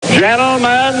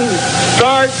Gentlemen,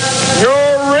 start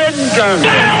your engines.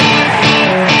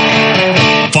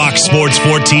 Fox Sports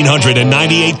 1400 and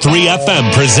 98.3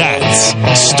 FM presents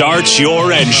Start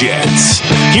Your Engines.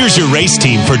 Here's your race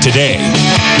team for today.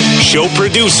 Show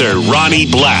producer Ronnie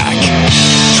Black.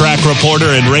 Track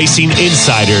reporter and racing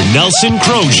insider Nelson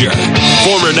Crozier.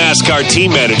 Former NASCAR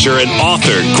team manager and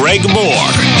author Greg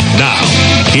Moore. Now,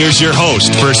 here's your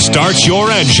host for Start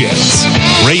Your Engines,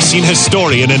 racing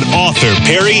historian and author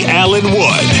Perry Allen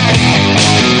Wood.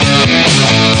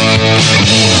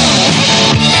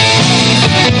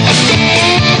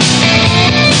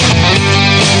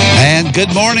 And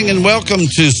good morning and welcome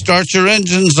to Start Your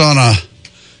Engines on a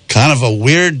kind of a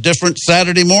weird, different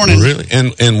Saturday morning. Really?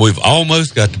 And we've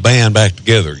almost got the band back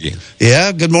together again.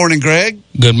 Yeah, good morning, Greg.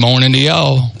 Good morning to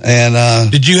y'all.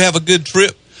 And did you have a good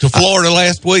trip to Florida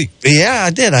last week? Yeah, I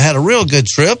did. I had a real good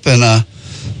trip and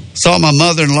saw my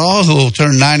mother-in-law, who will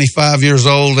turn 95 years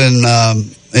old in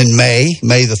May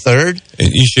the 3rd. And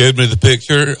you showed me the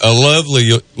picture. A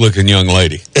lovely-looking young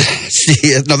lady.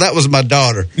 No, that was my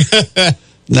daughter.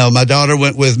 No, my daughter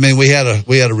went with me. We had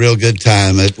a real good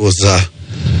time. It was,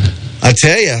 I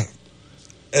tell you,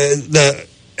 the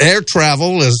air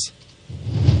travel is.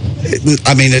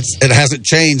 It hasn't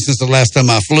changed since the last time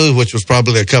I flew, which was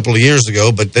probably a couple of years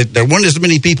ago. But there weren't as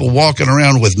many people walking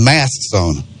around with masks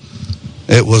on.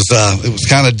 It was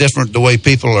kind of different the way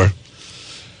people are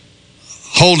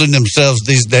holding themselves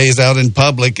these days out in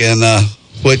public, and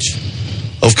which,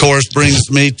 of course, brings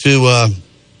me to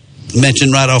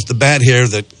mention right off the bat here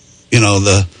that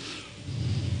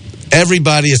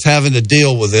everybody is having to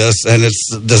deal with this, and it's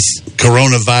this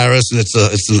coronavirus, and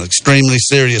it's an extremely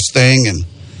serious thing, and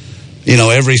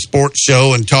every sports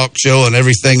show and talk show and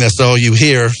everything, that's all you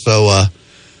hear. So,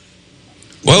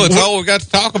 well, it's all we got to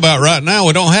talk about right now.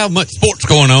 We don't have much sports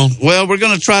going on. Well, we're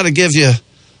going to try to give you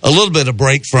a little bit of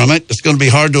break from it. It's going to be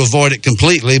hard to avoid it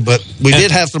completely, but we did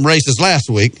have some races last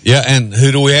week. Yeah, and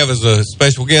who do we have as a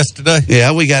special guest today?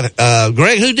 Yeah, we got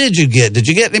Greg. Who did you get? Did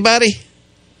you get anybody?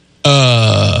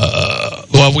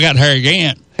 Well, we got Harry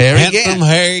Gant. Harry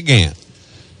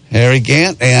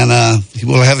Gant, and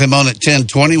we'll have him on at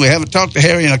 10:20. We haven't talked to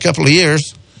Harry in a couple of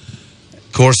years.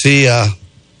 Of course, he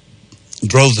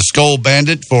drove the Skull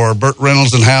Bandit for Burt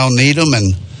Reynolds and Hal Needham,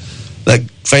 and that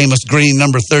famous green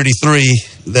number 33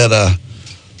 that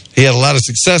he had a lot of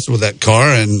success with that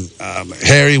car, and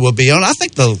Harry will be on. I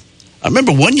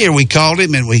remember one year we called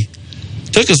him, and we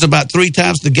took us about 3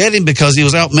 times to get him because he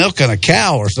was out milking a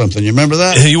cow or something. You remember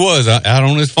that? He was out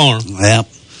on his farm. Yeah.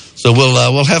 So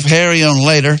we'll have Harry on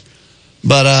later.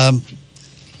 But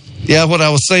yeah, what I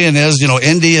was saying is,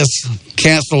 Indy has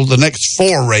canceled the next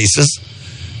 4 races,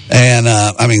 and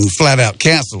flat out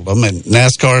canceled them. And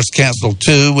NASCAR's canceled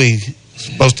 2. We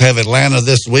supposed to have Atlanta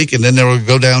this week, and then they were going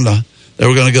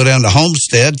to go down to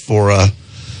Homestead for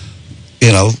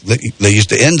they used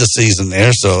to end the season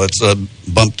there, so it's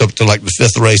bumped up to like the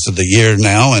 5th race of the year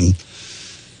now, and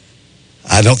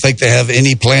I don't think they have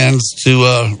any plans to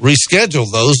reschedule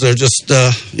those. They're just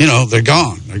they're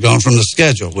gone. They're gone from the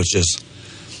schedule, which is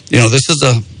this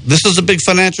is a big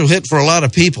financial hit for a lot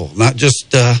of people, not just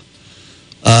the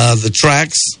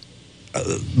tracks,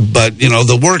 but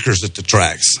the workers at the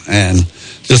tracks, and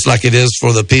just like it is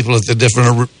for the people at the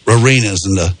different arenas,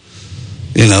 and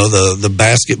the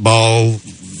basketball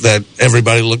that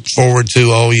everybody looked forward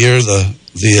to all year,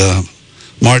 the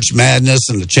March Madness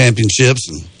and the championships,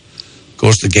 and of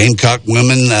course the Gamecock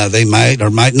women, they might or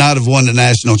might not have won the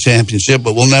national championship,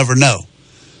 but we'll never know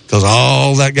because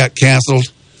all that got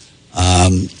canceled.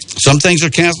 Some things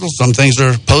are canceled, some things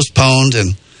are postponed,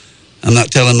 and I'm not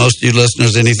telling most of you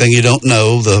listeners anything you don't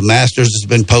know. The Masters has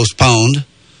been postponed,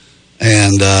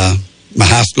 and my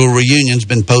high school reunion's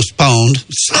been postponed.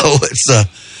 So it's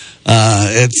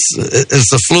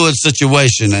a fluid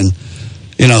situation, and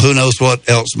who knows what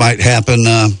else might happen.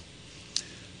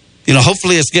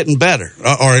 Hopefully it's getting better,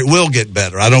 or it will get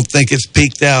better. I don't think it's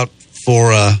peaked out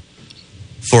for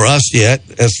us yet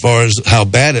as far as how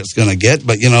bad it's going to get.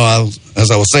 But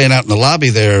as I was saying out in the lobby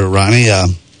there, Ronnie,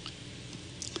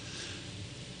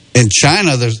 in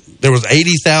China there was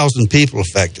 80,000 people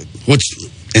affected, which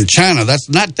in China that's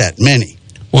not that many.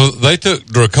 Well, they took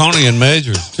draconian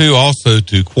measures too, also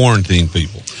to quarantine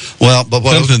people. Well, but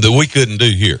something that we couldn't do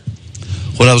here.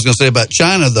 What I was going to say about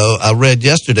China, though, I read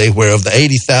yesterday where of the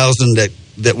 80,000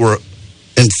 that were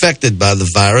infected by the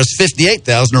virus,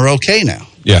 58,000 are okay now.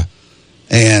 Yeah.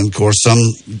 And, of course, some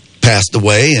passed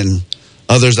away, and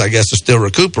others, I guess, are still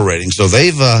recuperating. So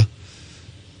they've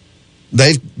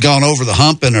gone over the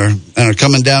hump and are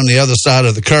coming down the other side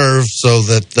of the curve so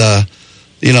that,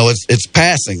 it's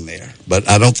passing there. But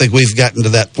I don't think we've gotten to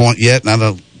that point yet,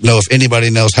 and know if anybody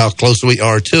knows how close we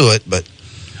are to it, but.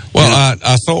 Well,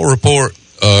 I saw a report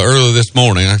earlier this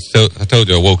morning. I told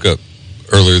you I woke up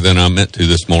earlier than I meant to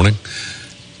this morning.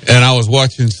 And I was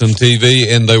watching some TV,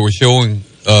 and they were showing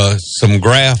some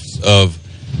graphs of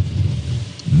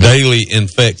daily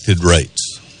infected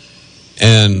rates.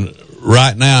 And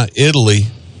right now, Italy,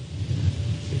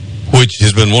 which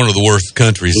has been one of the worst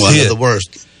countries One hit, of the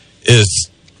worst. is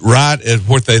right at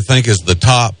what they think is the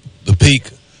peak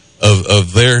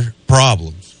of their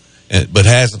problems, but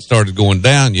hasn't started going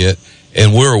down yet.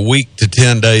 And we're a week to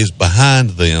 10 days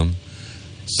behind them.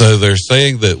 So they're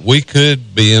saying that we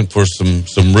could be in for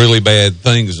some really bad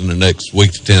things in the next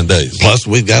week to 10 days. Plus,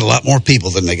 we've got a lot more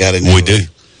people than they got in We Italy. do.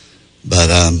 But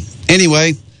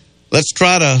anyway, let's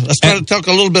try to talk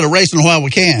a little bit of racing while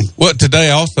we can. Well, today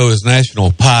also is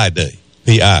National Pi Day,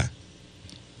 P-I.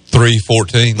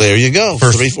 314. There you go.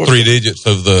 First 314. three digits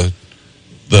of the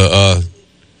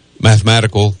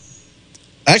mathematical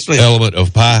Actually, element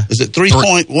of pi. is it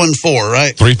 3.14,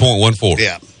 right? 3.14.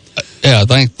 Yeah. Yeah, I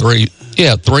think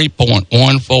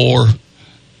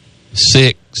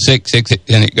 3.14666,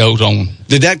 and it goes on.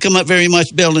 Did that come up very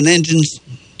much building engines?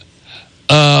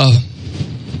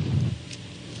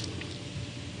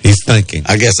 He's thinking.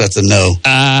 I guess that's a no.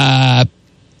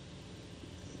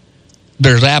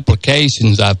 There's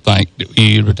applications, I think,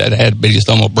 that had to be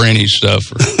some of Brenny's stuff.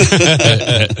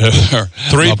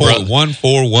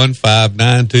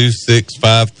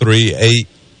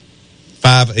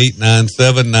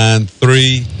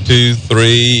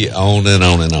 3.14159265358979323, on and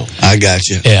on and on. I got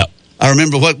you. Yeah. I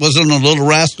remember what was on the Little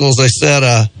Rascals. They said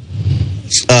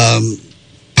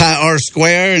pi r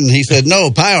square, and he said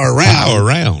no, pi r round. Pi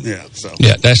around. Yeah. So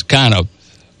Yeah, that's kind of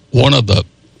one of the,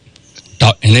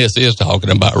 and this is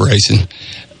talking about racing,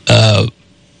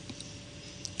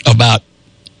 about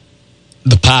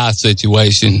the pie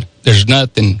situation. There's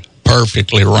nothing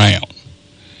perfectly round.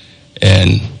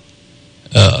 And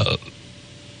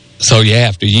so you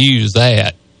have to use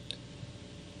that,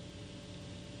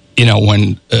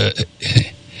 when,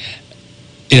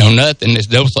 nothing is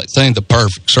just like saying the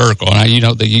perfect circle.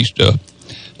 Now, they used to,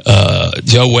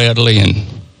 Joe Wedley and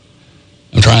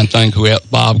I'm trying to think who else,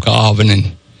 Bob Colvin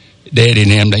and Daddy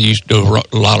and them, they used to do a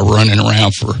lot of running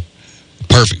around for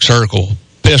perfect circle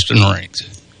piston rings.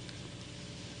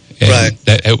 And right.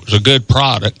 It was a good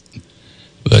product,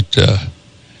 but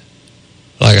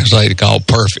like I say, they call it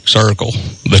perfect circle,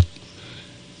 but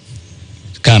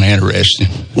it's kind of interesting.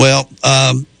 Well,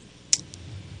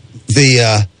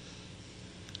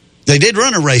 they did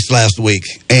run a race last week,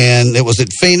 and it was at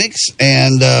Phoenix,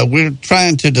 and we're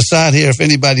trying to decide here if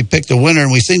anybody picked a winner,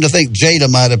 and we seem to think Jada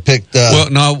might have picked... Well,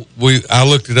 no, I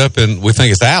looked it up, and we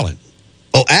think it's Allen.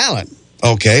 Oh, Allen.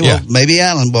 Okay, well, Yeah. maybe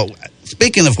Allen. Well,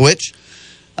 speaking of which,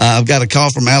 I've got a call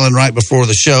from Allen right before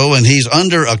the show, and he's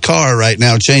under a car right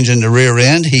now changing the rear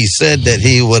end. He said that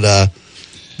he would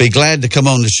be glad to come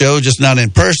on the show, just not in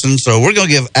person, so we're going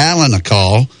to give Allen a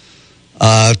call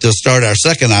to start our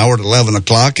second hour at 11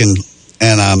 o'clock, and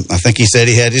I think he said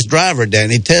he had his driver,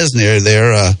 Danny Tesner,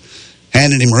 there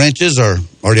handing him wrenches or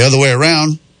the other way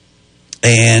around.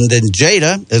 And then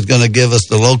Jada is going to give us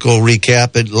the local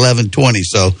recap at 11:20.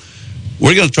 So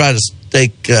we're going to try to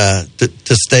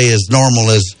stay as normal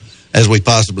as we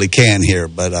possibly can here.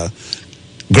 But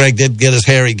Greg did get us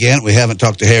Harry Gant. We haven't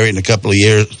talked to Harry in a couple of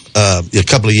years, and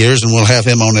we'll have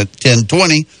him on at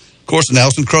 10:20. Of course,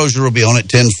 Nelson Crozier will be on at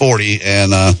 10:40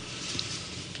 and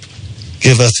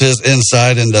give us his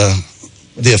insight into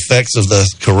the effects of the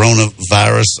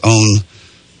coronavirus on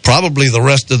probably the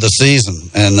rest of the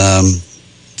season. And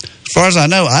as far as I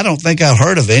know, I don't think I've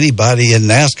heard of anybody in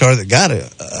NASCAR that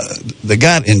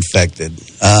got infected.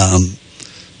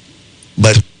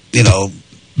 But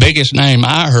Biggest name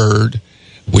I heard,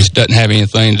 which doesn't have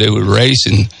anything to do with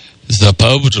racing, is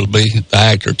supposedly the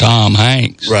actor Tom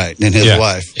Hanks. right, and his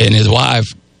wife. And his wife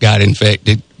got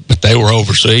infected, but they were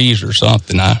overseas or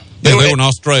something. They were in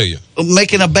Australia.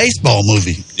 Making a baseball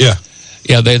movie. Yeah.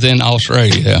 Yeah, they're in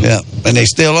Australia. Yeah, and they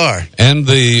still are. And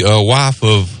the wife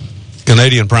of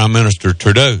Canadian Prime Minister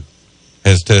Trudeau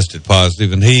has tested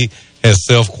positive, and he has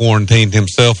self-quarantined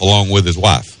himself along with his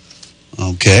wife.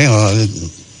 Okay, well, I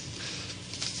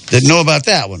didn't know about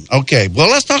that one. Okay, well,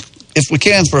 let's talk, if we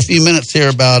can, for a few minutes here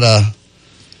about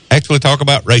Actually talk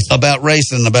about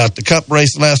racing. about the Cup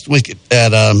race last week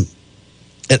at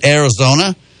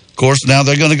Arizona. Of course, now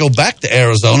they're going to go back to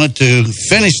Arizona to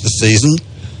finish the season.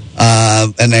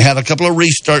 And they had a couple of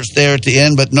restarts there at the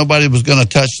end, but nobody was going to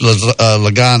touch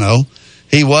Logano.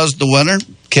 He was the winner.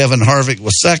 Kevin Harvick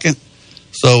was second.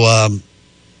 So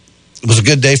it was a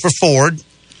good day for Ford.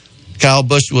 Kyle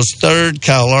Busch was third.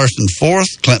 Kyle Larson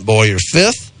fourth. Clint Bowyer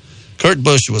fifth. Kurt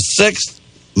Busch was 6th.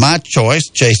 My choice,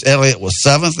 Chase Elliott, was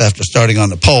 7th after starting on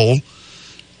the pole.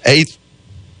 8th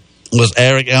was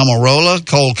Eric Almirola.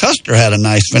 Cole Custer had a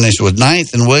nice finish with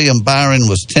 9th, and William Byron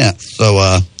was 10th.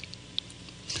 So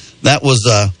that was,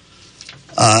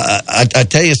 I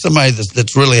tell you, somebody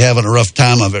that's really having a rough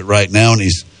time of it right now, and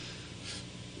he's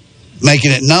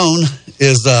making it known,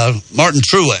 is Martin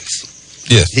Truex.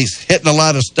 Yes. He's hitting a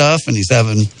lot of stuff, and he's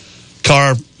having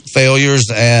car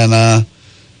failures, and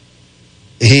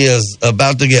he is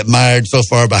about to get mired so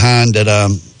far behind that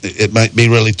it might be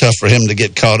really tough for him to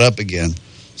get caught up again.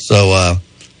 So,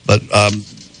 but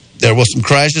there was some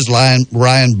crashes.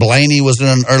 Ryan Blaney was in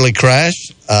an early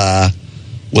crash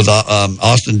with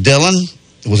Austin Dillon.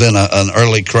 Was in an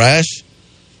early crash,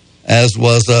 as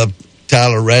was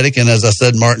Tyler Reddick, and as I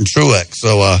said, Martin Truex.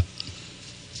 So a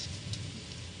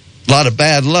lot of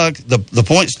bad luck. The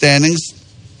point standings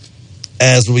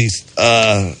as we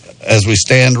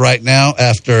stand right now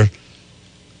after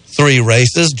 3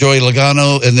 races. Joey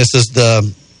Logano, and this is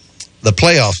the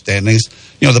playoff standings.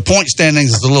 You know, the point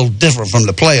standings is a little different from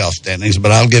the playoff standings,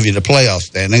 but I'll give you the playoff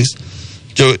standings.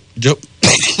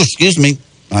 Excuse me.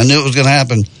 I knew it was going to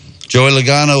happen. Joey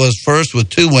Logano is first with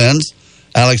 2 wins.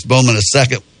 Alex Bowman is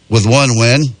second with 1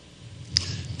 win.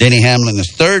 Denny Hamlin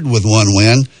is third with 1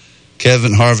 win.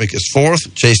 Kevin Harvick is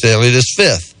fourth. Chase Elliott is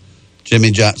fifth.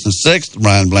 Jimmy Johnson sixth.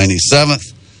 Ryan Blaney seventh.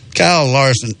 Kyle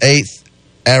Larson eighth.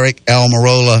 Eric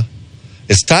Almirola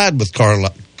is tied with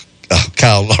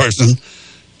Kyle Larson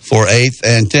for 8th,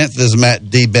 and 10th is Matt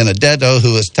DiBenedetto,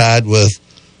 who is tied with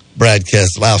Brad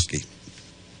Keselowski.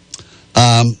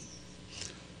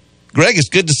 Greg, it's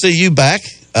good to see you back.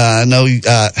 I know you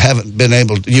haven't been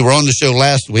able to. You were on the show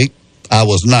last week. I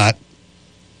was not.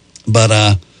 But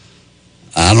I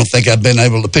don't think I've been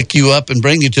able to pick you up and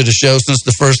bring you to the show since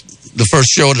the first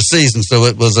show of the season. So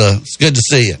it's good to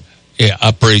see you. Yeah, I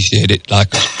appreciate it.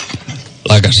 Like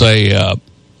I say,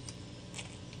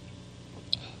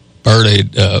 Bert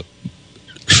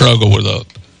struggled with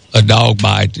a dog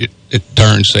bite. It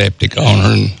turned septic on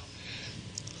her. And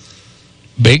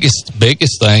biggest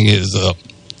thing is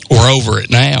we're over it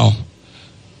now,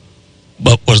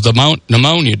 but was the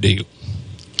pneumonia deal.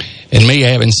 And me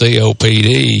having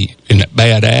COPD and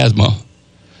bad asthma,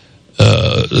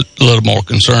 a little more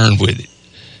concerned with it.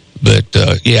 But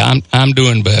yeah, I'm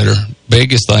doing better.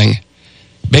 Biggest thing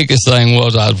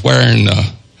was I was wearing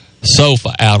the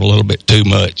sofa out a little bit too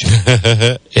much.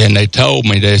 And they told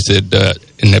me, they said,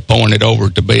 and they pointed over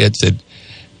at the bed, said,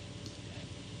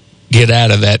 get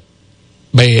out of that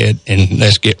bed and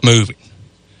let's get moving.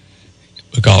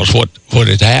 Because what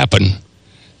had happened,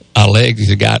 my legs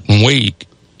had gotten weak,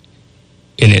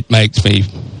 and it messes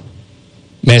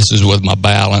with my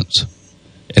balance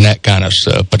and that kind of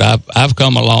stuff. But I've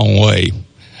come a long way.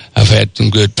 I've had some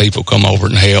good people come over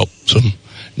and help, some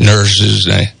nurses.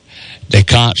 They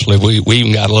constantly, we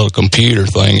even got a little computer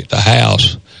thing at the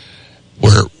house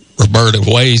where Roberta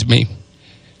weighs me,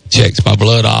 checks my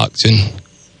blood oxygen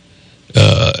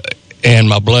and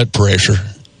my blood pressure,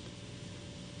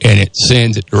 and it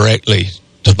sends it directly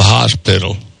to the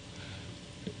hospital.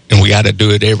 And we got to do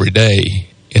it every day,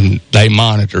 and they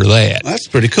monitor that. That's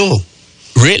pretty cool.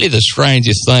 Really, the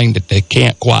strangest thing that they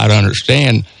can't quite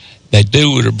understand, they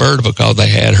do with Roberta because they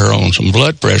had her on some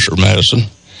blood pressure medicine,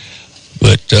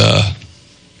 but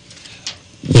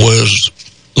was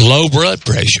low blood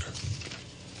pressure.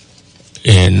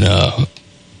 And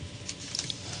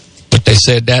but they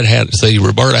said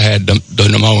Roberta had the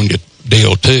pneumonia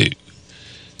deal too.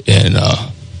 And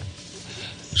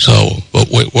so,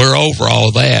 but we're over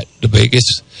all that. The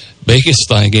biggest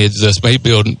thing is just me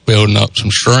building up some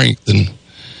strength and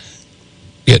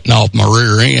getting off my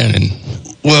rear end. And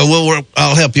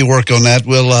I'll help you work on that.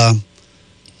 We'll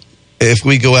if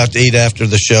we go out to eat after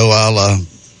the show,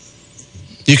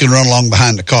 you can run along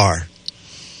behind the car.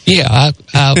 Yeah,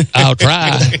 I'll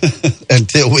try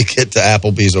until we get to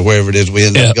Applebee's or wherever it is we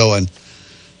end up going.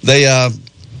 They all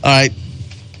right.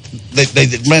 They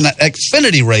ran an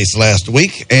Xfinity race last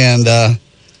week, and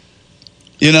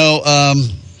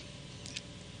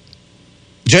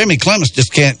Jeremy Clements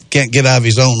just can't get out of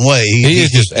his own way. He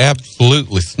is just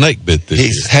absolutely snake bit this year.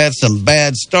 He's had some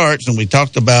bad starts, and we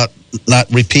talked about not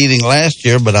repeating last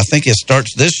year, but I think his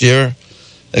starts this year,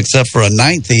 except for a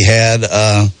 9th he had,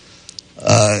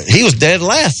 he was dead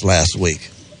last week,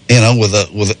 with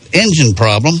an engine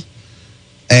problem,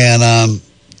 and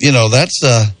that's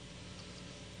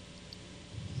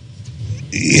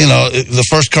the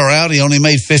first car out, he only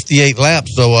made 58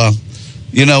 laps. So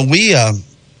we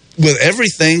with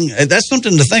everything, that's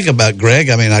something to think about, Greg.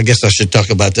 I mean, I guess I should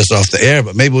talk about this off the air,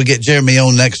 but maybe we'll get Jeremy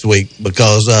on next week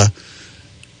because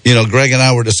Greg and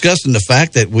I were discussing the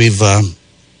fact that we've,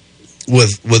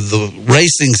 with the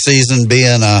racing season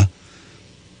being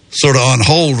sort of on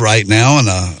hold right now, and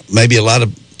maybe a lot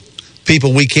of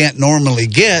people we can't normally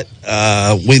get,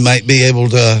 we might be able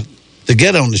to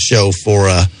get on the show for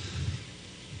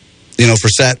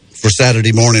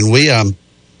Saturday morning.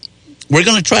 We're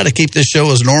going to try to keep this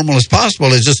show as normal as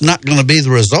possible. It's just not going to be the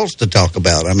results to talk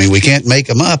about. I mean, we can't make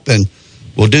them up, and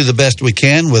we'll do the best we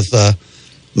can with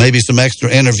maybe some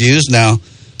extra interviews. Now,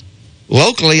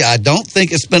 locally, I don't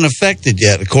think it's been affected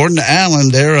yet. According to Alan,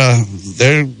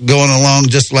 they're going along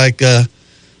just like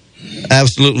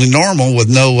absolutely normal with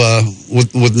no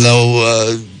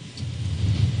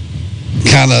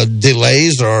kind of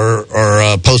delays or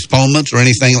postponements or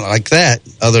anything like that,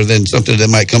 other than something that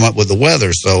might come up with the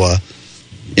weather. So,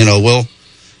 we'll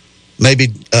maybe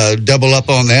double up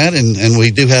on that, and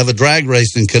we do have a drag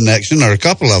racing connection, or a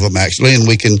couple of them actually, and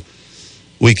we can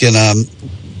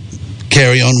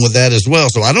carry on with that as well.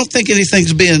 So I don't think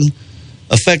anything's being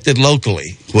affected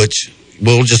locally, which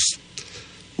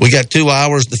we got 2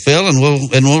 hours to fill, and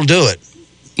we'll do it.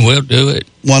 We'll do it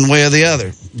one way or the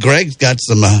other. Greg's got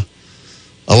some a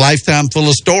lifetime full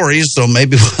of stories, so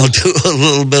maybe we'll do a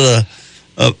little bit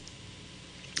of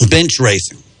bench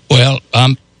racing. Well,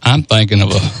 I'm thinking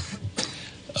of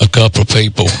a couple of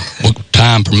people,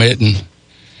 time permitting,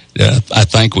 that I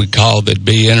think we'd call that'd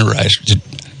be interested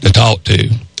to talk to.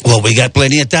 Well, we got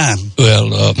plenty of time.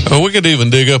 Well, we could even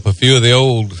dig up a few of the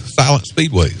old silent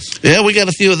speedways. Yeah, we got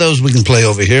a few of those we can play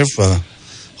over here for.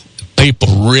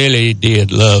 People really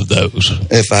did love those.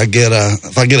 If I get a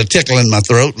tickle in my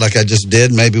throat like I just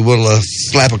did, maybe we'll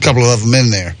slap a couple of them in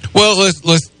there. Well,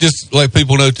 let's just let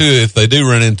people know too, if they do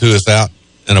run into us out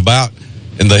and about,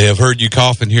 and they have heard you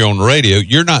coughing here on the radio,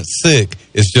 you're not sick.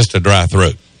 It's just a dry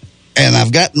throat. And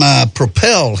I've got my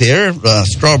Propel here,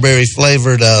 strawberry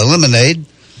flavored lemonade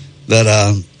that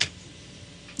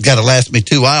got to last me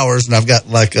 2 hours, and I've got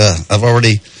I've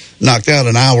already knocked out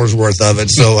an hour's worth of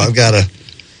it, so I've got to.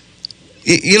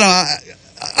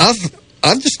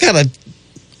 I've just got a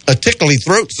tickly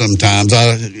throat sometimes.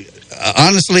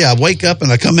 Honestly, I wake up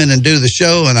and I come in and do the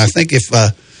show, and I think if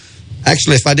I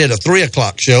did a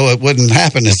 3:00 show, it wouldn't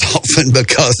happen as often,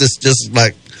 because it's just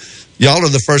like y'all are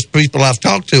the first people I've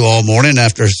talked to all morning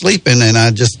after sleeping, and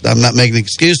I'm not making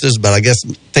excuses, but I guess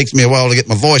it takes me a while to get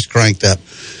my voice cranked up.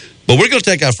 But we're going to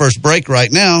take our first break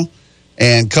right now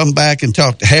and come back and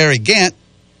talk to Harry Gant,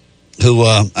 who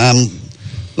I'm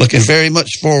looking very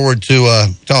much forward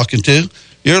to talking to.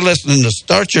 You're listening to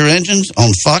Start Your Engines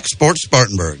on Fox Sports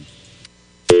Spartanburg.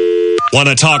 Want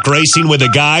to talk racing with the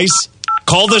guys?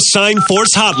 Call the Sign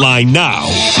Force hotline now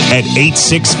at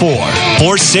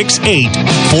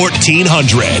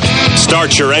 864-468-1400.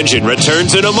 Start Your Engine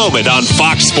returns in a moment on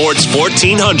Fox Sports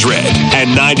 1400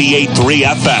 and 98.3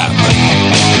 FM.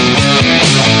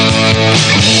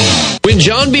 When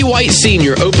John B. White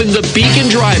Sr. opened the Beacon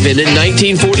Drive-In in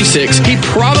 1946, he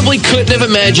probably couldn't have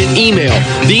imagined email,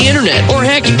 the internet, or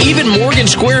heck, even Morgan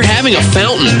Square having a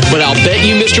fountain. But I'll bet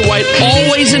you Mr. White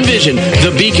always envisioned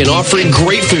the Beacon offering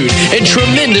great food and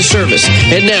tremendous service.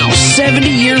 And now, 70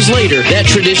 years later, that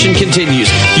tradition continues.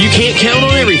 You can't count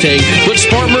on everything, but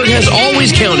Spartanburg has always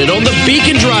counted on the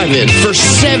Beacon Drive-In for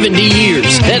 70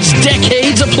 years. That's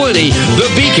decades of plenty. The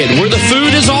Beacon, where the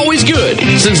food is always good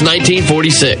since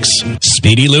 1946.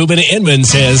 Speedy Lube in Inman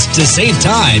says to save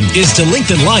time is to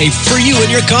lengthen life for you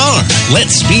and your car. Let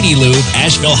Speedy Lube,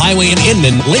 Asheville Highway in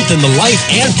Inman, lengthen the life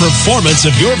and performance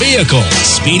of your vehicle.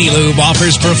 Speedy Lube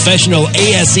offers professional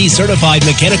ASC certified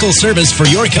mechanical service for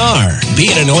your car. Be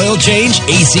it an oil change,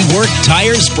 AC work,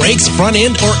 tires, brakes, front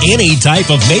end, or any type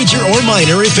of major or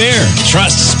minor repair.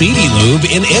 Trust Speedy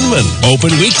Lube in Inman.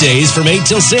 Open weekdays from 8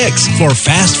 till 6. For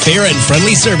fast, fair, and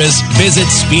friendly service, visit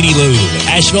Speedy Lube,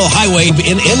 Asheville Highway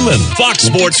in Inman. Fox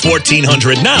Sports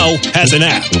 1400 now has an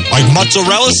app. Like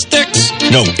mozzarella sticks?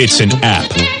 No, it's an app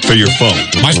for your phone.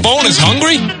 My phone is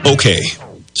hungry? Okay.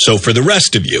 So for the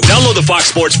rest of you, download the Fox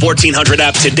Sports 1400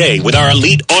 app today with our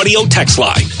elite audio text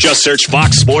line. Just search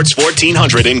Fox Sports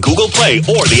 1400 in Google Play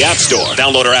or the App Store.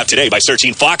 Download our app today by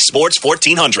searching Fox Sports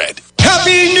 1400.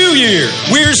 Happy New Year!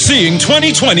 We're seeing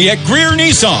 2020 at Greer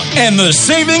Nissan, and the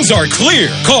savings are clear.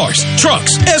 Cars,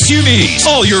 trucks, SUVs,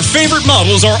 all your favorite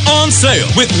models are on sale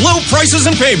with low prices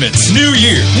and payments. New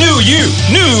year, new you,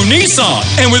 new Nissan.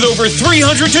 And with over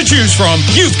 300 to choose from,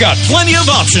 you've got plenty of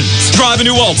options. Drive a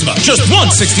new Altima, just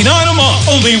 $169 a month.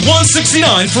 Only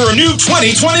 $169 for a new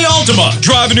 2020 Altima.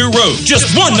 Drive a new Rogue,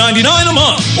 just $199 a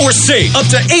month. Or save up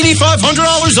to $8,500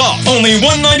 off. Only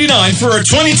 $199 for a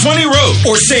 2020 Rogue.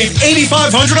 Or save $8,500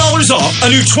 $8,500 off a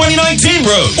new 2019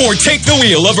 Rogue. Or take the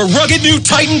wheel of a rugged new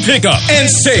Titan pickup and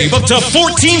save up to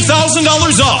 $14,000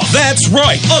 off. That's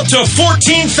right, up to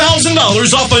 $14,000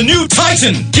 off a new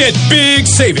Titan. Get big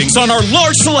savings on our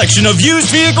large selection of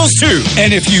used vehicles, too.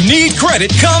 And if you need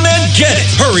credit, come and get it.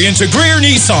 Hurry into Greer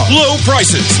Nissan. Low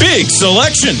prices, big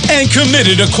selection, and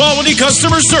committed to quality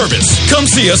customer service. Come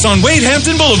see us on Wade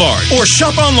Hampton Boulevard or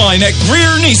shop online at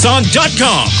GreerNissan.com.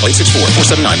 Call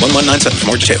 864-479-1197 for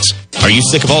more details. Are you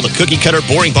sick of all the cookie-cutter,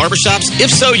 boring barbershops?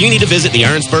 If so, you need to visit the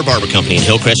Iron Spur Barber Company in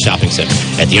Hillcrest Shopping Center.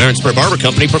 At the Iron Spur Barber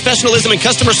Company, professionalism and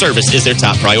customer service is their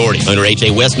top priority. Owner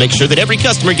A.J. West makes sure that every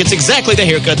customer gets exactly the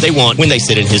haircut they want when they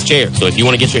sit in his chair. So if you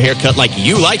want to get your hair cut like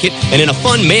you like it and in a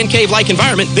fun man cave-like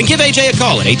environment, then give A.J. a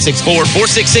call at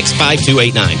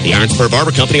 864-466-5289. The Iron Spur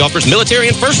Barber Company offers military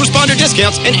and first responder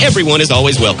discounts, and everyone is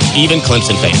always welcome, even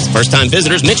Clemson fans. First-time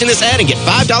visitors mention this ad and get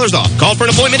 $5 off. Call for an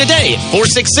appointment today at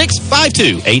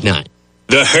 466-5289.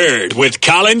 The Herd with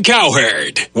Colin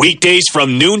Cowherd. Weekdays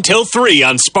from noon till 3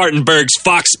 on Spartanburg's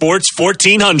Fox Sports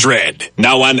 1400.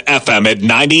 Now on FM at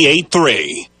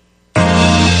 98.3.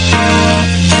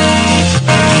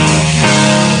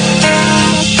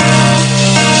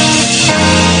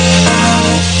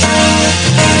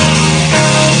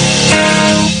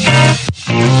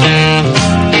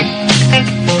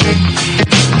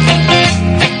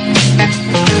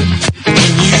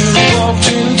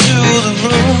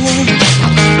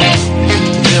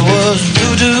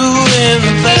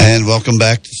 And welcome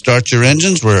back to Start Your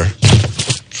Engines. We're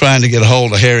trying to get a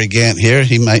hold of Harry Gant here.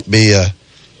 He might be,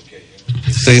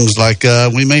 seems like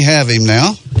we may have him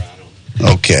now.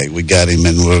 Okay, we got him,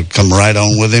 and we'll come right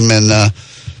on with him. And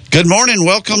good morning.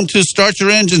 Welcome to Start Your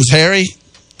Engines, Harry.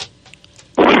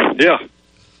 Yeah.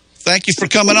 Thank you for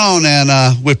coming on,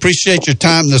 and we appreciate your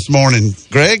time this morning.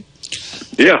 Greg?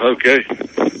 Yeah, okay.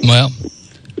 Well,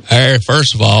 Harry,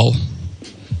 first of all,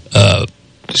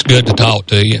 it's good to talk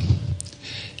to you.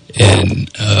 And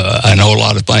I know a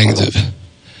lot of things that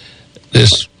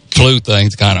this flu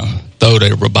thing's kind of throwed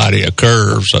everybody a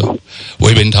curve, so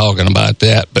we've been talking about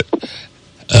that. But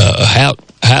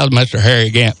how's Mr. Harry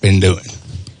Gant been doing?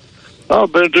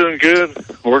 I've been doing good,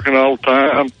 working all the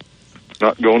time,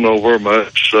 not going nowhere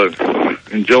much, so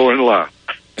enjoying life.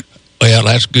 Well,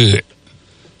 that's good.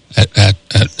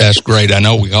 That's great. I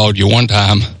know we called you one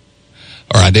time,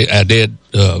 or I did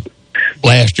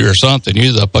last year or something.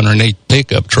 You was up underneath the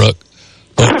pickup truck,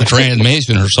 put the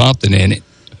transmission or something in it.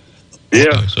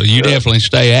 Yeah. So you definitely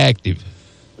stay active.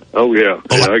 Oh, yeah.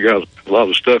 I got a lot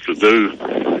of stuff to do,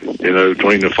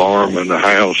 between the farm and the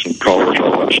house and cars,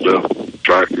 all that stuff,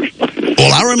 tractors.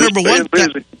 Well, I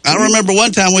remember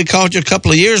one time we called you a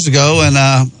couple of years ago, and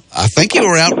I think you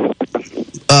were out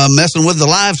messing with the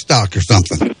livestock or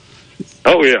something.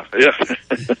 Oh, yeah.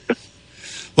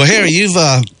 Well, Harry,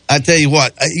 I tell you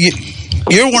what,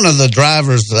 you're one of the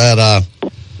drivers that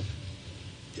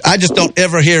I just don't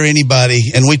ever hear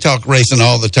anybody, and we talk racing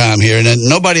all the time here, and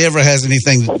nobody ever has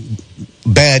anything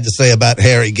bad to say about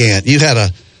Harry Gant. You had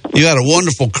a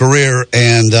wonderful career,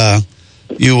 and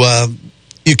you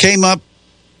came up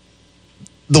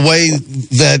the way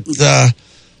that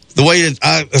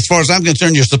as far as I'm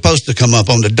concerned, you're supposed to come up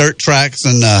on the dirt tracks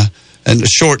and the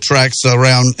short tracks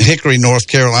around Hickory, North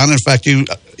Carolina. In fact, you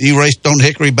raced on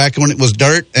Hickory back when it was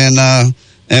dirt, and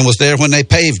was there when they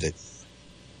paved it.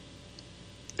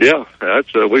 Yeah,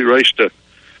 we raced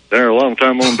there a long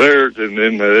time on dirt, and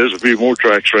then there's a few more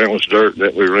tracks around with dirt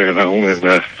that we ran on in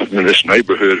this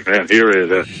neighborhood around here.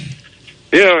 And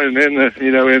then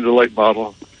into late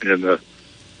model, and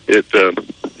it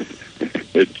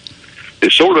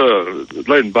sort of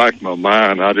laid back my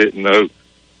mind. I didn't know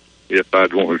if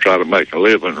I'd want to try to make a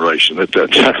living racing at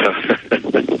that time.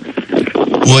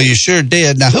 Well, you sure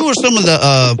did. Now, who are some of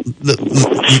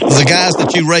the guys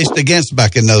that you raced against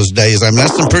back in those days? I mean,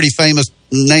 that's some pretty famous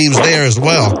names there as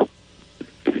well.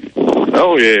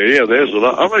 Oh, yeah. There's a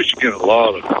lot. I raced against a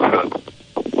lot of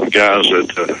guys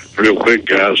real big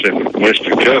guys in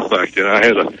Western Cup back then.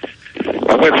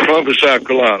 I went to Columbus, South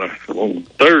Carolina on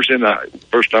Thursday night.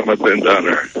 First time I've been down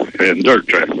there in dirt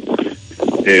track.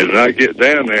 And I get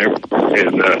down there, and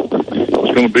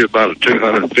it's going to be about a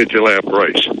 250 lap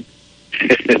race.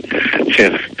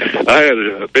 And I had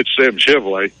a 57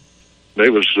 Chevrolet. They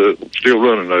was still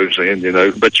running those then,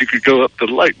 but you could go up to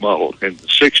the late model in the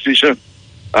 60s. And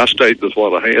I stayed with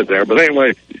what I had there. But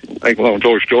anyway, make a long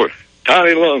story short,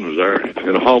 Tiny Lund was there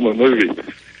in a Hallman movie.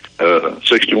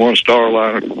 61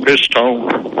 Starliner, Pistone,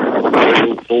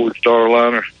 Ford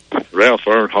Starliner, Ralph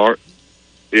Earnhardt.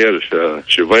 He had a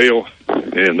Chevelle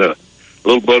and a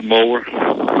little Bud Mower.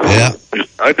 Yeah.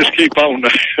 I just keep on. I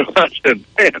said,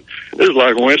 man, this is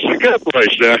like a Winston Cup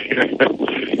race down here. And,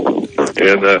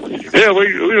 yeah,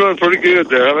 we run pretty good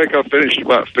there. I think I finished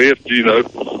about fifth,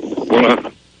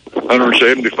 won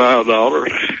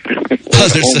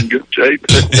 $175. In good shape.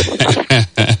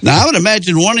 Now, I would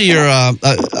imagine one of your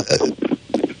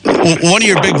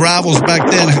big rivals back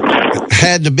then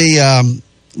had to be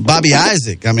Bobby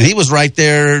Isaac. I mean, he was right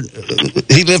there.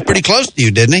 He lived pretty close to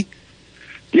you, didn't he?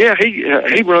 Yeah,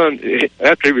 he run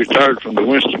after he retired from the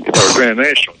Winston or Grand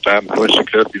National time, the Winston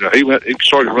Cup. He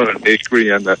started running Hickory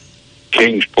and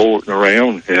Kingsport and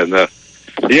around, and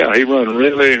yeah, he run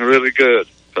really, really good.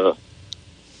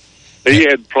 He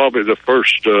had probably the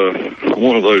first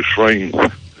one of those frame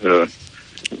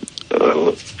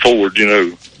forward,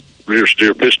 rear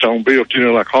steer piston built,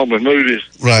 like Holman Moody's,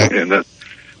 right? And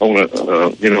on a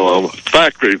a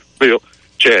factory built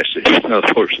chassis. In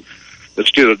other words,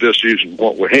 instead of just using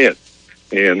what we had,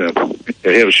 and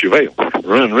they had a Chevelle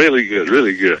run really good,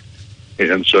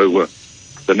 and so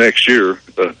the next year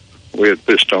we had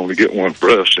piston to get one for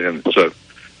us, and so I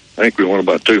think we won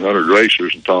about 200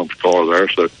 racers in Tom's car there.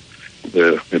 So,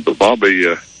 but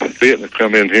Bobby Fitton had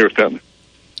come in here with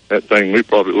that thing. We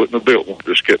probably wouldn't have built one.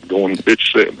 Just kept going,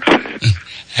 bitch set.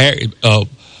 Harry,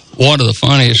 one of the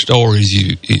funniest stories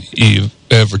you've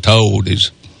ever told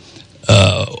is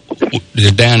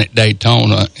down at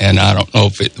Daytona, and I don't know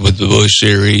if it was the Busch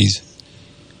Series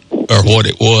or what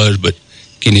it was, but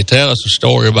can you tell us a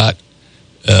story about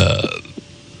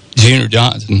Junior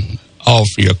Johnson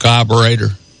offer you a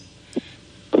carburetor?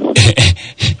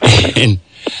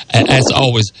 And that's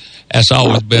always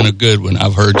been a good one.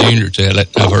 I've heard Junior tell it.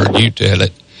 I've heard you tell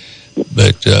it.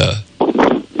 But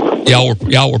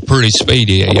y'all were pretty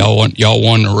speedy. Y'all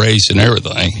won the race and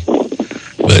everything.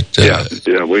 But yeah,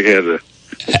 we had a.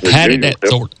 How did that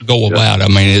sort of go about? I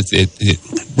mean, it's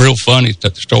real funny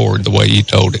story the way you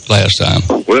told it last time.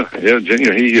 Well, yeah,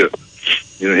 Junior, he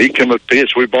come up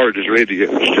pits. We borrowed his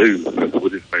radios too. We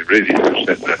didn't make radios.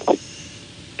 And,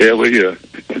 yeah, we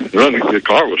the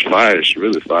car was fast,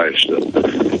 really fast.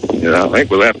 I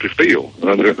think with empty field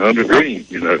under green,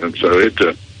 and so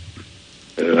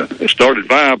it started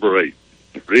vibrating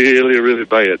really, really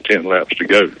bad. 10 laps to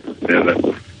go,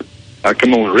 and I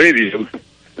come on the radio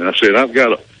and I said, I've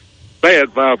got a bad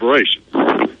vibration.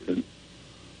 And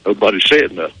nobody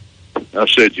said nothing. I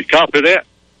said, you copy that?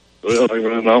 Well, they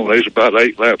went on. There's about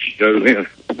 8 laps to go then.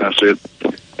 And I said,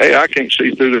 hey, I can't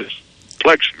see through this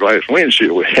plexiglass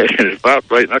windshield we had. It's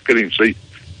vibrating. I couldn't even see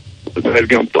the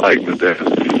dadgum flagman down.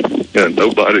 And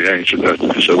nobody answered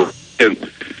nothing. So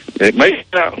it made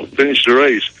it out, finished the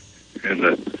race. And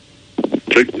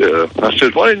I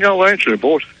said, why didn't y'all answer it,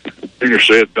 boys? Junior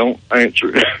said, don't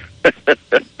answer it.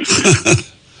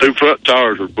 2 front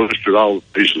tires were busted all to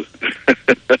pieces.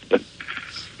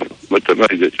 But they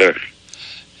made it there.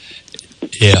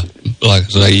 Yeah, like I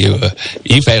say,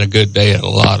 you've had a good day at a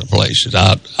lot of places.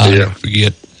 I'll never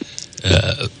forget.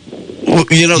 Well,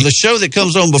 the show that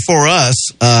comes on before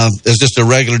us is just a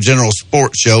regular general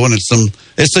sports show, and it's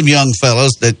some young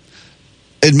fellas that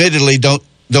admittedly don't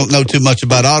know too much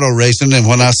about auto racing. And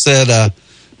when I said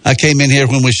I came in here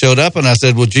when we showed up, and I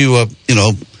said, would you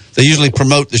they usually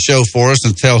promote the show for us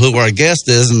and tell who our guest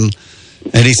is, and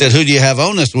he said, who do you have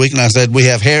on this week? And I said, we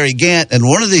have Harry Gant, and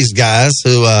one of these guys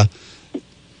who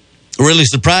really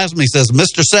surprised me says,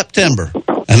 Mr. September.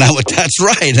 And I went, that's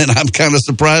right. And I'm kind of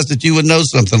surprised that you would know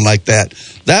something like that.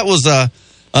 That was a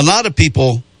lot of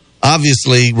people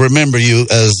obviously remember you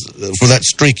as for that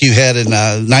streak you had in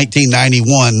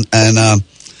 1991, and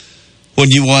when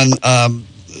you won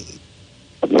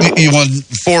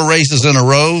 4 races in a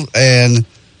row, and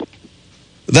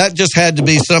that just had to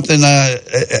be something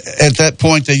at that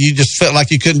point that you just felt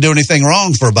like you couldn't do anything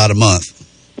wrong for about a month.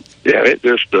 Yeah, it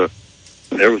just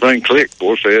everything clicked. Of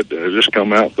course, they had just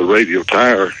come out the radio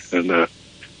tire, and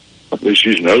this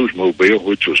using Oldsmobile,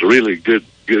 which was a really good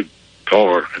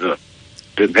car.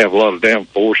 Didn't have a lot of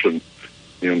downforce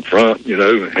in front,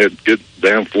 and had good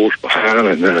downforce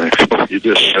behind, and you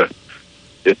just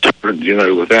it turned,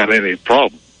 without any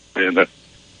problem. And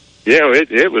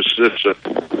it was just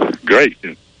great.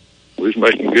 And we was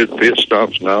making good pit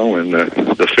stops now, and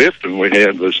the 5th one we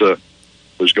had was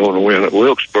going to win at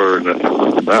Wilkesboro, and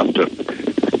about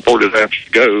 40 laps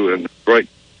to go, and the brake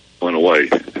went away.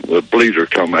 The bleeder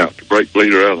come out, the brake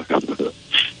bleeder out of the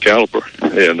caliper,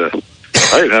 and I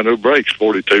didn't have no brakes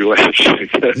 42 laps.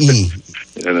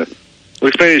 And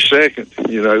we finished second,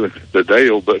 the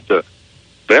Dale, but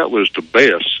that was the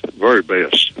best, very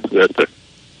best that the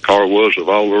car was of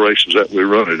all the races that we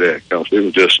run it at, because it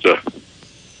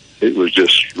was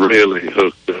just really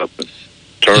hooked up and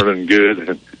turning good,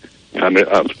 and I mean,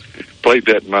 I've played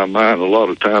that in my mind a lot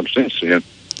of times since then.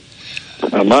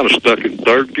 I might have stuck in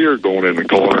third gear going in the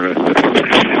corner, and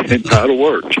it might have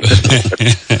worked.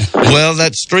 Well,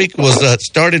 that streak was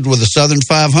started with the Southern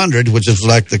 500, which is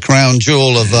like the crown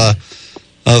jewel of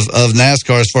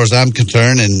NASCAR as far as I'm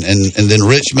concerned, and then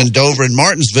Richmond, Dover, and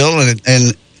Martinsville,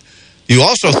 and you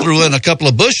also threw in a couple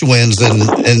of Busch wins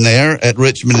in there at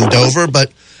Richmond and Dover.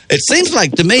 But it seems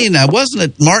like to me, now wasn't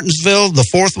it Martinsville, the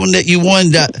fourth one that you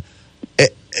won?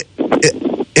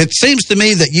 It seems to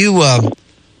me that you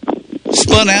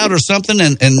spun out or something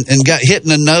and got hit in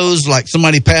the nose, like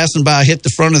somebody passing by hit the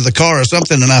front of the car or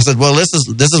something. And I said, well, this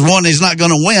is one he's not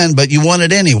going to win, but you won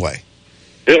it anyway.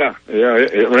 Yeah,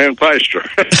 it ran faster.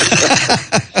 It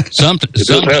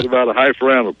just had about a half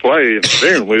round of play in the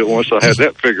steering wheel. Once I had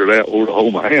that figured out, where to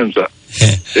hold my hands up,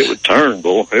 it would turn,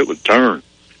 boy. It would turn,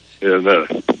 and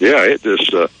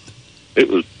it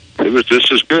was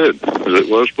just as good as it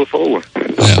was before.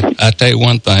 Well, I tell you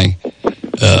one thing,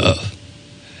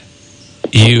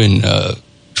 you and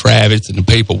Travis and the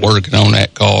people working on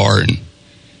that car, and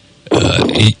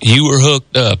you were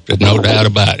hooked up. There's no doubt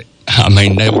about it. I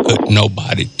mean, never could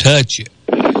nobody touch it.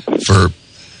 For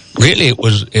really,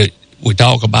 we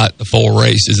talk about the 4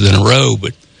 races in a row,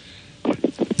 but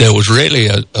there was really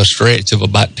a stretch of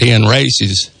about 10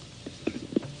 races.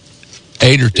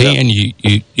 8 or 10 you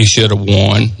should have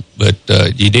won, but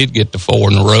you did get the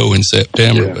 4 in a row in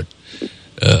September. Yeah. But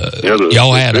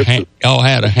y'all had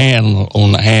a handle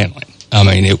on the handling. I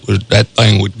mean, that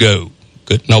thing would go.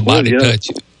 Could nobody touch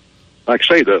it. Like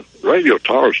I say, the radio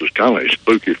towers was kind of a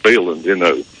spooky feeling, you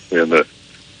know, and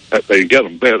they got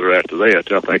them better after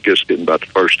that. I think it's getting about the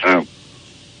first time.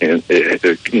 And,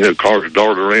 cars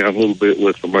dart around a little bit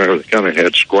with them there. They kind of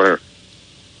had square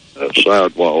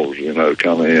sidewalls, you know,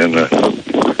 kind of in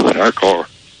our car.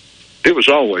 It was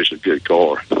always a good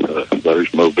car.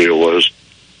 Oldsmobile was.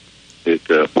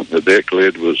 The deck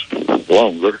lid was a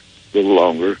little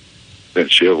longer than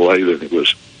Chevrolet, and it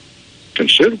was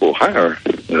considerable higher.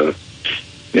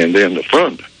 And then the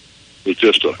front was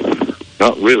just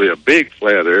not really a big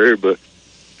flat area, but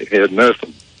it had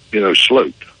nothing, you know,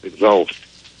 sloped. It was all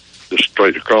just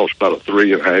straight across, about a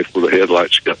 3.5 where the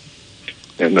headlights got.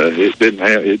 And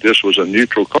it just was a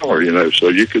neutral car, you know, so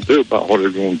you could do about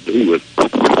whatever you want to do with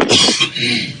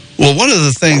it. Well, one of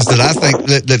the things that I think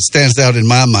that stands out in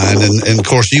my mind, and of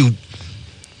course you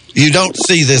don't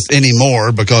see this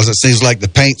anymore because it seems like the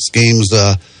paint schemes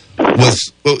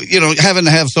having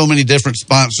to have so many different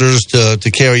sponsors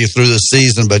to carry you through the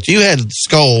season. But you had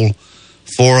Skoal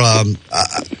for, I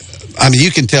mean,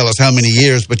 you can tell us how many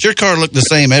years, but your car looked the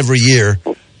same every year.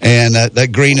 And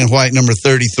that green and white number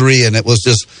 33, and it was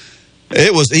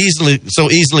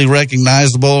easily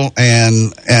recognizable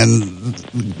and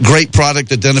great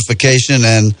product identification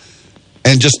and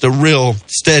just a real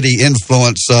steady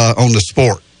influence on the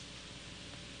sport.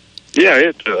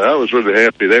 Yeah, I was really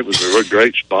happy. That was a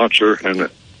great sponsor,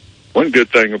 and one good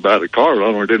thing about the car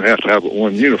owner didn't have to have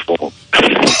one uniform.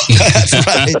 That's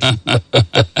right.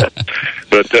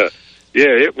 But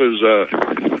it was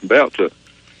about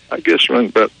I guess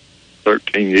around about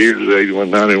 13 years, 81,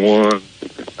 91.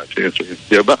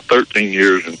 Yeah, about 13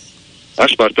 years. And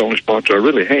that's about the only sponsor I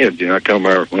really had. You know, I come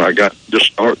there when I got just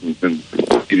starting and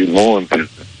getting on.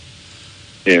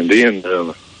 And then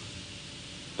it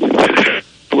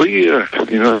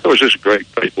was just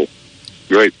great people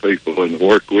and to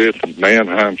work with. And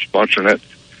Mannheim sponsoring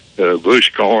that Busch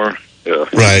car.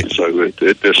 Right. So it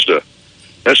just,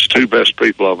 that's the 2 best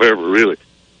people I've ever really,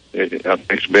 I think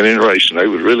it's been in racing. They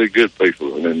were really good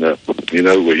people. And then,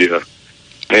 we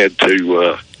had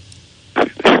to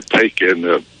take in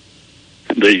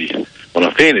when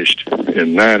I finished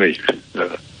in 94,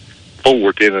 at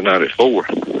the end of 94,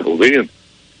 well, then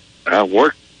I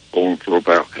worked for them for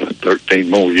about 13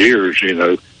 more years, you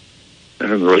know,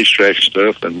 and the racetrack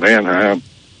stuff and Mannheim,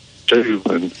 too.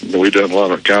 And we done a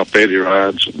lot of Cal Petty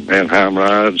rides and Mannheim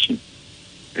rides. And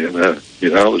it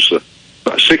was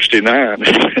about 69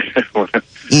 when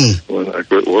I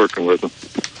quit working with them.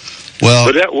 Well,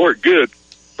 but that worked good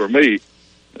for me,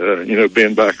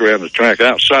 being back around the track.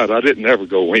 Outside, I didn't ever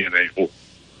go in anymore.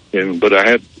 But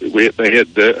they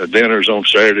had dinners on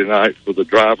Saturday night for the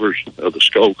drivers of the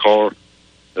Skoal car,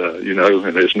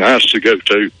 and it's nice to go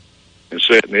to and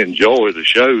sit and enjoy the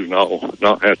show and all,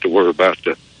 not have to worry about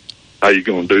how you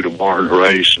going to do tomorrow in the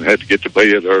race and have to get to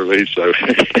bed early. So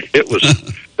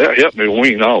that helped me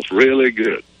wean off really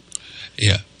good.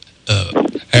 Yeah.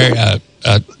 Harry, I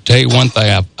tell you one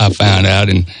thing I found out,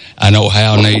 and I know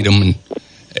Hal Needham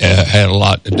had a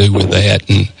lot to do with that,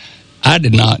 and I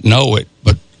did not know it,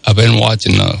 but I've been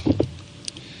watching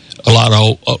a lot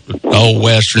of old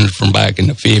westerns from back in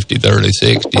the 50s, early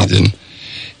 60s,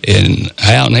 and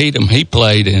Hal Needham, he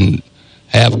played in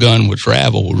Have Gun Will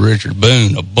Travel with Richard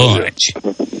Boone a bunch,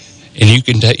 and you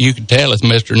can tell it's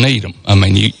Mr. Needham. I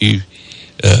mean, you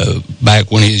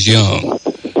back when he was young.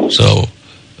 So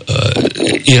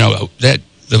that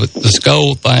the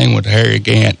Skoal thing with Harry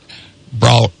Gant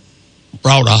brought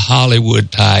a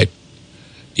Hollywood type.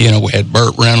 We had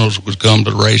Burt Reynolds would come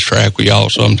to the racetrack with y'all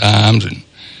sometimes, and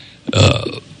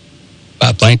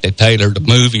I think they tailored a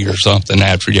movie or something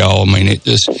after y'all. I mean, it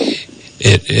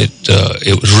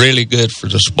was really good for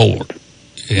the sport.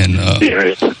 And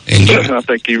I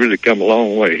think he really come a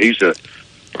long way. He's the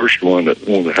first one that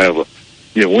wanted to have a.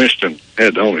 Winston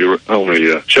had the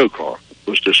only show car. It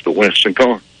was just the Winston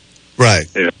car. Right.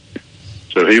 Yeah.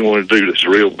 So he wanted to do this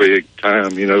real big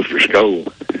time, for Skoal.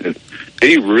 And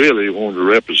he really wanted to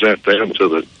represent them to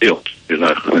the hilt,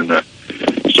 And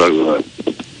so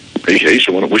he's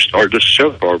the one that we started this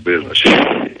show car business.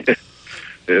 And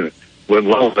it wasn't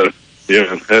long that,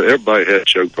 everybody had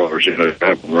show cars,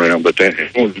 happening around, but then he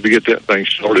wanted to get that thing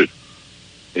started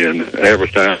and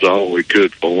advertise all we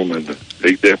could for him, and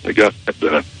he definitely got that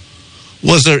done.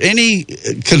 Was there any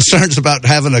concerns about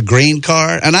having a green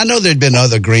car? And I know there'd been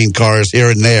other green cars here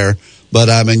and there, but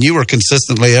I mean, you were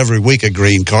consistently every week a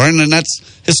green car, and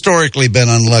that's historically been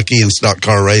unlucky in stock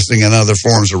car racing and other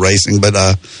forms of racing.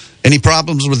 But any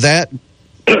problems with that?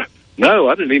 No,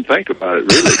 I didn't even think about it,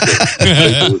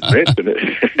 really. Was mentioning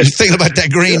it. You think about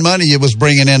that green money you was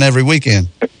bringing in every weekend.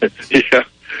 Yeah,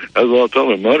 that's what I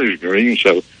told him. Money's green,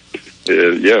 so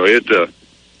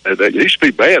it used to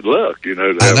be bad luck, to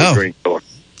have a green car.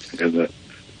 And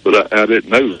but I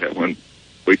didn't know that when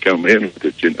we come in with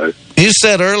it, You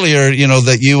said earlier,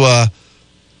 that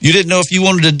you didn't know if you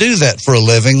wanted to do that for a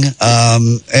living,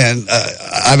 and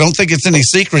I don't think it's any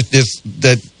secret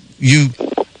that you.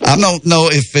 I don't know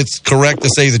if it's correct to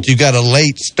say that you got a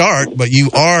late start, but you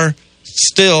are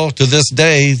still, to this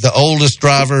day, the oldest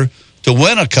driver to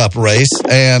win a Cup race,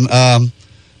 and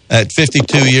at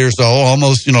 52 years old,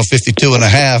 almost, 52 and a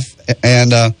half,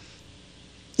 and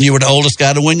you were the oldest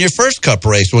guy to win your first Cup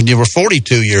race when you were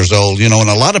 42 years old, and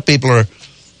a lot of people are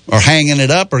hanging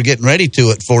it up or getting ready to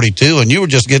at 42, and you were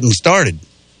just getting started.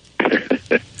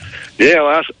 Yeah,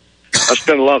 well, I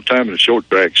spent a lot of time in the short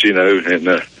tracks,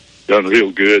 and done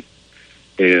real good,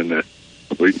 and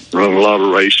we run a lot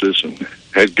of races and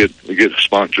had good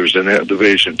sponsors in that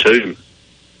division too.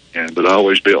 But I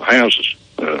always built houses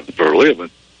for a living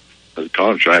as a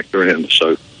contractor, and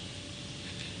so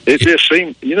it just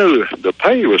seemed, the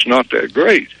pay was not that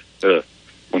great.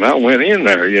 When I went in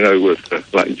there, with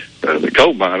the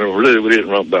coal miner, really we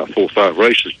didn't run about 4 or 5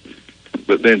 races.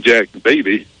 But then Jack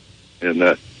Beebe,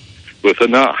 and with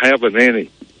not having any,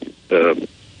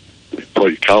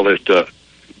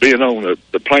 being on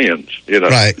the plans,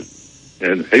 Right.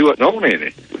 And he wasn't on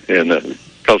any, and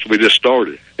because we just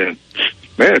started. And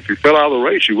man, if you fell out of the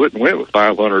race, you wouldn't win with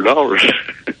 $500.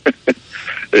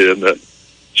 And that's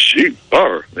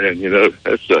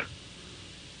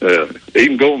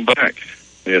even going back.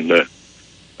 And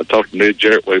I talked to Ned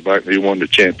Jarrett way back when he won the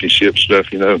championship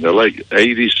stuff, in the late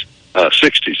 80s,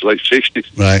 60s, late 60s.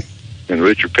 Right. And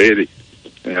Richard Petty.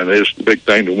 And it's a big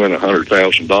thing to win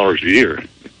 $100,000 a year.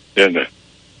 And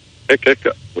heck,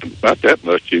 not that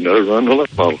much, run the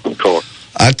left model car.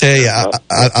 I tell you,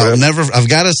 I've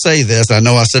got to say this. I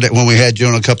know I said it when we had you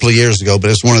on a couple of years ago, but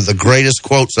it's one of the greatest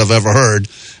quotes I've ever heard.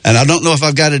 And I don't know if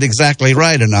I've got it exactly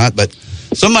right or not, but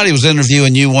somebody was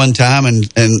interviewing you one time and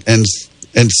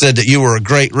said that you were a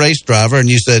great race driver. And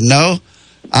you said, no,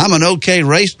 I'm an okay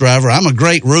race driver. I'm a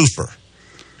great roofer.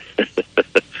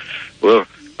 Well,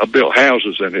 I built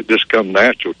houses and it just come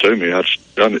natural to me. I've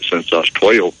done it since I was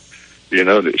 12.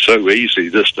 It's so easy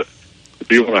just to,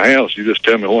 if you want a house, you just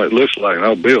tell me what it looks like and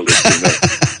I'll build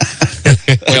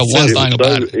it. Well, one thing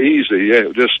about it. Easy,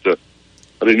 yeah. Just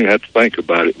I didn't even have to think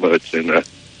about it much, and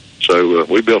so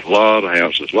we built a lot of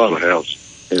houses,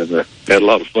 and had a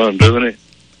lot of fun doing it.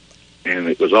 And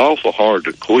it was awful hard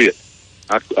to quit.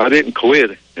 I didn't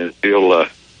quit until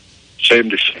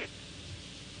 76,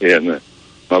 and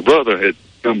my brother had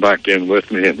come back in with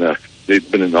me, and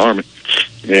he'd been in the Army,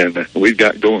 and we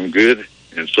got going good,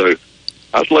 and so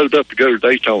I was loaded up to go to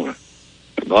Daytona,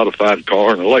 a modified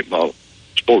car and a late model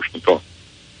sportsman car,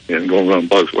 and going to run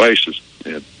both races.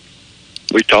 And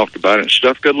we talked about it, and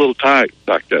stuff got a little tight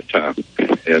back that time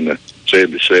in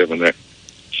 77 there.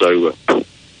 So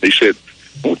he said,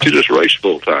 why don't you just race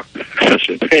full time? I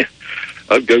said, man,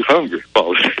 I'd go hungry,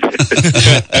 probably.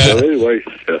 So anyway,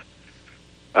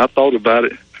 I thought about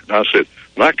it, and I said,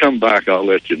 when I come back, I'll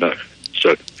let you know.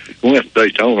 So we went to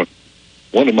Daytona,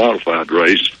 won the modified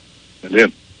race, And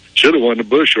then should have won the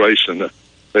Bush race, and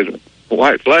the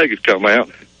white flag had come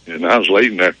out, and I was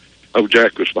leading there. Old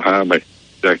Jack was behind me,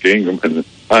 Jack Ingram, and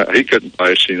he couldn't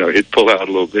pass. He'd pull out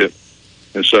a little bit.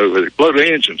 And so they blew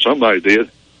the engine, somebody did,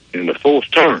 in the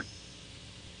fourth turn.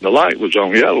 The light was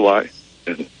on, yellow light.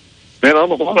 And, man, I don't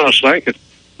know what I was thinking.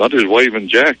 I was just waving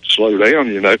Jack to slow down,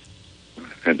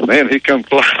 And, man, he come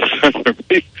flying under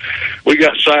me. We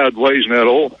got sideways in that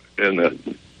oil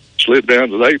and slid down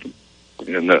to the apron.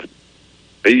 And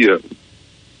he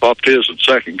popped his in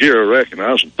second gear, I reckon.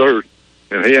 I was in third.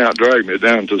 And he out-dragged me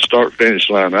down to the start-finish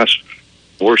line. That's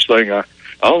the worst thing. I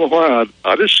don't know why.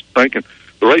 I just thinking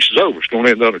the race is over. It's going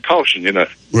to end up a caution,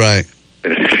 Right.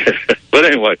 But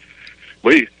anyway,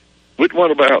 we'd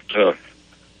won about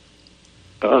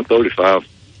 35,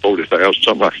 40,000,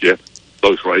 something like that,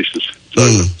 both races. So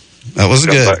that was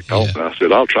good. Back home, and I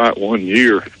said, I'll try it 1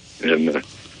 year and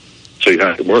see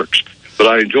how it works. But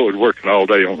I enjoyed working all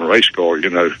day on the race car,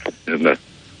 and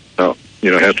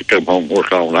have to come home and work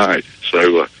all night.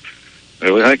 So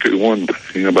I think we won,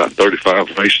 about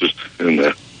 35 races in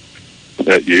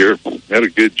that year. Had a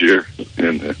good year,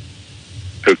 and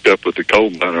hooked up with the coal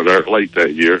miner there late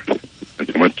that year, and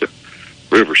went to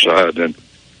Riverside and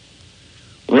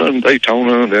run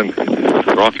Daytona, and then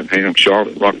Rockingham,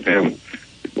 Charlotte, Rockingham,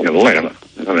 and Atlanta.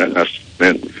 And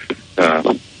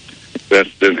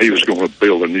then he was going to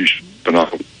build a new, and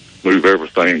I'll move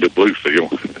everything to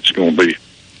Bluefield. It's going to be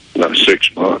about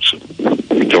 6 months.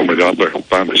 He told me that I better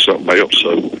find me something else,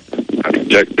 so I can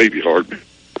Jack Beebe hard.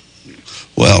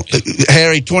 Well,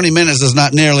 Harry, 20 minutes is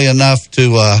not nearly enough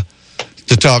to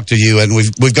talk to you, and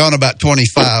we've gone about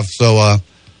 25. So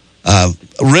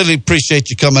really appreciate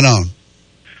you coming on.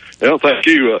 Well, thank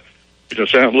you. You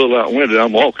sound a little outwinded.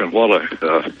 I'm walking while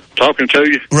I'm talking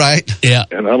to you. Right. Yeah.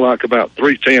 And I like about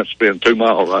 3/10 being 2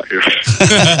 miles right here.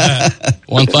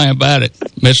 One thing about it,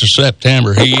 Mr.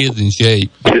 September, he is in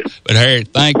shape. But Harry,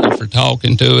 thank you for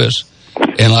talking to us.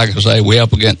 And like I say, we're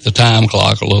up against the time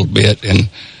clock a little bit, and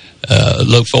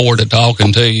look forward to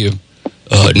talking to you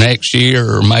next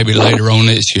year or maybe later on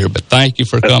this year. But thank you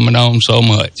for coming on so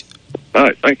much. All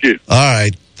right. Thank you. All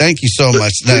right. Thank you so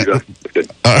much.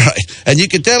 All right. And you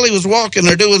could tell he was walking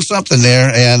or doing something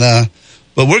there. And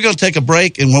but we're going to take a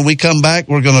break. And when we come back,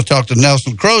 we're going to talk to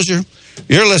Nelson Crozier.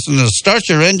 You're listening to Start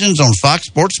Your Engines on Fox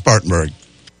Sports Spartanburg.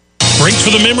 Frank's for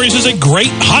the Memories is a great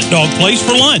hot dog place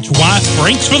for lunch. Why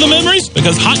Frank's for the Memories?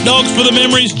 Because hot dogs for the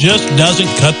Memories just doesn't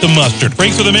cut the mustard.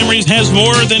 Frank's for the Memories has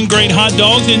more than great hot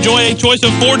dogs. Enjoy a choice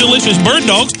of 4 delicious bird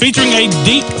dogs featuring a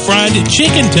deep-fried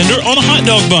chicken tender on a hot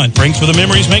dog bun. Frank's for the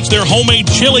Memories makes their homemade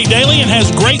chili daily and has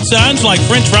great sides like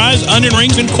French fries, onion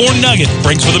rings, and corn nugget.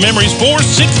 Frank's for the Memories,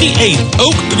 468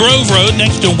 Oak Grove Road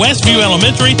next to Westview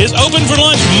Elementary, is open for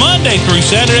lunch Monday through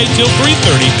Saturday till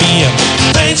 3:30 p.m.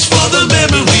 Thanks for the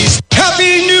memories.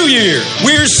 Happy New Year!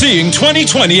 We're seeing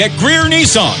 2020 at Greer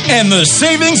Nissan, and the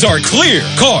savings are clear.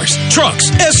 Cars,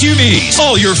 trucks, SUVs,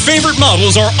 all your favorite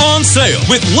models are on sale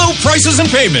with low prices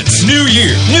and payments. New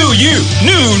year, new you,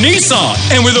 new Nissan.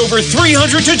 And with over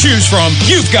 300 to choose from,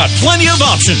 you've got plenty of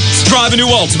options. Drive a new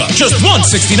Altima, just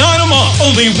 $169 a month.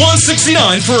 Only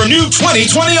 $169 for a new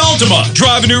 2020 Altima.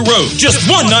 Drive a new Road, just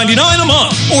 $199 a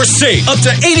month. Or save up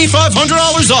to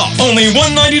 $8,500 off. Only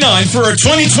 $199 for a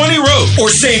 2020 Road. Or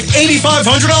save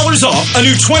 $8,500 off a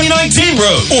new 2019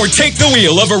 Road. Or take the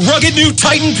wheel of a rugged new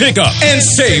Titan pickup and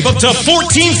save up to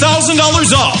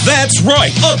 $14,000 off. That's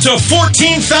right, up to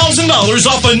 $14,000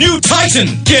 off a new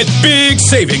Titan. Get big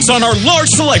savings on our large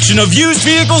selection of used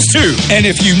vehicles too. And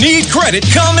if you need credit,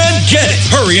 come and get it.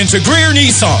 Hurry into Greer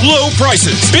Nissan. Low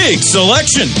prices, big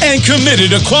selection, and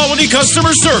committed to quality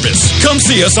customer service. Come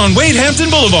see us on Wade Hampton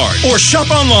Boulevard or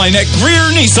shop online at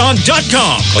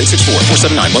GreerNissan.com. Call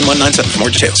 864-479-1197 for more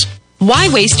details. Why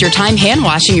waste your time hand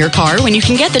washing your car when you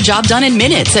can get the job done in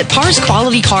minutes at Par's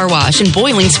Quality Car Wash in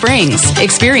Boiling Springs?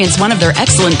 Experience one of their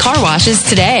excellent car washes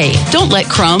today. Don't let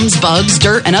crumbs, bugs,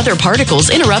 dirt, and other particles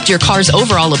interrupt your car's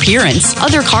overall appearance.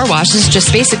 Other car washes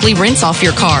just basically rinse off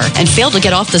your car and fail to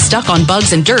get off the stuck on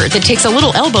bugs and dirt that takes a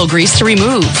little elbow grease to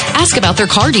remove. Ask about their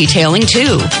car detailing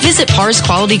too. Visit Par's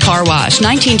Quality Car Wash,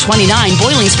 1929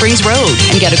 Boiling Springs Road,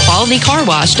 and get a quality car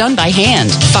wash done by hand.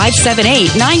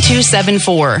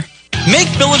 578-9274.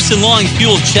 Make Phillips & Long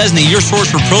Fuel Chesney your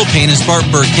source for propane in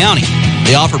Spartanburg County.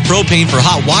 They offer propane for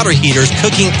hot water heaters,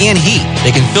 cooking, and heat. They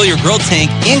can fill your grill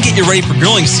tank and get you ready for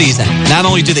grilling season. Not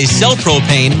only do they sell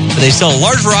propane, but they sell a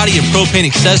large variety of propane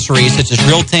accessories such as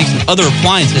grill tanks and other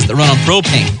appliances that run on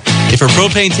propane. If your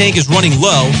propane tank is running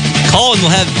low, call and they'll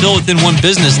have it filled within one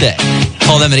business day.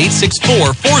 Call them at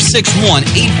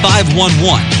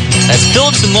 864-461-8511. That's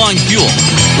Phillips & Long Fuel,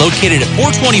 located at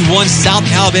 421 South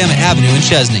Alabama Avenue in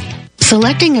Chesney.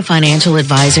 Selecting a financial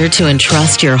advisor to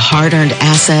entrust your hard-earned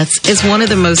assets is one of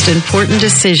the most important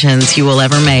decisions you will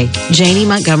ever make. Janie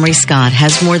Montgomery Scott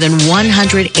has more than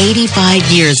 185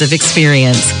 years of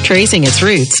experience, tracing its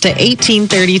roots to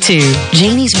 1832.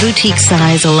 Janie's boutique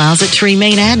size allows it to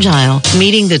remain agile,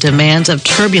 meeting the demands of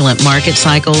turbulent market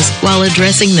cycles while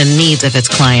addressing the needs of its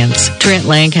clients. Trent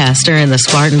Lancaster in the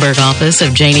Spartanburg office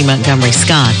of Janie Montgomery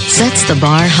Scott sets the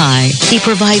bar high. He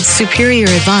provides superior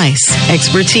advice,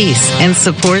 expertise, and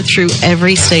support through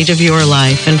every stage of your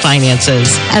life and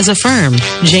finances. As a firm,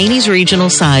 Janie's regional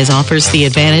size offers the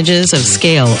advantages of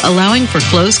scale, allowing for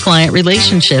close client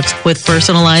relationships with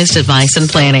personalized advice and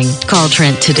planning. Call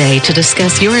Trent today to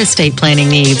discuss your estate planning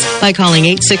needs by calling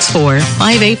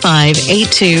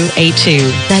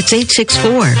 864-585-8282. That's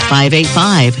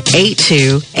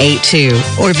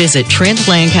 864-585-8282. Or visit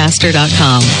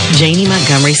TrentLancaster.com. Janie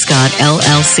Montgomery Scott,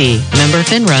 LLC. Member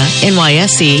FINRA,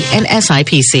 NYSE, and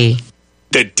SIPC.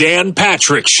 The Dan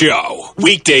Patrick Show.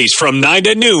 Weekdays from 9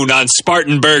 to noon on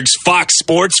Spartanburg's Fox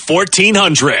Sports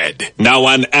 1400. Now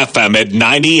on FM at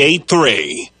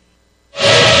 98.3.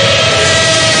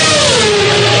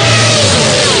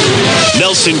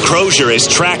 Nelson Crozier is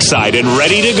trackside and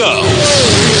ready to go.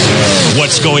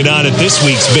 What's going on at this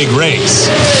week's big race?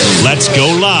 Let's go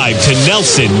live to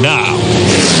Nelson now.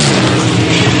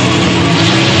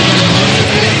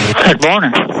 Good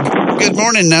morning. Good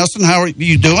morning, Nelson. How are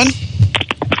you doing?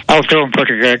 I'm doing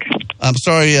pretty good. I'm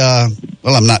sorry.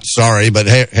 Well, I'm not sorry, but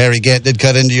Harry Gant did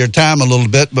cut into your time a little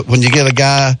bit. But when you get a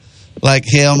guy like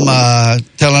him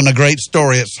telling a great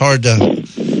story, it's hard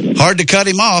to cut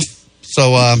him off.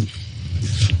 So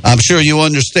I'm sure you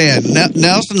understand.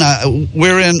 Nelson,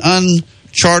 we're in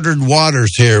uncharted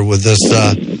waters here with this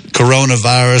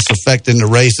coronavirus affecting the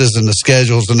races and the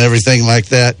schedules and everything like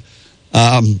that.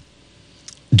 Do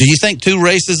you think 2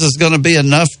 races is going to be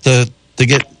enough to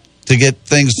get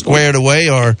things squared away,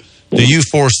 or do you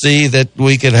foresee that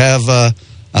we could have? I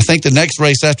think the next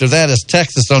race after that is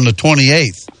Texas on the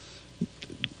 28th.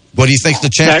 What do you think the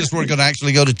chances we're going to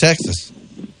actually go to Texas?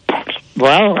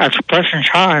 Well, at the present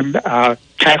time,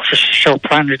 Texas is still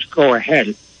planning to go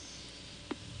ahead.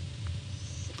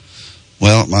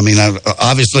 Well, I mean,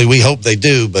 obviously we hope they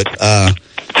do, but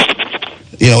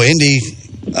Indy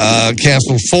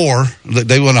canceled 4.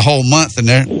 They went a whole month, and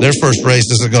their first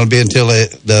race isn't going to be until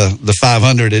the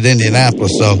 500 at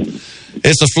Indianapolis. So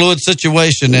it's a fluid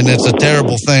situation, and it's a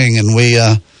terrible thing, and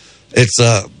it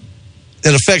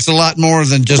affects a lot more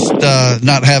than just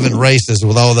not having races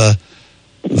with all the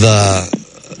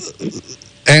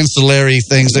ancillary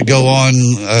things that go on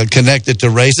connected to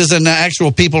races and the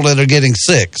actual people that are getting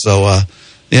sick. So,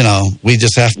 we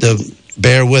just have to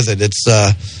bear with it. It's,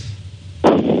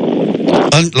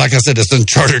 like I said, it's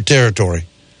uncharted territory.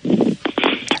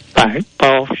 Right.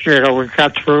 Well, we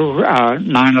got through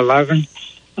 9/11.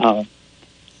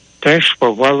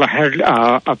 We're well ahead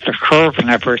of the curve and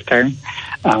everything.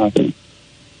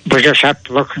 We just have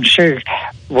to look and see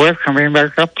where can we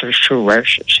make up these 2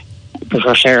 races,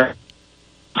 because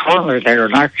currently they are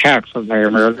not canceled. They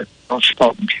are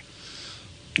postponed.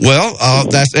 Well,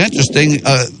 that's interesting.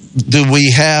 Do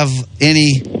we have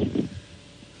any?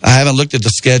 I haven't looked at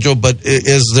the schedule, but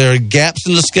is there gaps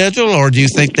in the schedule, or do you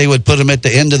think they would put them at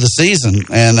the end of the season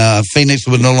and Phoenix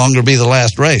would no longer be the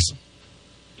last race?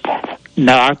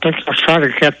 No, I think they'll try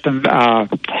to get them,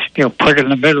 put in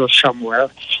the middle somewhere.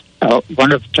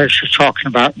 One of the things we're talking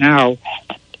about now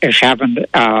is having,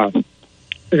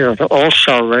 the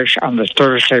All-Star race on the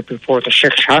Thursday before the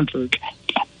 600.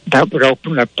 That would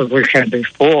open up the weekend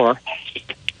before.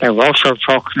 They were also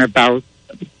talking about,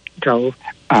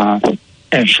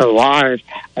 in July,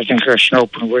 I think there's an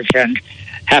open weekend,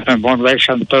 having one race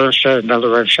on Thursday, another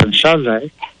race on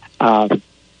Sunday. The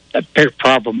big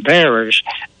problem there is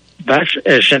that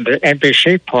is in the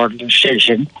NBC part of the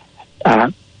season.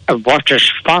 What does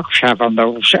Fox have on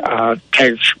those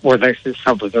tapes where they can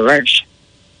cover the race?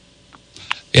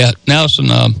 Yeah, Nelson,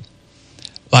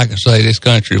 like I say, this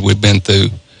country, we've been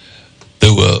through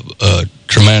a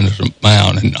tremendous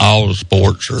amount, and all the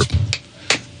sports are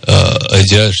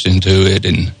adjusting to it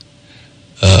and,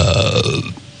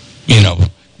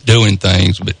 doing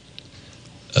things. But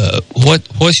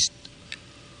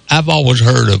I've always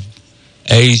heard of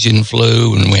Asian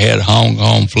flu, and we had Hong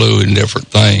Kong flu and different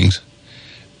things.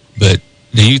 But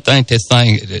do you think this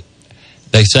thing,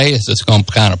 they say it's just going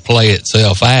to kind of play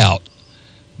itself out,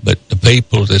 but the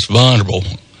people that's vulnerable,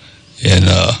 and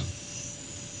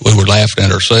we were laughing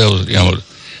at ourselves,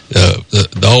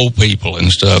 the old people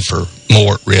and stuff are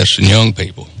more at risk than young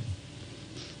people.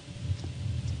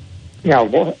 Yeah,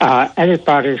 well,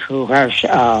 anybody who has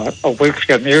a weak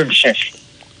immune system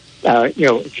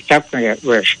it's definitely at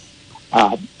risk.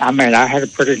 I mean, I had a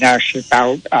pretty nasty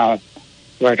bout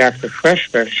right after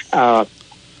Christmas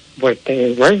with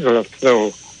the regular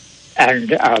flu,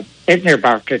 and it knew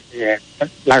about it.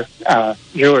 Like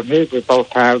you and me, we both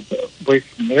have weak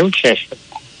immune system.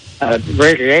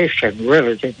 Radiation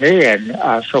really did me in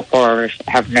so far as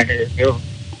having any immune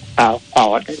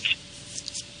qualities.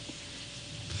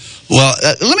 Well,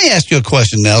 let me ask you a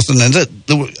question, Nelson, and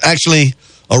actually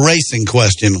a racing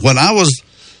question. When I was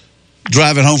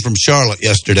driving home from Charlotte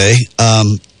yesterday,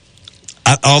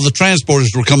 all the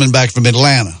transporters were coming back from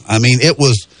Atlanta. I mean, it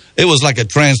was like a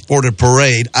transporter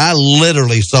parade. I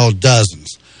literally saw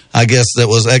dozens. I guess that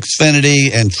was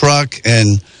Xfinity and truck,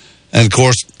 and of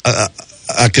course,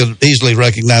 I could easily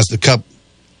recognize the Cup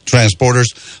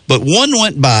transporters. But one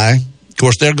went by. Of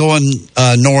course, they're going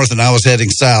north, and I was heading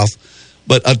south.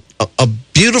 But a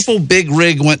beautiful big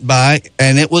rig went by,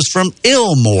 and it was from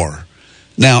Ilmor.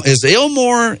 Now, is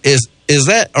Ilmor,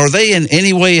 are they in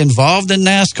any way involved in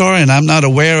NASCAR? And I'm not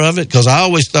aware of it, because I've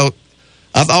always thought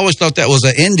that was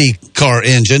an IndyCar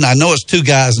engine. I know it's two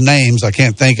guys' names. I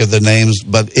can't think of the names,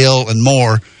 but Il and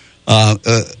Moore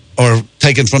are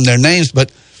taken from their names.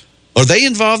 But are they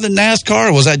involved in NASCAR,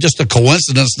 or was that just a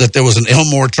coincidence that there was an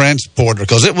Ilmor transporter?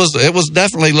 Because it was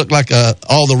definitely looked like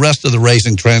all the rest of the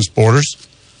racing transporters.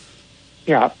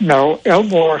 Yeah, no,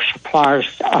 Ilmor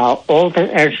supplies all the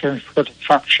engines for the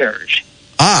truck series.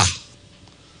 Ah.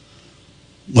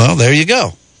 Well, there you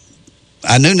go.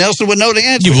 I knew Nelson would know the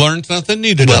answer. You learned something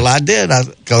new today. Well, I did,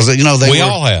 because we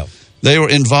all have. They were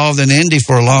involved in Indy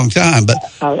for a long time, but.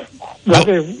 Let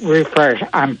me rephrase.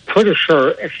 I'm pretty sure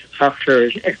it's the truck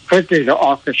series. It could be the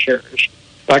ARCA series,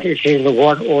 but it's either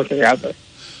one or the other.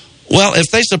 Well,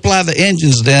 if they supply the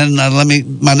engines, then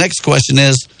my next question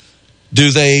is,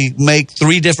 do they make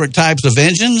three different types of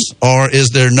engines, or is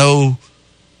there no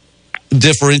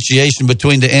differentiation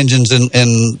between the engines and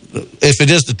if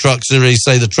it is the truck series,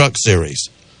 say the truck series?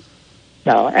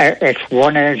 No, it's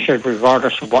one engine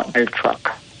regardless of what new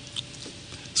truck.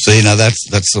 See, now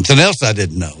that's something else I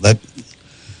didn't know. That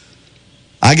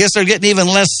I guess they're getting even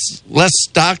less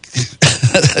stock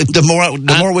the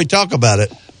more we talk about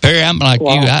it. Perry, I'm like you.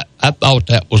 I thought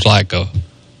that was like an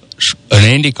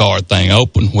IndyCar thing,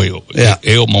 open wheel,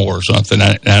 Ilmor or something.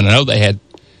 I know they had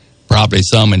probably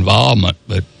some involvement,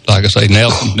 but like I say,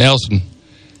 Nelson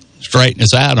straightened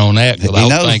us out on that, because I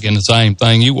was thinking the same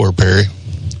thing you were, Perry.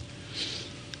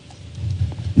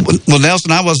 Well,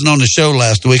 Nelson, I wasn't on the show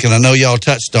last week, and I know y'all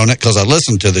touched on it because I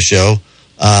listened to the show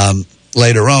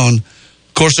later on.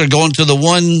 Of course, they're going to the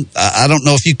one, I don't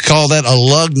know if you call that a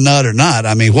lug nut or not.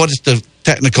 I mean, what is the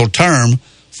technical term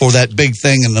for that big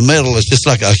thing in the middle? It's just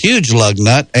like a huge lug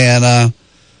nut. And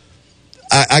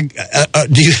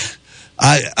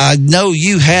I know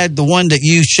you had the one that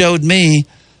you showed me,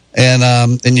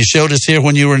 and you showed us here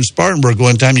when you were in Spartanburg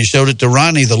one time. You showed it to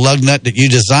Ronnie, the lug nut that you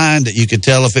designed, that you could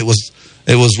tell if it was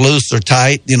loose or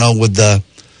tight, with the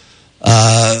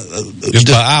just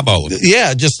the eyeball.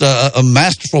 Yeah, just a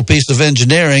masterful piece of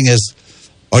engineering.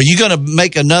 Are you going to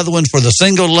make another one for the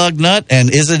single lug nut,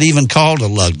 and is it even called a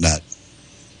lug nut?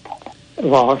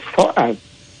 Well,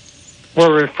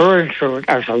 we're referring to it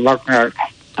as a lug nut,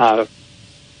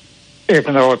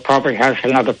 even though it probably has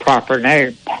another proper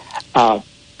name.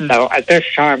 No, at this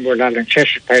time we're not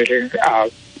anticipating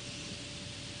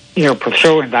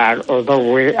pursuing that,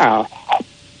 although we are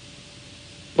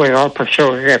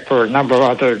pursuing it for a number of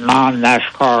other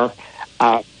non-NASCAR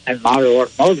and model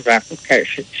automotive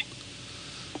applications.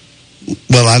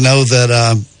 Well, I know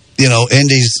that,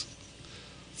 Indy's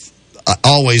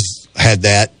always had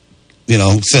that,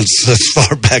 since as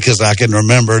far back as I can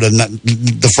remember,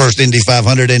 the first Indy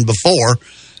 500 and before.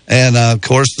 And, of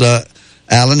course,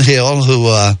 Alan Hill,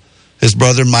 who his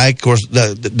brother Mike, of course,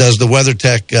 does the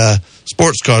WeatherTech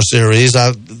sports car series.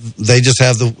 They just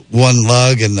have the one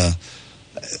lug, and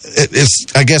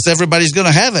I guess everybody's going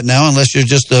to have it now, unless you're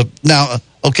just now.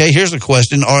 Okay, here's a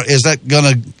question: is that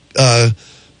going to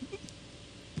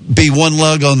be one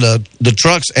lug on the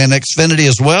trucks and Xfinity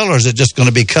as well, or is it just going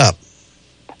to be Cup?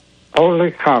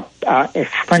 Only Cup.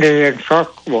 Xfinity and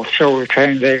truck will still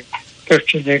retain the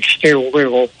 15-inch steel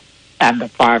wheel and the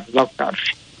 5 lug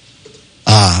nuts.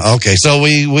 Okay. So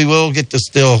we will get to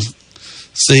still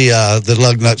see the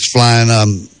lug nuts flying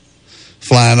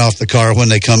off the car when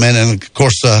they come in. And, of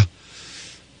course,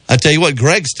 I tell you what,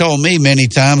 Greg's told me many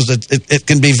times that it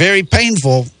can be very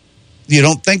painful. You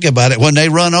don't think about it when they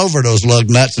run over those lug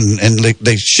nuts and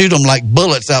they shoot them like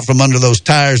bullets out from under those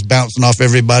tires, bouncing off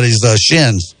everybody's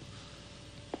shins.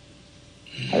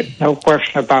 No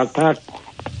question about that.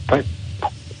 But,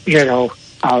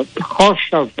 the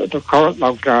cost of the current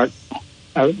lug nut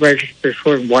ranges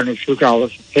between $1 and $2 a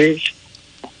piece.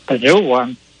 The new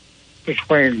one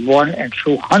between $100 and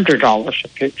 $200 a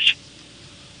piece.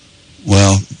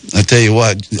 Well, I tell you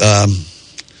what.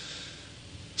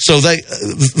 So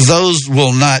those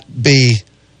will not be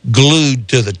glued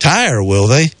to the tire, will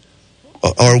they?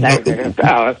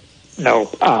 No.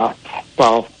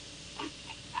 Well,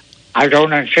 I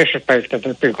don't anticipate that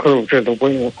it'll be glued to the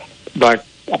wheel, but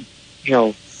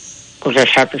we'll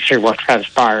just have to see what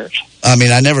transpires. I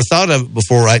mean, I never thought of it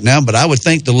before right now, but I would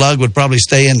think the lug would probably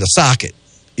stay in the socket.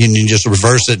 And you just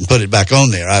reverse it and put it back on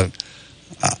there. I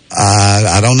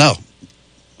don't know.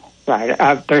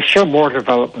 Right. There's still more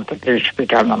development that needs to be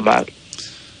done on that.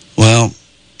 Well,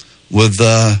 with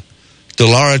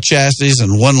Dallara chassis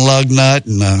and one lug nut,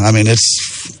 and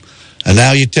and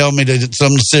now you tell me that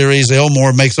some series,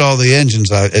 Elmore makes all the engines.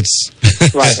 It's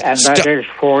right, and that is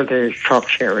for the truck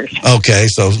series. Okay,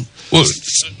 so well,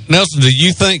 Nelson, do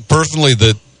you think personally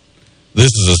that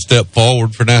this is a step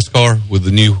forward for NASCAR with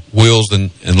the new wheels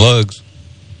and lugs?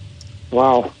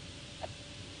 Well,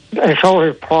 it's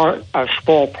only a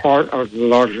small part of the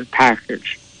larger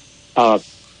package. They're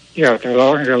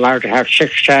only allowed to have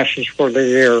 6 chassis for the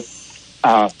year,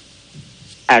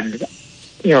 and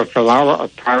Dallara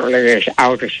apparently is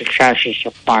out as a chassis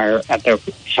supplier, and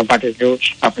somebody new is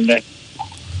coming in.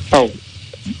 So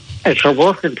it's a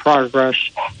work in progress.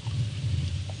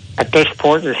 At this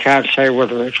point, you can't say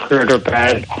whether it's good or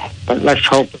bad, but let's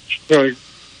hope it's good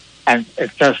and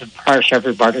it doesn't price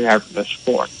everybody out of the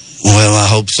sport. Well, I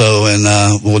hope so. And,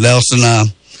 Nelson,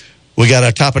 we got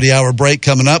our top of the hour break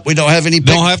coming up. We don't have any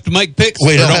Don't have to make picks.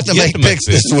 We don't have to make picks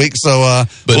this week. So,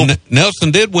 but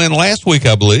Nelson did win last week,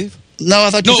 I believe. No,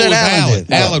 I thought you said Alan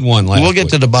did. Alan won last week. We'll get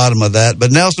to the bottom of that. But,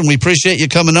 Nelson, we appreciate you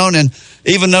coming on. And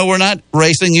even though we're not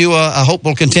racing you, I hope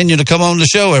we'll continue to come on the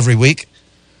show every week.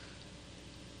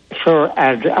 Sure,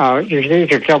 and you need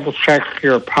to double-check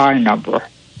your PI number.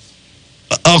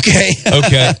 Okay.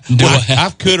 Okay. I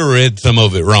could have read some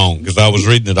of it wrong because I was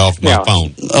reading it off my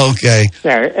phone. Okay.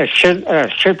 Yeah, it should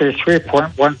be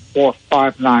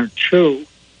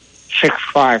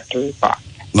 3.145926535.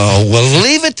 Oh, well,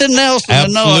 leave it to Nelson.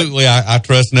 Absolutely. I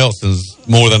trust Nelson's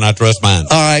more than I trust mine.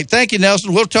 All right. Thank you,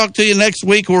 Nelson. We'll talk to you next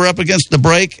week. We're up against the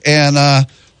break, and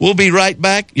we'll be right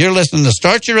back. You're listening to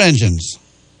Start Your Engines.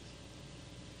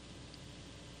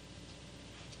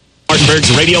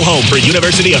 Spartanburg's radio home for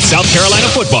University of South Carolina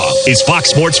football is Fox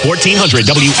Sports 1400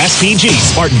 WSPG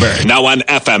Spartanburg. Now on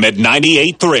FM at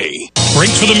 98.3.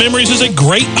 Frank's for the Memories is a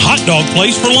great hot dog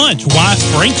place for lunch. Why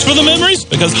Frank's for the Memories?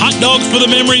 Because hot dogs for the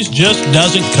memories just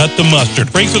doesn't cut the mustard.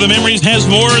 Frank's for the Memories has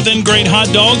more than great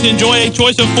hot dogs. Enjoy a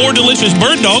choice of 4 delicious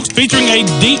bird dogs featuring a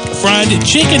deep-fried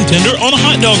chicken tender on a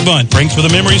hot dog bun. Frank's for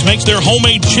the Memories makes their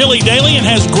homemade chili daily and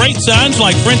has great signs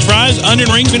like French fries,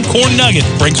 onion rings, and corn nuggets.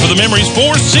 Frank's for the Memories,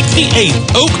 468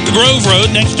 Oak Grove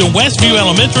Road next to Westview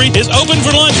Elementary is open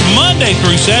for lunch Monday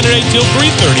through Saturday till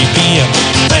 3:30 p.m.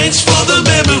 Thanks for the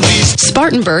memories.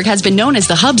 Spartanburg has been known as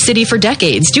the hub city for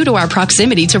decades due to our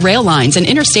proximity to rail lines and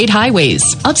interstate highways.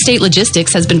 Upstate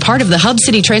Logistics has been part of the hub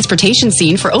city transportation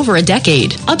scene for over a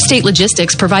decade. Upstate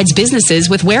Logistics provides businesses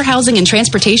with warehousing and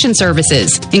transportation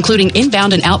services, including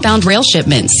inbound and outbound rail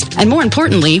shipments. And more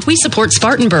importantly, we support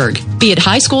Spartanburg. Be it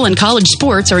high school and college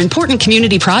sports or important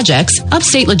community projects,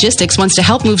 Upstate Logistics wants to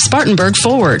help move Spartanburg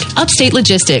forward. Upstate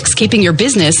Logistics, keeping your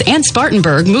business and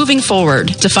Spartanburg moving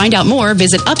forward. To find out more,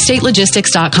 visit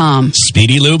upstatelogistics.com.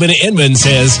 Speedy Lube in Inman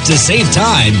says to save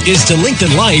time is to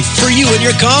lengthen life for you and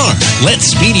your car. Let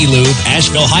Speedy Lube,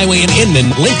 Asheville Highway in Inman,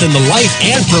 lengthen the life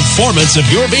and performance of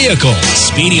your vehicle.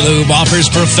 Speedy Lube offers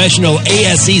professional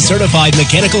ASE certified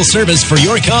mechanical service for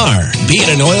your car. Be it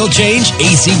an oil change,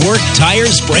 AC work,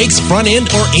 tires, brakes, front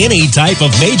end, or any type of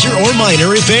major or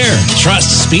minor repair.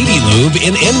 Trust Speedy Lube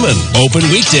in Inman. Open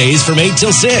weekdays from 8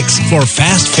 till 6. For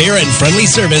fast, fair, and friendly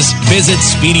service, visit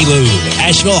Speedy Lube,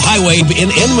 Asheville Highway in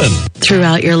Inman.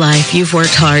 Throughout your life, you've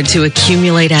worked hard to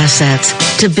accumulate assets,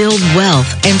 to build wealth,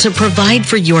 and to provide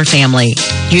for your family.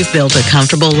 You've built a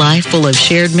comfortable life full of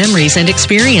shared memories and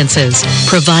experiences.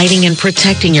 Providing and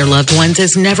protecting your loved ones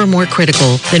is never more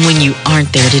critical than when you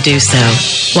aren't there to do so.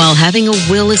 While having a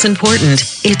will is important,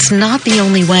 it's not the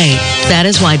only way. That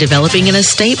is why developing an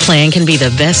estate plan can be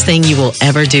the best thing you will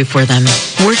ever do for them.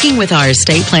 Working with our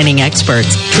estate planning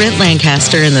experts, Trent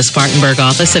Lancaster in the Spartanburg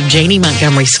office of Janie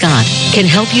Montgomery Scott can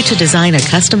help you to design a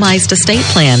customized estate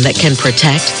plan that can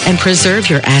protect and preserve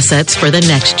your assets for the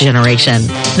next generation.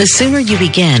 The sooner you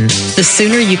begin, the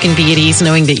sooner you can be at ease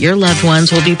knowing that your loved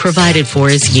ones will be provided for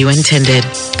as you intended.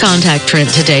 Contact Trent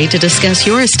today to discuss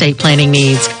your estate planning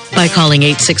needs by calling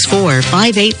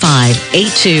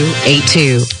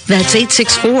 864-585-8282. That's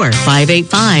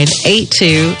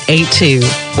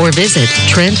 864-585-8282. Or visit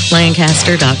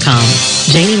TrentLancaster.com.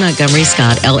 Janie Montgomery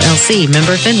Scott, LLC,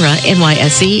 member FINRA,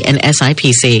 NYSE, and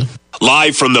SIPC.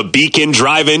 Live from the Beacon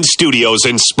Drive-In Studios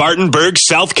in Spartanburg,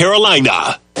 South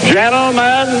Carolina.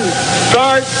 Gentlemen,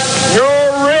 start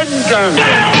your engine.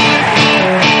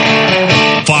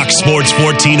 Fox Sports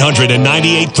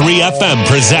 1498.3 FM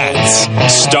presents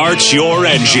Start Your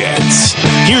Engines.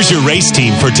 Here's your race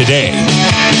team for today.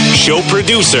 Show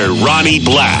producer Ronnie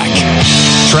Black.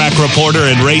 Track reporter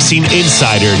and racing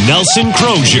insider Nelson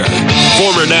Crozier.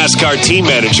 Former NASCAR team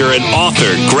manager and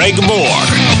author Greg Moore.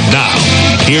 Now,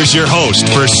 here's your host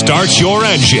for Start Your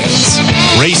Engines,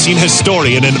 racing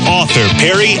historian and author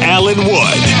Perry Allen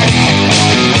Wood.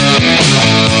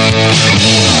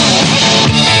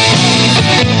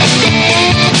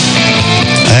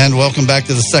 And welcome back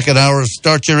to the second hour of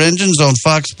Start Your Engines on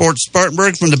Fox Sports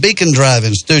Spartanburg from the Beacon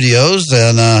Drive-In Studios.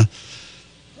 And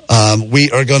we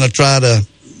are going to try to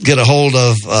get a hold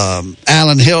of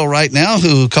Alan Hill right now,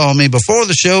 who called me before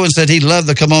the show and said he'd love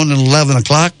to come on at 11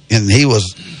 o'clock. And he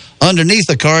was underneath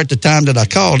the car at the time that I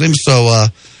called him. So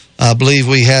I believe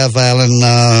we have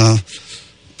Alan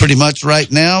pretty much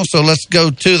right now. So let's go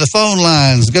to the phone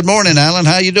lines. Good morning, Alan.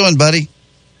 How you doing, buddy?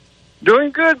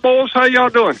 Doing good, boys. How y'all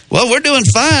doing? Well, we're doing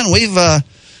fine. We've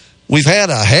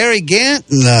had a Harry Gant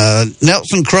and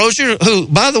Nelson Crozier, who,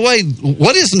 by the way,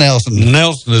 what is Nelson?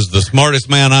 Nelson is the smartest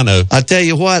man I know. I tell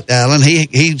you what, Alan,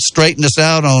 he straightened us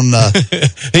out on...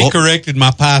 he corrected my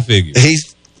pie figure. He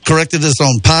corrected us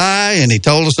on pie, and he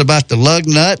told us about the lug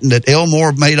nut, and that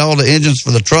Elmore made all the engines for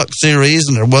the truck series,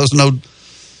 and there was no,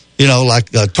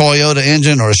 like a Toyota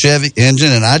engine or a Chevy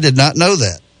engine, and I did not know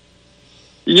that.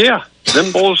 Yeah.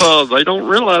 Them boys, they don't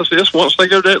realize this. Once they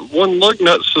go to that one lug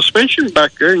nut suspension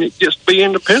back there and it gets to be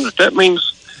independent, that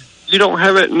means you don't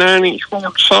have that 9-inch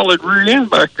forward solid rear end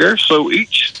back there, so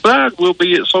each side will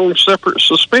be its own separate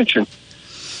suspension.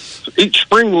 Each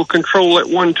spring will control that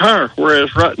one tire,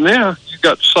 whereas right now you've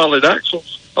got solid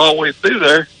axles all the way through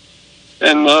there,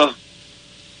 and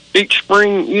each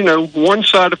spring, one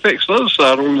side affects the other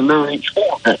side on the 9-inch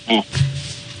forward.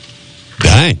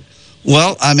 Dang.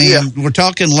 Well, I mean, We're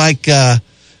talking like,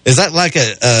 is that like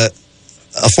a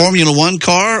Formula One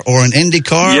car or an Indy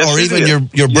car, or even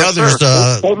your brother's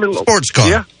sports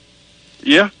car?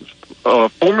 Yeah.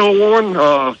 Formula One,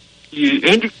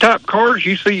 Indy type cars.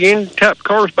 You see Indy type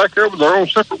cars back there with their own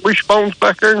separate wishbones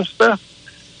back there and stuff.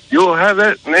 You'll have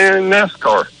that in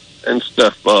NASCAR and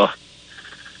stuff.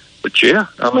 But yeah,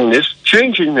 I mean, it's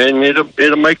changing, and it'll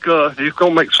make it's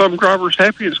going to make some drivers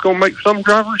happy. It's going to make some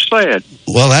drivers sad.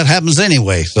 Well, that happens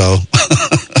anyway. So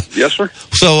yes, sir.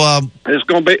 So it's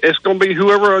going to be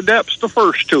whoever adapts the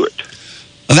first to it.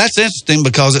 And that's interesting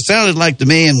because it sounded like to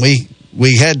me, and we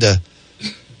had to.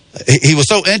 He was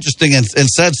so interesting and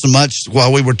said so much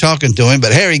while we were talking to him.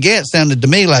 But Harry Gant sounded to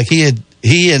me like he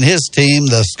and his team,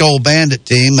 the Skull Bandit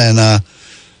team, and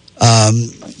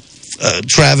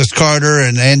Travis Carter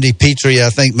and Andy Petrie,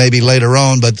 I think maybe later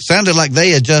on, but it sounded like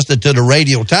they adjusted to the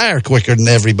radial tire quicker than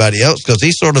everybody else, because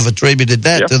he sort of attributed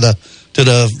that to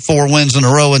the 4 wins in a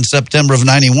row in September of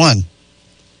 '91.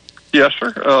 Yes,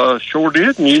 sir. Sure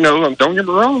did. And don't get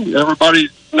me wrong, everybody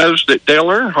knows that Dale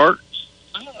Earnhardt,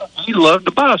 he loved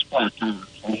the bisplat tires,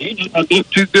 and he didn't get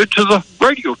too good to the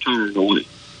radial tire in the way.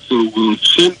 So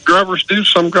some drivers do,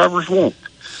 some drivers won't.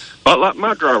 But like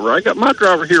my driver, I got my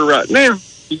driver here right now.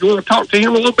 You want to talk to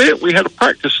him a little bit? We had a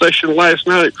practice session last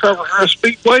night at Traverse Rest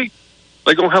Speedway.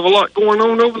 They're going to have a lot going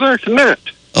on over there tonight.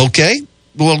 Okay.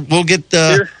 We'll get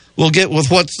with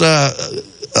what's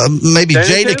maybe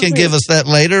Danny Jada can give us that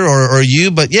later, or you.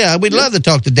 But yeah, we'd love to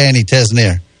talk to Danny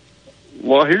Tesnier.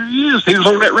 Well, here he is. He was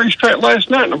on that racetrack last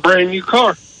night in a brand new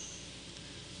car.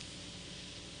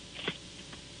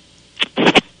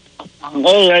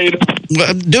 Hey, Ada.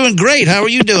 Well, doing great. How are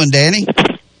you doing, Danny?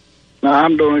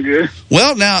 I'm doing good.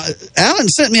 Well, now, Alan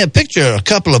sent me a picture of a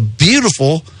couple of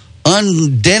beautiful,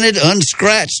 undented,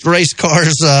 unscratched race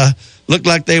cars. Looked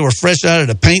like they were fresh out of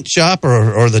the paint shop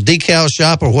or the decal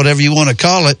shop or whatever you want to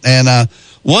call it. And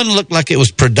one looked like it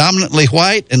was predominantly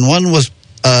white, and one was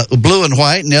blue and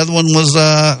white, and the other one was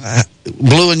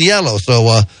blue and yellow.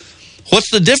 So what's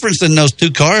the difference in those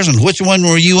two cars, and which one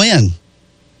were you in?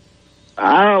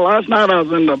 Last night I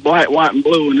was in the black, white, and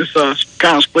blue, and it's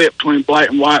kind of split between black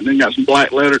and white, and then got some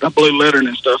black letter, blue lettering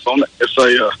and stuff on it. It's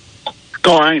a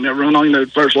car I ain't never run on. The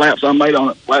first laps I made on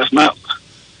it last night.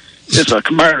 It's a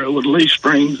Camaro with leaf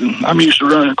springs, and I'm used to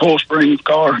running a coil springs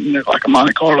car, like a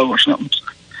Monte Carlo or something. So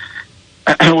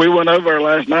we went over there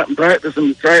last night and practiced, and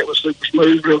the track was super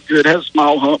smooth, real good. It had a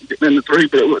small hump getting in the 3,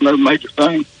 but it wasn't no major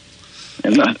thing.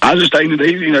 And I was just taking it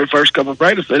easy, first couple of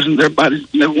practice sessions. Everybody's,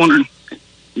 wondering,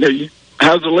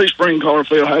 how's the leaf spring car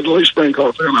feel? How's the leaf spring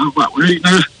car feel? And I was like,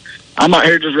 well, I'm out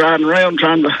here just riding around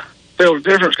trying to feel the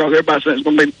difference because everybody said it's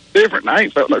going to be different, and I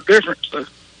ain't felt no difference. So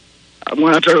I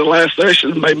went out there the last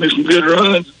session and made me some good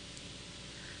runs.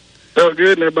 Felt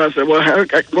good, and everybody said, well,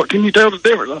 what can you tell the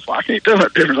difference? I said, I can't tell no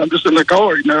difference. I'm just in the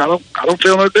car, I don't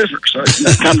feel no difference. So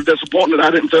it's kind of disappointing that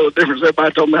I didn't feel the difference.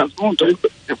 Everybody told me I was going to,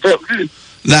 but it felt good.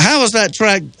 Now, how is that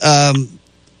track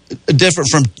different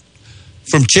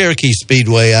from Cherokee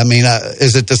Speedway? I mean,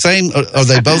 is it the same? Are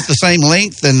they both the same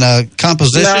length and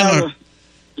composition? No,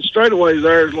 the straightaways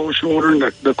there is a little shorter, and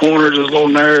the corners is a little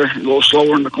narrow, a little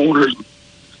slower in the corners.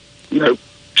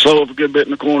 Slow up a good bit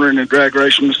in the corner, and then drag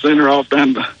race from the center off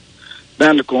down the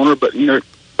corner. But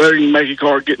better you make your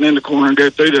car getting in the corner and go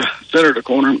through the center of the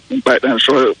corner and back down the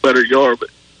straight, better yard. But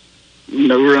we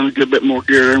run a good bit more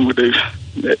gear there than we do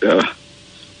at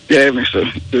Gaffney. So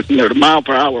the mile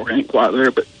per hour ain't quite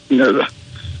there, but the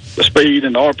speed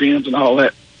and the RPMs and all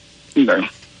that,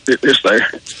 it's there.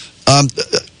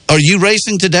 Are you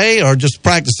racing today or just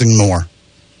practicing more?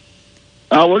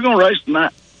 We're going to race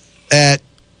tonight at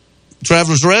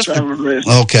Travelers Rest. Travelers Rest.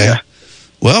 Okay. Yeah.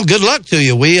 Well, good luck to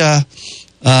you.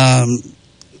 I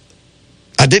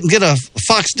didn't get a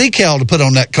Fox decal to put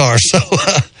on that car, so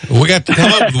we got to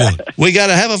come up with one. We got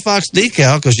to have a Fox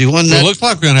decal because you won that. Well, it looks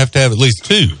like we're going to have at least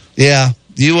 2. Yeah,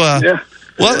 yeah.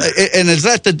 Well, and is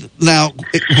that now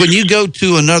when you go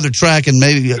to another track and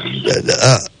maybe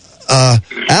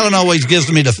Alan always gives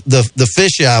me the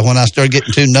fish eye when I start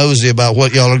getting too nosy about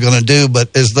what y'all are going to do.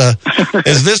 But is this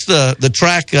the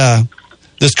track?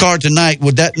 This car tonight,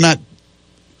 would that not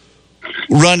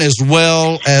run as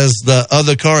well as the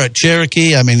other car at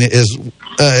Cherokee? I mean, is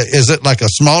it like a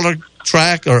smaller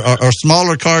track or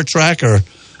smaller car track, or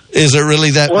is it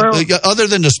really that? Well, other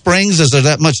than the springs, is there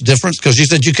that much difference? Because you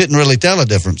said you couldn't really tell a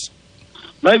difference.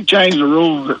 They've changed the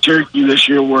rules at Cherokee this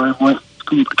year, where it went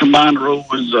combined the rule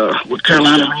with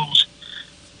Carolina rules.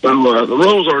 So the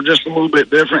rules are just a little bit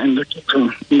different, and to keep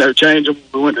them, change them.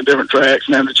 We went to different tracks,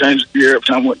 and having to change the gear every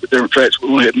time we went to different tracks. We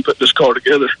went ahead and put this car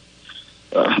together.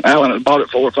 Alan had bought it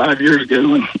 4 or 5 years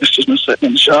ago, and it's just been sitting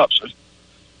in the shop. So,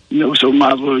 so we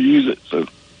might as well use it. So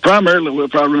primarily, we'll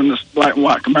probably run this black and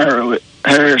white Camaro at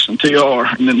Harris and TR,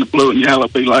 and then the blue and yellow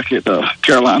be like at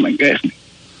Carolina and Gaffney.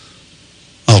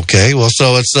 Okay, well,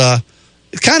 so it's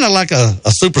kind of like a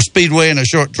super speedway and a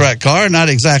short track car. Not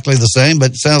exactly the same,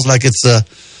 but it sounds like it's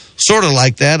sort of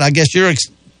like that. I guess you're, over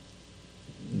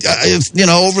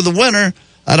the winter.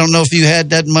 I don't know if you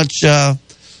had that much.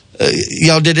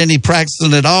 Y'all did any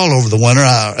practicing at all over the winter?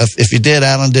 If you did,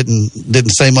 Alan didn't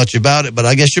say much about it, but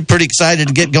I guess you're pretty excited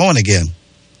to get going again.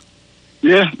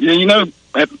 Yeah.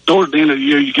 Towards the end of the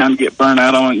year, you kind of get burnt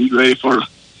out on it. And you're ready for a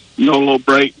little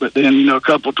break, but then a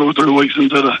couple 2 or 3 weeks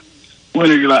into the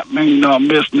winter, you're like, man, I'm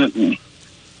missing it. And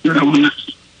when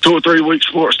it's 2 or 3 weeks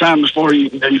before it's time before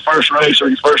your first race or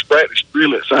your first practice, you're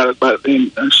really excited about it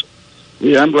then.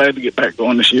 Yeah, I'm glad to get back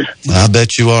going this year. I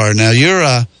bet you are. Now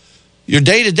your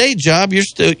day-to-day job, you're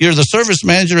the service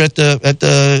manager at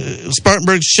the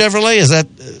Spartanburg Chevrolet. Is that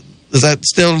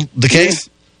still the case?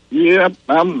 Yeah,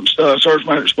 I'm service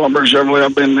manager at Spartanburg Chevrolet.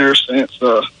 I've been there since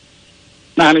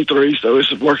 '93, so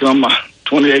this is working on my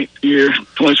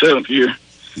 27th year.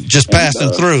 Just passing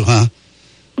through, huh?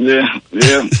 Yeah.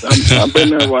 I've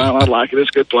been there a while. I like it. It's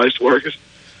a good place to work.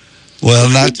 Well,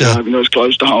 it's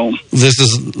close to home.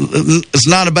 It's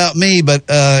not about me, but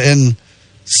in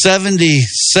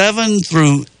 77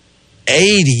 through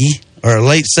 80 or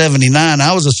late 79,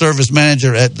 I was a service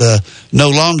manager at the no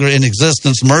longer in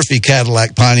existence Murphy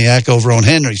Cadillac Pontiac over on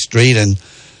Henry Street, and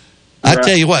I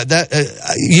tell you what, that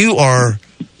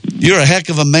you're a heck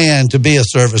of a man to be a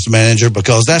service manager,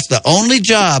 because that's the only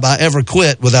job I ever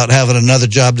quit without having another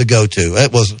job to go to.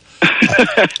 It was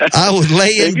I would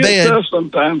lay in bed.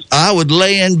 Sometimes I would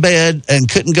lay in bed and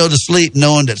couldn't go to sleep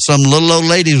knowing that some little old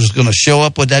lady was going to show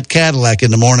up with that Cadillac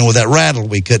in the morning with that rattle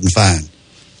we couldn't find.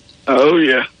 Oh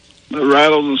yeah, the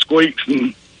rattles and squeaks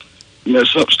and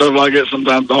stuff like that.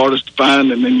 Sometimes the hardest to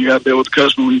find, and then you got to deal with the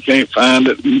customer when you can't find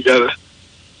it, and you got to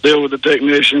deal with the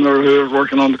technician or whoever's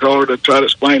working on the car to try to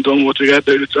explain to them what you got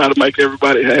to do to try to make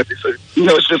everybody happy. So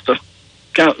it's just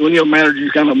when you're a manager,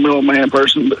 you're kind of a middleman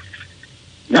person, but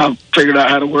I've figured out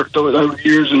how to work through it over the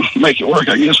years and make it work,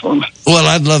 I guess, for me. Well,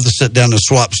 I'd love to sit down and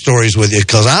swap stories with you,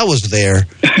 because I was there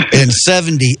in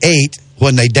 78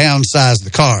 when they downsized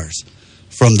the cars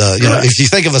from if you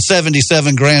think of a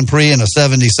 77 Grand Prix and a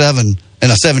 77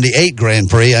 and a 78 Grand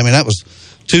Prix, I mean, that was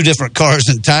two different cars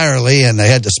entirely, and they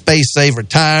had the Space Saver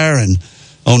tire, and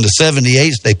on the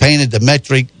 78s, they painted the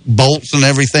metric bolts and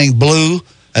everything blue,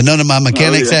 and none of my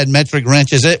mechanics had metric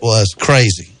wrenches. It was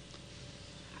crazy.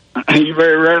 You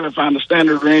very rarely find a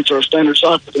standard wrench or a standard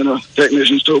socket in a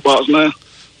technician's toolbox now.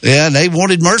 Yeah, and they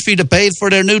wanted Murphy to pay for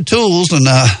their new tools, and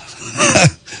that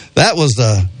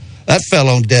fell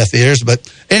on deaf ears. But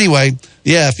anyway,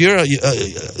 yeah, if you're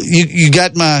you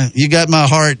got my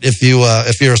heart if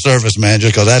you're a service manager,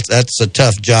 because that's a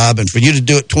tough job, and for you to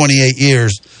do it 28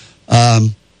 years.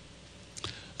 I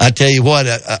tell you what,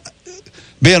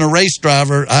 being a race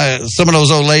driver, some of those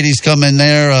old ladies come in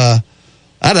there.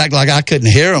 I'd act like I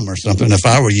couldn't hear them or something if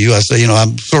I were you. I say,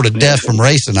 I'm sort of deaf from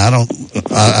racing. I don't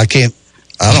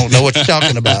know what you're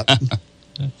talking about.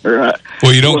 Right.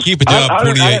 Well, you don't keep a job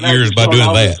 28 years by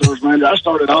doing that. I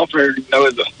started off there,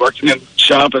 working in the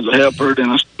shop as a helper, then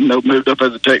I moved up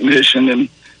as a technician, and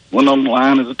went on the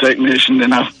line as a technician.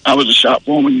 Then I was a shop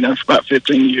foreman, for about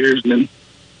 15 years, and then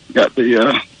got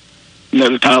the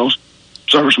title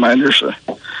service manager. So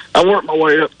I worked my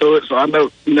way up through it. So I know,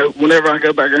 whenever I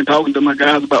go back there and talking to my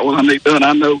guys about what I need done,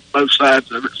 I know both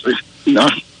sides of it. So,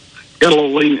 got a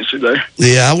little leniency there.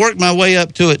 Yeah, I worked my way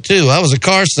up to it too. I was a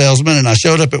car salesman, and I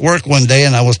showed up at work one day,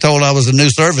 and I was told I was a new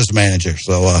service manager.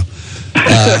 So,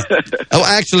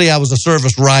 actually, I was a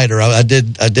service writer. I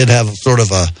did have sort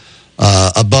of a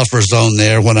buffer zone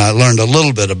there when I learned a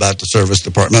little bit about the service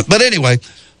department. But anyway,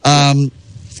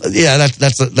 yeah,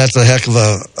 that's a heck of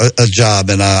a job,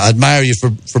 and I admire you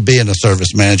for being a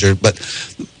service manager. But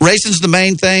racing's the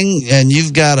main thing, and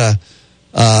you've got a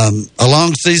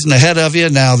long season ahead of you.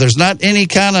 Now, there's not any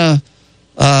kind of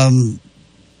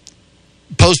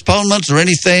postponements or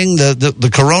anything. The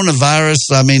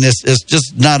coronavirus, I mean, it's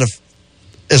just not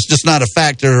a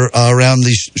factor around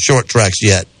these short tracks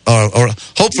yet, or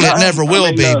hopefully it never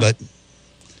will be. But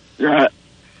right,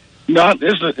 no,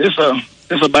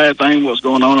 it's a bad thing what's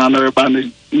going on. I know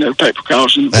everybody needs take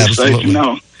precautions. Be safe.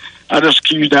 I just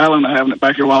accused Alan of having it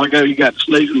back here a while ago. He got to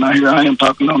sneezing. Now here I am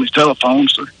talking on his telephone.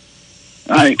 So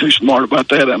I ain't too smart about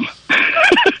that, am I?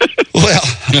 Well,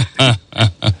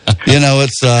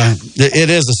 it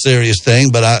is a serious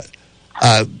thing, but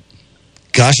I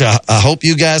hope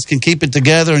you guys can keep it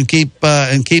together and keep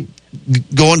going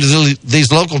to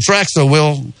these local tracks, so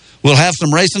we'll have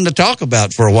some racing to talk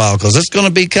about for a while, because it's going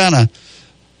to be kind of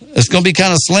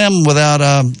slim without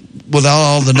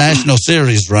all the national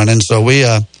series running. So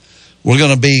we're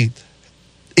going to be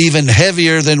even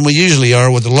heavier than we usually are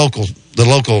with the local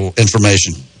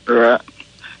information. Right.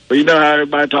 Well, you know how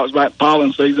everybody talks about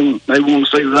pollen season. They want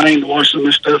to see rain to wash some of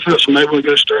this stuff up, so maybe we'll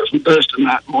go stir up some dust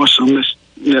tonight and wash some of this,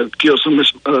 kill some of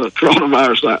this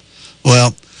coronavirus out.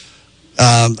 Well,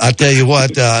 I tell you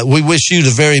what, we wish you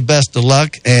the very best of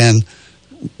luck, and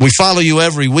we follow you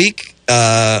every week,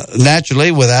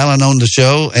 naturally, with Alan on the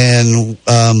show, and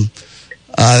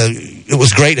it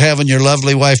was great having your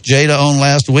lovely wife Jada on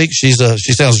last week. She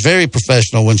sounds very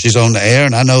professional when she's on the air,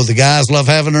 and I know the guys love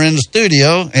having her in the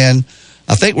studio, and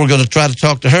I think we're going to try to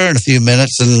talk to her in a few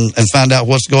minutes and find out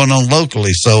what's going on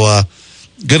locally. So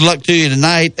good luck to you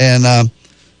tonight, and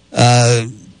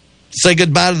say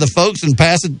goodbye to the folks and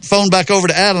pass the phone back over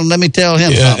to Adam. Let me tell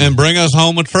him something. And bring us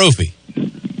home a trophy.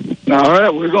 All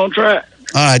right, we're going to try it.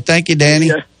 All right, thank you,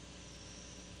 Danny.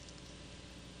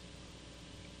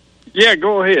 Yeah,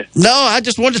 go ahead. No, I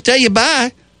just wanted to tell you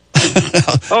bye.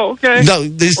 Oh, okay. No,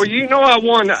 well, I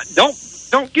won.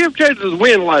 Don't give Jada the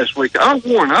win last week. I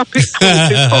won. I picked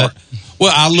 22 cars.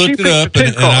 Well, I looked it up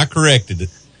and I corrected it.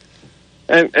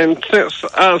 And since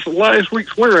I was last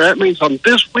week's winner, that means I'm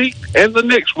this week and the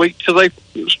next week till they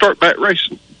start back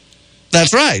racing.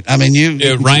 That's right. I mean,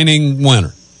 reigning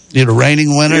winner. You're the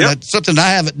reigning winner. Yep. That's something I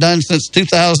haven't done since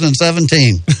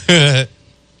 2017.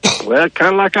 Well,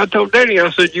 kind of like I told Danny, I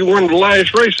said, you won the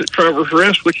last race at Traverse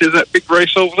Rest, which is that big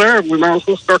race over there. We might as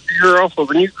well start the year off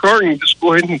of a new car and just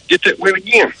go ahead and get that win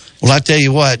again. Well, I tell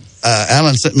you what,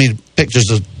 Alan sent me pictures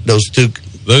of those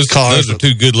cars. Those are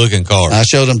two good-looking cars. I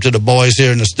showed them to the boys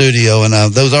here in the studio,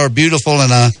 and those are beautiful.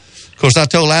 And, of course, I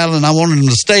told Alan I wanted them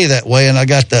to stay that way, and I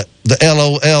got the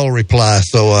LOL reply.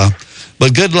 So,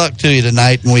 but good luck to you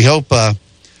tonight, and we hope...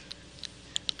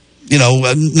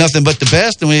 nothing but the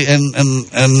best,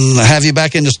 and have you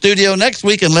back in the studio next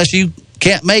week unless you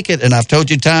can't make it. And I've told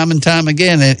you time and time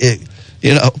again,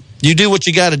 you do what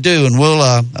you got to do, and we'll.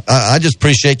 I just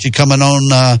appreciate you coming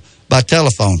on by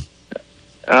telephone.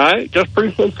 All right, just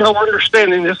appreciate y'all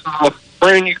understanding. This is a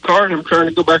brand new car, and I'm trying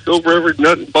to go back over every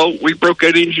nut and bolt. We broke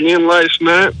that engine in last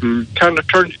night and kind of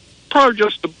turned it probably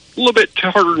just a little bit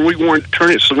harder than we wanted to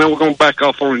turn it. So now we're going to back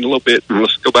off on it a little bit and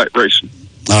let's go back racing.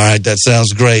 All right, that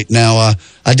sounds great. Now,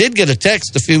 I did get a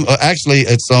text actually,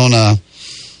 it's on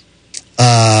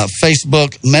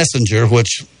Facebook Messenger,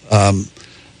 which I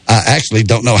actually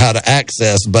don't know how to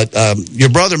access, but your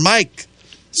brother Mike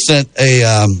sent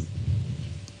a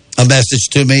message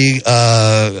to me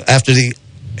after the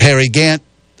Harry Gant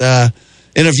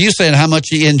interview, saying how much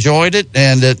he enjoyed it,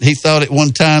 and that he thought at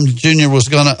one time Junior was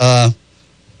going to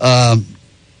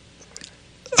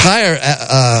hire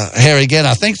Harry Gant.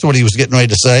 I think is what he was getting ready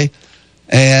to say.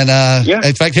 And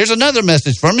in fact, here's another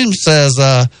message from him. It says,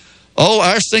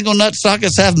 our single nut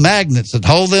sockets have magnets that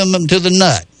hold them to the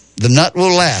nut. The nut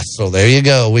will last. So there you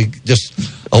go. We just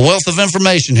a wealth of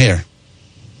information here.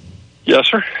 Yes,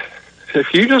 sir.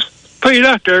 If you just put it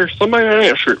out there, somebody will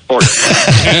answer it for you.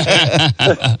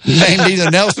 Named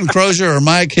either Nelson Crozier or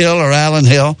Mike Hill or Alan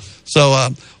Hill. So,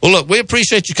 well, look, we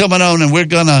appreciate you coming on, and we're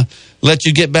going to let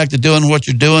you get back to doing what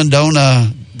you're doing. Don't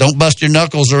bust your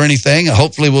knuckles or anything.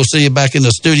 Hopefully we'll see you back in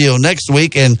the studio next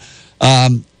week. And,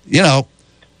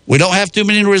 we don't have too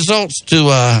many results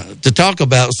to talk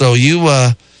about. So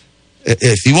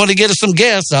if you want to get us some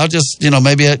guests, I'll just,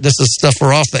 maybe this is stuff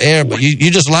for off the air, but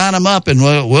you just line them up and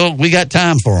we got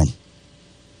time for them.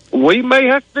 We may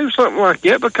have to do something like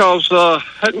that because I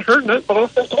hadn't heard that, but I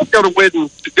think I've got a wedding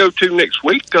to go to next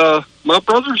week. My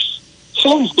brother's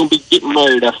son's going to be getting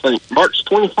married, I think, March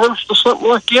 21st or something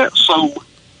like that. So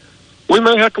we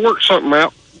may have to work something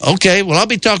out. Okay, well, I'll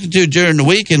be talking to you during the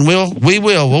week, and we'll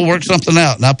work something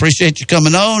out. And I appreciate you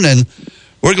coming on, and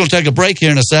we're going to take a break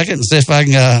here in a second and see if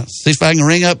I can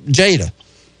ring up Jada.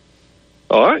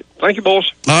 All right, thank you,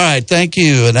 boys. All right, thank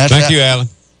you. And thank you, Alan.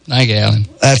 Thank you, Alan.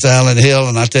 That's Alan Hill,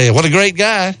 and I tell you, what a great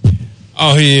guy.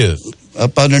 Oh, he is.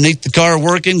 Up underneath the car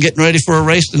working, getting ready for a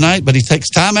race tonight, but he takes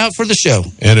time out for the show.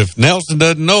 And if Nelson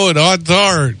doesn't know it, odds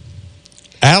are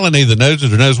Alan either knows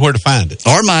it or knows where to find it.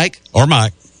 Or Mike.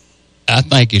 I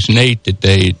think it's neat that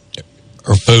they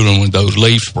are fooling with those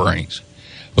leaf springs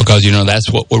because, that's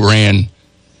what we ran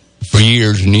for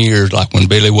years and years, like when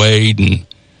Billy Wade and,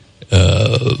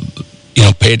 the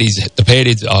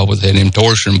Petties always had them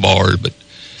torsion bars, but...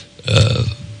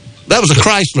 that was a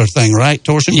Chrysler thing, right?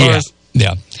 Torsion bars?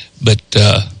 Yeah. But,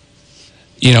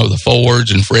 the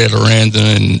Fords and Fred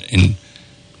Lorenzen and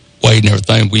Wade and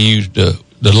everything, we used the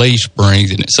leaf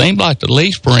springs, and it seemed like the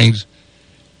leaf springs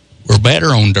were better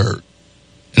on dirt.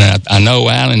 And I know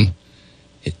Alan,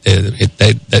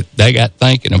 they got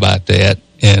thinking about that,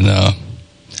 and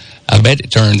I bet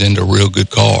it turns into a real good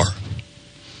car.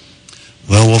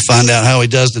 Well, we'll find out how he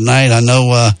does tonight. I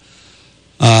know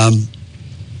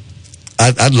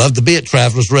I'd love to be at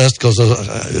Travelers Rest because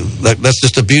that's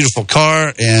just a beautiful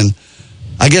car, and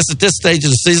I guess at this stage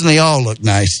of the season, they all look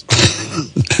nice.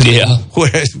 Yeah.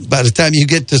 Whereas by the time you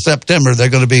get to September, they're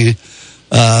going to be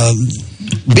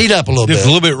beat up a little bit. Just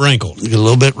a little bit wrinkled. A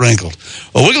little bit wrinkled.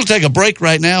 Well, we're going to take a break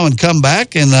right now and come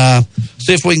back and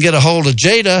see if we can get a hold of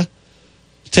Jada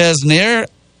Tesnier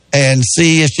and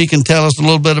see if she can tell us a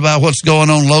little bit about what's going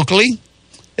on locally.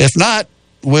 If not,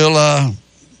 we'll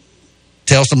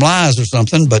tell some lies or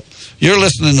something. But you're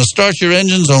listening to Start Your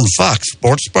Engines on Fox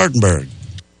Sports Spartanburg.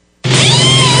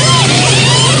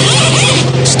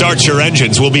 Start Your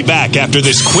Engines will be back after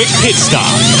this quick pit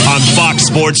stop on Fox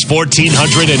Sports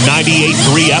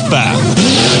 1498.3 FM.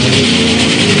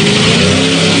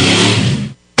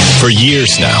 For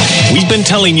years now, we've been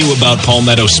telling you about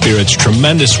Palmetto Spirit's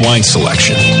tremendous wine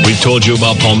selection. We've told you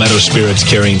about Palmetto Spirits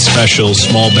carrying special,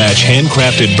 small batch,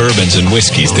 handcrafted bourbons and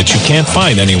whiskeys that you can't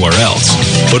find anywhere else.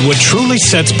 But what truly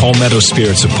sets Palmetto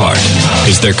Spirits apart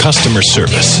is their customer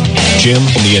service. Jim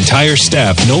and the entire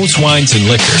staff knows wines and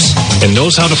liquors and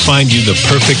knows how to find you the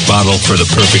perfect bottle for the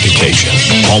perfect occasion.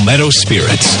 Palmetto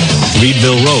Spirits,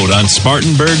 Reedville Road on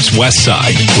Spartanburg's west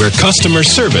side, where customer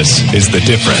service is the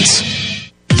difference.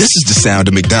 This is the sound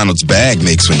a McDonald's bag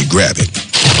makes when you grab it.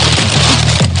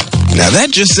 Now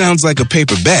that just sounds like a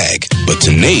paper bag, but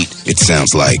to Nate, it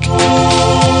sounds like...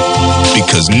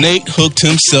 Because Nate hooked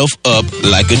himself up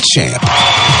like a champ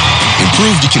and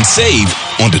proved you can save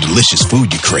on the delicious food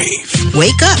you crave.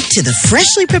 Wake up to the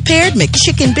freshly prepared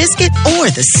McChicken biscuit or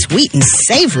the sweet and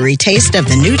savory taste of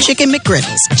the new Chicken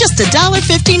McGriddles. Just $1.59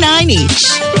 each.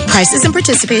 Prices and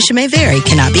participation may vary.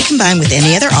 Cannot be combined with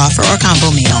any other offer or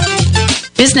combo meal.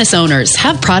 Business owners,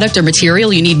 have product or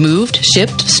material you need moved,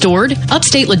 shipped, stored?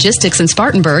 Upstate Logistics in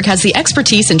Spartanburg has the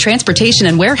expertise in transportation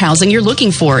and warehousing you're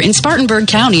looking for in Spartanburg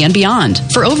County and beyond.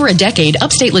 For over a decade,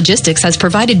 Upstate Logistics has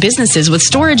provided businesses with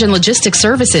storage and logistics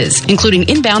services, including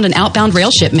inbound and outbound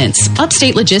rail shipments.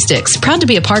 Upstate Logistics, proud to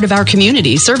be a part of our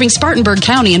community, serving Spartanburg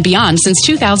County and beyond since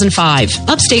 2005.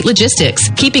 Upstate Logistics,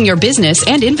 keeping your business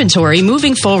and inventory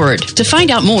moving forward. To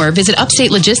find out more, visit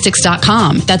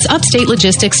upstatelogistics.com. That's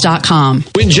upstatelogistics.com.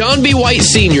 When John B. White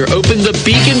Sr. opened the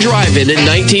Beacon Drive-In in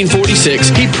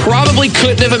 1946, he probably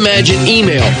couldn't have imagined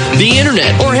email, the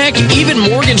internet, or heck, even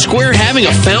Morgan Square having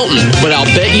a fountain. But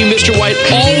I'll bet you Mr. White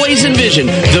always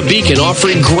envisioned the Beacon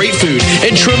offering great food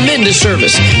and tremendous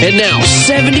service. And now,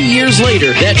 70 years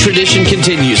later, that tradition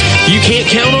continues. You can't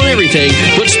count on everything,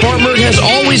 but Spartanburg has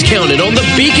always counted on the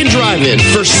Beacon Drive-In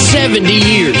for 70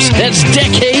 years. That's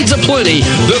decades of plenty.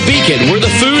 The Beacon, where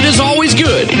the food is always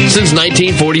good since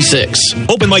 1946.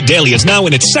 Open Mic Daily is now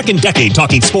in its second decade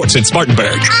talking sports in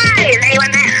Spartanburg. Hi, is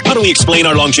anyone there? How do we explain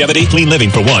our longevity? Clean living,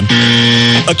 for one.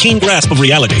 A keen grasp of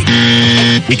reality.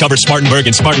 We cover Spartanburg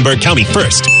and Spartanburg County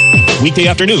first. Weekday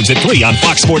afternoons at 3 on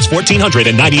Fox Sports 1400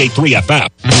 and 98.3 FM.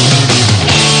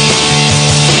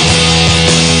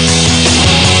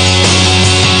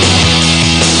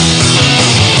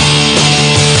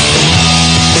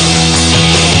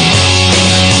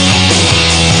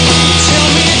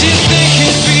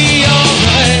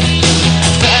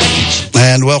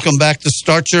 And welcome back to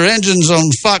Start Your Engines on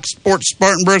Fox Sports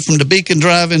Spartanburg from the Beacon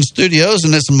Drive-In Studios.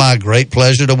 And it's my great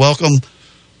pleasure to welcome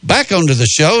back onto the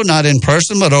show, not in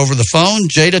person, but over the phone,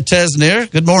 Jada Tesnier.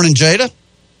 Good morning, Jada.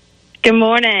 Good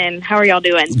morning. How are y'all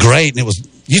doing? Great. And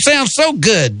you sound so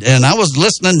good. And I was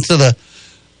listening to the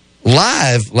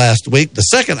live last week, the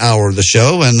second hour of the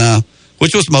show, and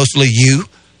which was mostly you.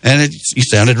 And you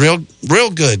sounded real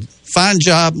good. Fine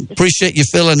job. Appreciate you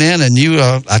filling in. And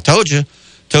I told you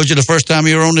the first time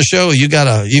you were on the show, you got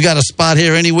a spot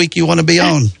here any week you want to be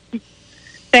on.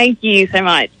 Thank you so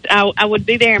much. I would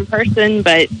be there in person,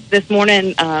 but this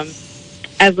morning,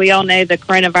 as we all know, the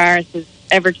coronavirus is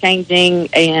ever-changing,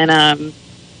 and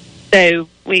so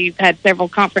we've had several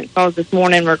conference calls this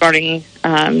morning regarding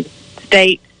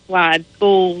statewide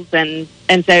schools, and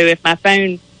so if my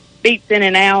phone beeps in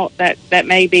and out, that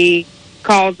may be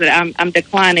calls that I'm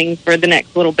declining for the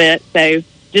next little bit, so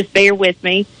just bear with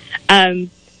me.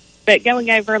 But going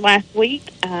over last week,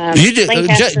 you do,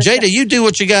 Jada, you do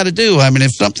what you got to do. I mean, if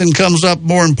something comes up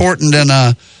more important than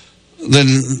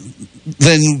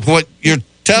what you're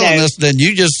telling us, then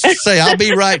you just say, "I'll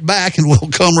be right back," and we'll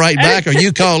come right back, or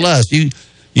you call us. You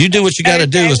do what you got to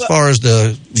do as far as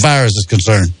the virus is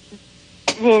concerned.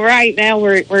 Well, right now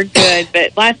we're good,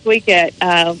 but last week at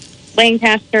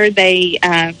Lancaster, they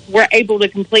were able to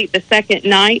complete the second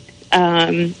night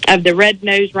of the Red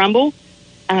Nose Rumble.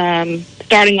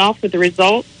 Starting off with the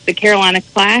results, the Carolina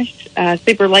Clash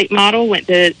Super Late Model went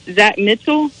to Zach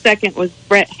Mitchell. Second was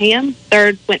Brett Ham.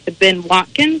 Third went to Ben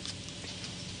Watkins.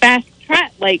 Fast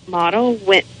Track Late Model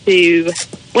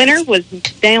winner was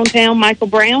Downtown Michael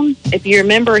Brown. If you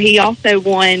remember, he also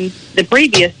won the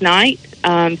previous night,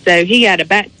 so he had a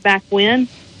back-to-back win.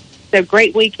 So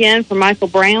great weekend for Michael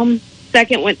Brown.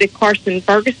 Second went to Carson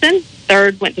Ferguson.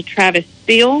 Third went to Travis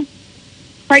Steele.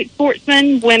 Crate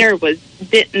Sportsman winner was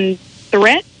Denton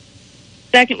Threat.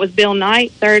 Second was Bill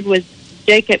Knight. Third was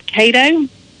Jacob Cato.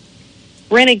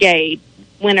 Renegade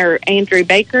winner Andrew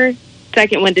Baker.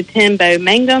 Second went to Timbo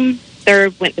Mangum.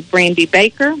 Third went to Brandy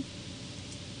Baker.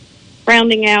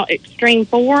 Rounding out Extreme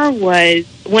 4 was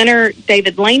winner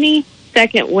David Laney.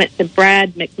 Second went to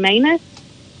Brad McManus.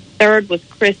 Third was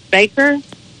Chris Baker.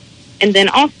 And then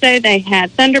also they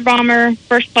had Thunder Bomber.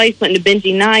 First place went to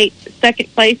Benji Knight.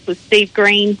 Second place was Steve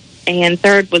Green. And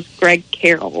third was Greg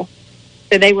Carroll.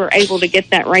 So they were able to get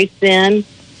that race in.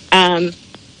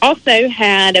 Also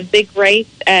had a big race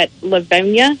at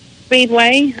Livonia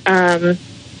Speedway.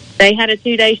 They had a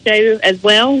 2-day show as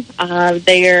well.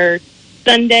 Their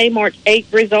Sunday, March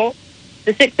 8th results.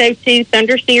 The 602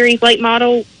 Thunder Series late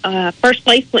model. First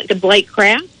place went to Blake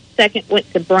Kraft. Second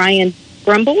went to Brian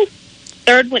Grumbles.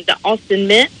 Third went to Austin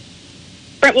Mint.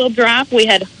 Front wheel drive, we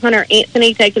had Hunter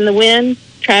Anthony taking the win.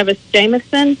 Travis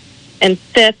Jamison and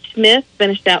Seth Smith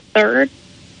finished out third.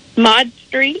 Mod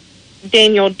Street,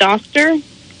 Daniel Doster,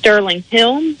 Sterling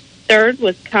Hill. Third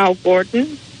was Kyle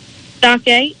Gordon. Stock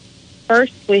 8,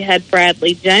 first we had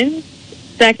Bradley Jones.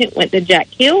 Second went to Jack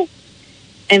Hill.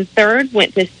 And third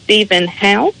went to Stephen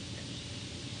House.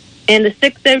 And the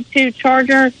 602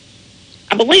 Charger,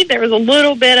 I believe there was a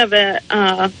little bit of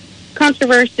a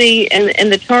controversy in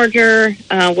the Charger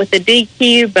with the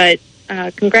DQ, but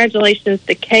congratulations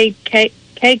to Cade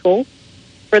Cagle.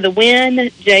 For the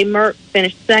win, Jay Merck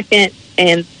finished second,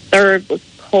 and third was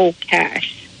Cole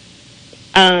Cash.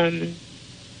 Those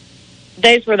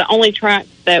were the only tracks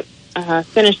that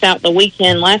finished out the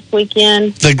weekend last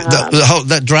weekend.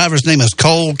 That driver's name is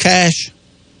Cole Cash?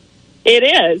 It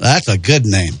is. That's a good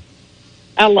name.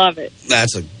 I love it.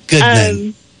 That's a good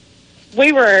name.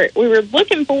 We were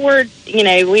looking forward,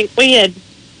 we had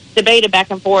debated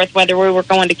back and forth whether we were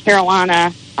going to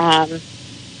Carolina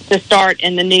to start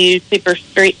in the new Super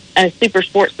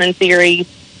Sportsman Series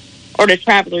or to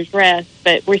Travelers Rest,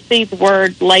 but received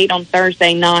word late on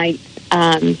Thursday night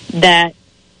that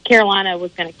Carolina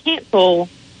was going to cancel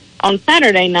on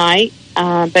Saturday night,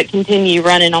 but continue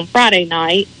running on Friday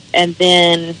night. And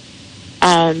then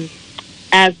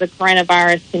as the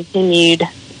coronavirus continued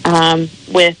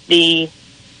with the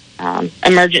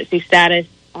emergency status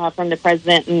from the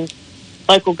president and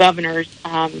local governors,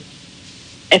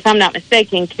 if I'm not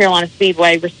mistaken, Carolina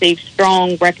Speedway received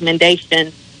strong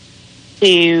recommendations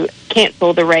to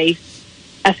cancel the race.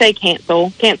 I say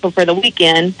cancel for the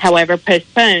weekend, however,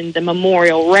 postpone the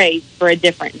memorial race for a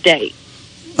different date.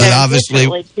 So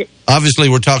obviously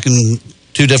we're talking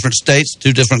two different states,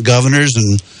 two different governors,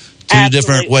 and two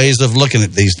different ways of looking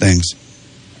at these things.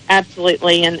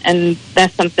 Absolutely, and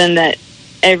that's something that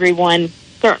everyone,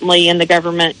 certainly in the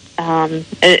government,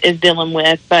 is dealing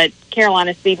with. But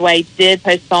Carolina Speedway did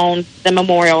postpone the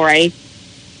memorial race.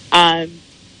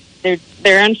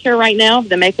 They're unsure right now of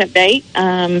the makeup date,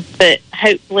 but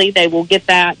hopefully they will get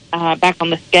that back on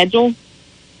the schedule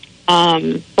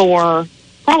for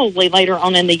probably later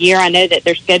on in the year. I know that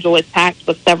their schedule is packed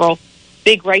with several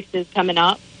big races coming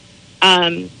up.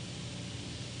 I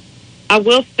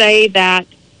will say that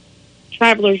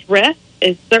Travelers Rest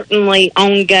is certainly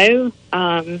on go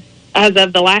as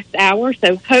of the last hour,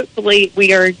 so hopefully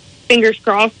we are fingers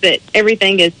crossed that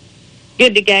everything is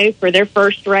good to go for their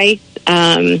first race.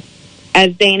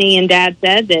 As Danny and Dad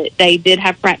said, that they did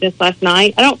have practice last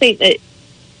night. I don't think that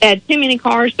they had too many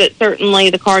cars, but certainly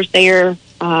the cars there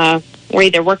were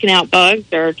either working out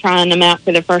bugs or trying them out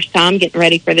for the first time, getting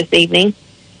ready for this evening.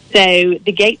 So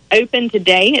the gates open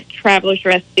today at Travelers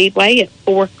Rest Speedway at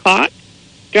 4 o'clock.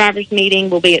 Drivers' meeting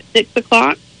will be at 6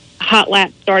 o'clock. Hot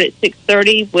laps start at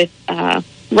 6:30 with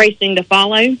racing to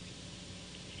follow.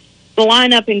 The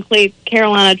lineup includes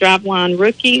Carolina Driveline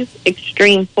Rookies,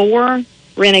 Extreme 4,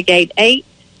 Renegade 8,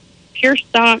 Pure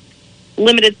Stock,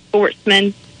 Limited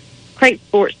Sportsman, Crate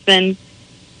Sportsman,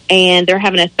 and they're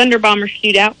having a Thunder Bomber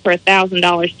shootout for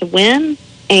 $1,000 to win.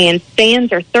 And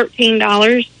stands are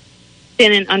 $13,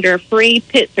 10 and under are free.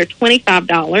 Pits are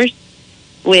 $25,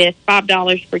 with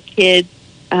 $5 for kids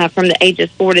from the ages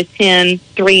 4 to 10.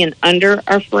 3 and under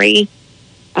are free.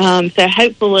 So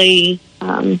hopefully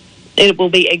it will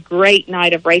be a great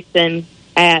night of racing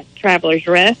at Travelers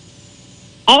Rest.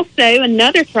 Also,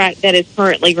 another track that is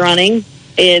currently running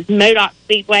is Modoc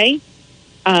Speedway.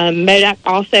 Modoc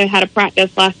also had a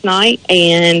practice last night,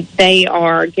 and they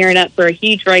are gearing up for a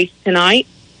huge race tonight.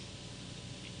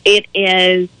 It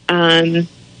is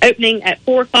opening at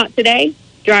 4 o'clock today.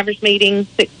 Drivers' meeting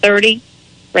 6:30.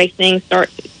 Racing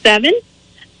starts at 7.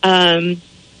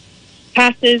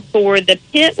 Passes for the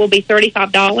pit will be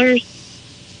 $35.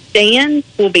 Stands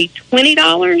will be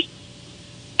 $20.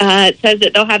 It says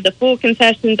that they'll have the full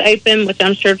concessions open, which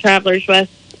I'm sure Travelers West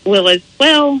will as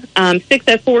well.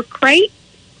 604 crate,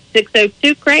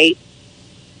 602 crate,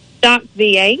 stock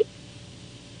V8,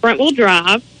 front wheel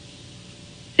drive,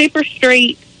 Super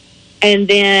Street, and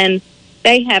then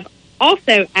they have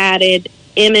also added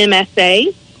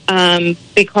MMSA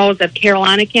because of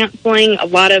Carolina canceling. A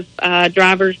lot of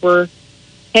drivers were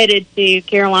headed to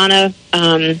Carolina,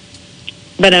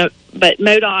 but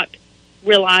MoDOT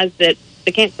realized that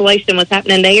the cancellation was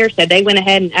happening there, so they went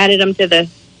ahead and added them to the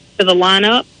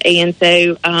lineup. And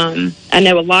so I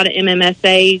know a lot of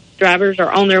MMSA drivers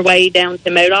are on their way down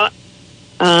to MoDOT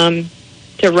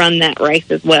to run that race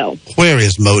as well. Where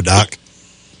is MoDOT?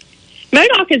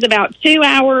 MoDOT is about 2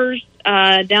 hours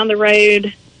down the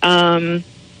road. I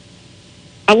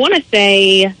want to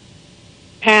say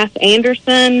past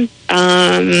Anderson,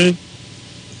 but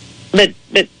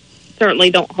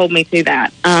certainly don't hold me to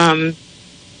that.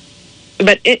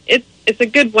 But it's a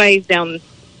good ways down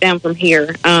from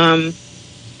here, and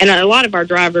a lot of our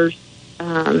drivers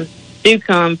do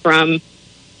come from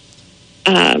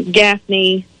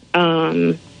Gaffney,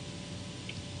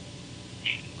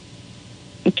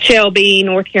 Shelby,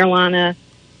 North Carolina.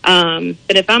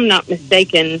 But if I'm not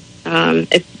mistaken,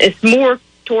 it's more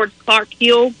towards Clark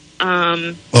Hill,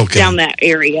 down that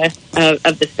area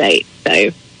of the state.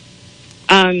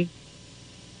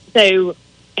 So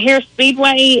Harris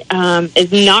Speedway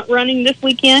is not running this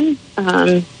weekend.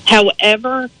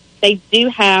 However, they do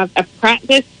have a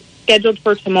practice scheduled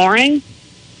for tomorrow.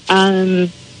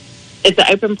 It's an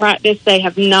open practice. They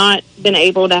have not been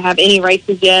able to have any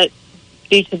races yet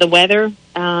due to the weather.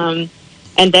 And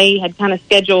they had kind of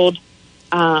scheduled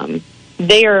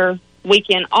their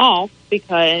weekend off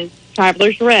because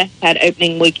Travelers Rest had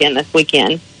opening weekend this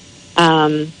weekend.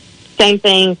 Same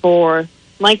thing for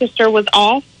Lancaster was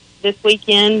off this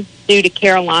weekend due to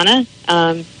Carolina.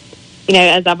 As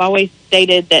I've always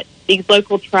stated, that these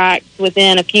local tracks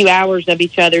within a few hours of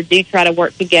each other do try to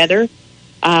work together.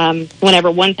 Whenever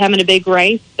one's having a big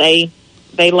race, they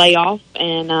lay off,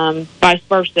 and vice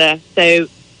versa. So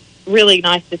really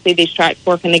nice to see these tracks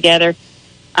working together.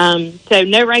 So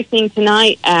no racing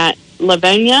tonight at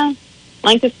Livonia,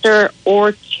 Lancaster,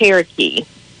 or Cherokee.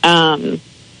 The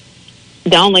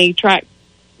only tracks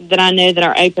that I know that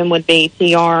are open would be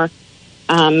TR,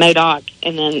 Modoc,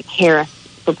 and then Harris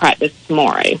for practice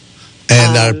tomorrow.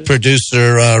 And our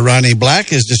producer, Ronnie Black,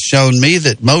 has just shown me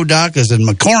that Modoc is in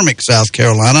McCormick, South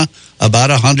Carolina, about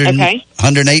 108,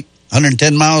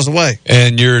 110 miles away.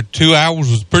 And your 2 hours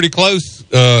was pretty close.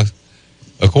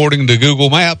 According to Google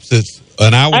Maps, it's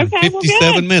an hour and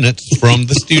 57 minutes from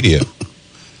the studio.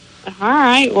 All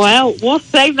right. Well, we'll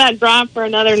save that drive for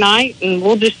another night, and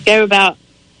we'll just go about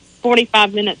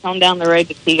 45 minutes on down the road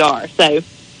to TR. So,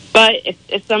 but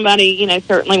if somebody,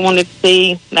 certainly wanted to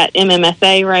see that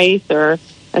MMSA race or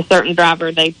a certain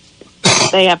driver, they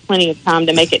have plenty of time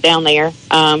to make it down there.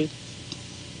 Because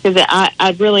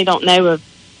I really don't know of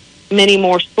many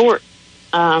more sports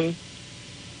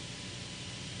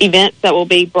events that will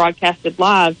be broadcasted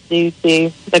live due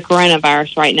to the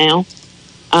coronavirus right now.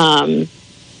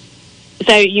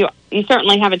 So you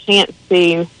certainly have a chance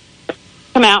to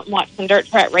come out and watch some dirt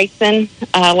track racing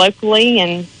locally.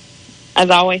 And as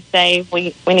I always say,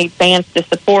 we need fans to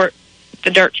support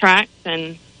the dirt tracks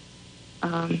and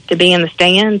to be in the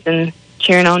stands and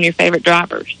cheering on your favorite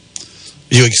drivers.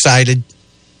 You excited?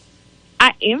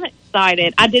 I am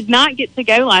excited. I did not get to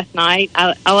go last night.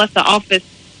 I left the office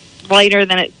later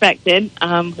than expected,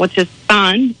 which is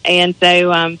fine. And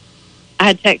so I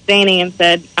had texted Danny and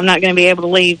said, I'm not going to be able to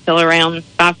leave till around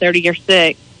 5:30 or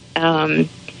 6.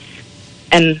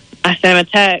 And I sent him a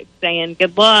text saying,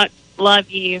 good luck, love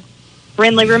you.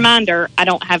 Friendly reminder, I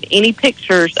don't have any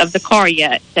pictures of the car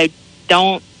yet. So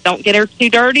don't get her too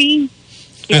dirty.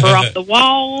 Keep her off the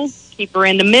walls. Keep her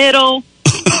in the middle.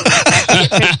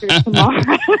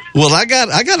 Well, I got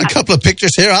a couple of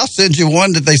pictures here. I'll send you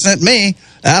one that they sent me.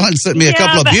 Alan sent me a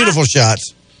couple of beautiful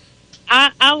shots.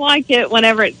 I like it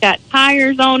whenever it's got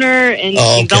tires on her and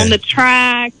she's on the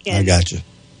track. And, I got you.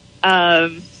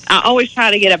 I always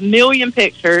try to get 1 million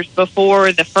pictures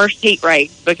before the first heat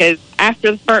race, because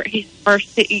after the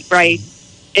first heat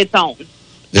race, it's on.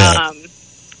 Yeah.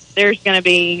 There's going to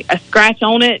be a scratch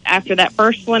on it after that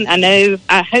first one. I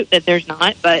hope that there's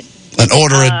not, but an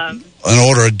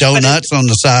order of donuts on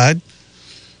the side.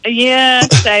 Yeah,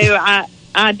 so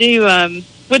I do,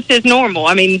 which is normal.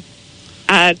 I mean,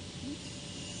 I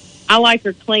like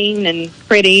her clean and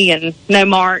pretty and no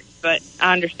marks, but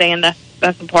I understand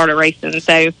that's a part of racing.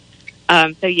 So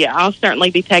yeah, I'll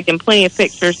certainly be taking plenty of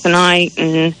pictures tonight,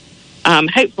 and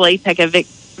hopefully take a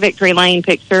victory lane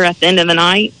picture at the end of the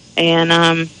night,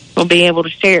 and we'll be able to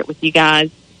share it with you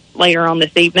guys later on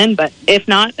this evening. But if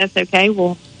not, that's okay.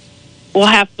 We'll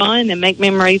have fun and make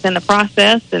memories in the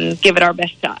process and give it our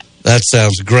best shot. That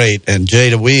sounds great. And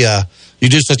Jada, you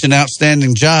do such an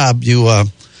outstanding job. You,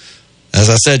 as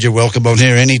I said, you're welcome on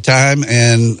here anytime.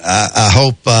 And I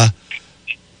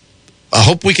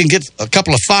hope we can get a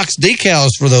couple of Fox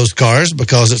decals for those cars,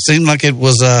 because it seemed like it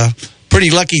was a pretty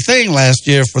lucky thing last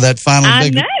year for that final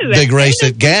big race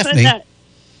at Gaffney.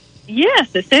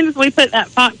 Yes, as soon as we put that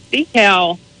Fox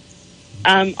decal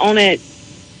on it,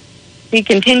 he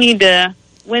continued to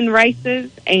win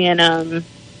races, and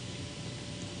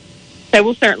so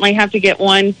we'll certainly have to get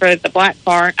one for the black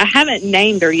car. I haven't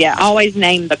named her yet. I always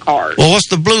name the cars. Well, what's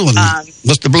the blue one?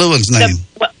 What's the blue one's name?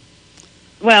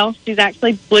 Well, she's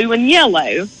actually blue and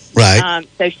yellow. Right.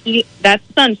 So that's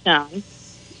Sunshine.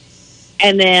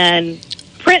 And then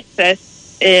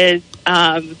Princess is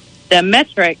the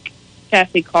metric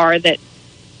chassis car that's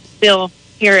still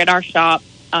here at our shop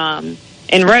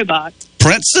in Roebuck.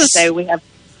 Princess? So we have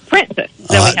Princess.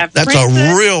 So we have that's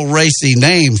Princess. A real racy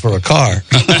name for a car.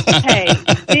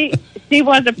 Hey, she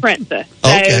was a princess.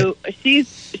 So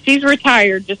she's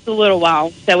retired just a little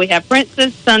while. So we have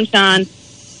Princess, Sunshine,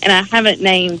 and I haven't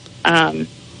named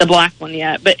the black one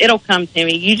yet, but it'll come to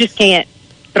me. You just can't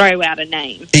throw out a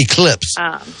name. Eclipse.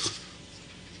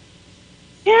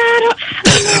 Yeah, I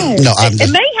don't know. No,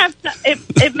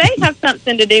 it may have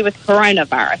something to do with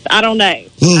coronavirus. I don't know. I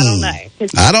don't know.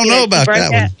 I don't know about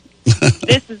that one.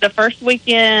 This is the first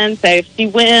weekend, so if she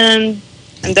wins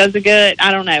and does it good,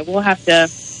 I don't know. We'll have to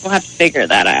figure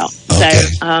that out. Okay.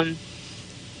 So,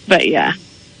 but yeah,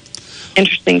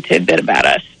 interesting tidbit about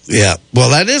us. Yeah, well,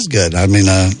 that is good. I mean,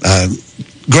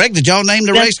 Greg, did y'all name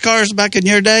the race cars back in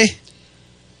your day?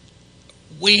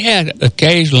 We had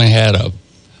occasionally had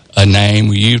a name.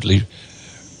 We usually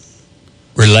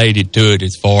related to it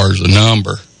as far as the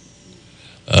number.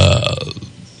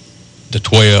 The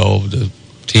 12, the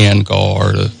 10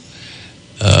 car, the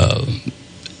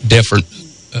different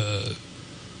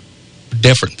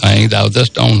things. I was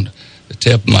just on the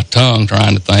tip of my tongue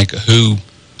trying to think of who.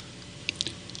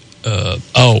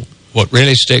 What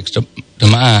really sticks to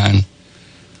mind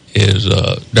is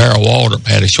Darrell Waltrip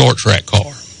had a short track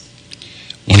car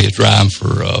when he was driving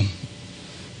for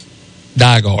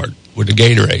Dyegard with the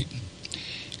Gatorade.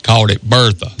 Called it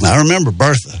Bertha. I remember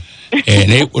Bertha.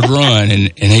 And it would run,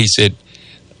 and he said,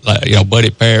 like, you know, Buddy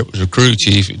Parrott was a crew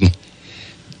chief, and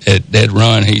at that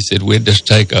run, he said, we'd just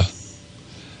take a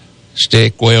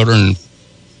stick welder and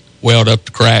weld up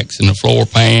the cracks in the floor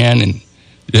pan and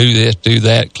do this, do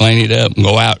that, clean it up, and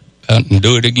go out and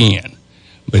do it again.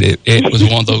 But it was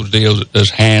one of those deals that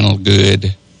just handled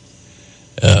good.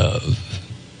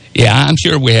 Yeah, I'm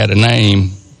sure we had a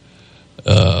name.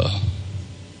 Well,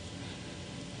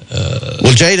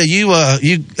 Jada, you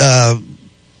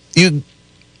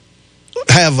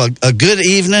have a good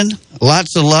evening.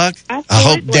 Lots of luck. Absolutely. I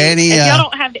hope Danny. If y'all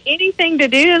don't have anything to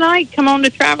do tonight, come on to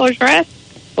Travelers Rest.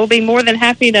 We'll be more than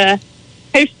happy to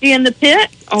host you in the pit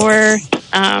or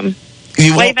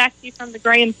wave at you from the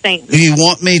grandstand. You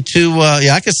want me to?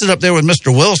 Yeah, I can sit up there with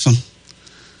Mr. Wilson.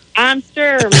 I'm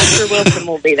sure Mr. Wilson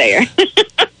will be there.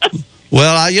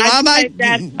 Well, I might.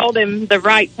 Dad told him the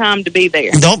right time to be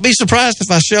there. Don't be surprised if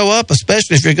I show up,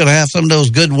 especially if you're going to have some of those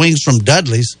good wings from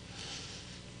Dudley's.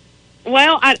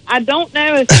 Well, I don't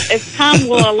know if time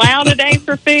will allow today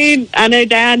for food. I know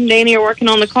Dad and Danny are working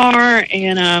on the car,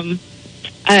 and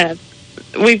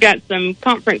we've got some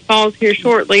conference calls here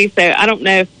shortly, so I don't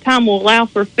know if time will allow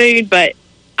for food, but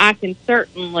I can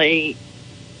certainly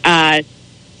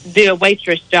do a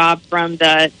waitress job from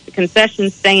the concession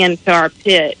stand to our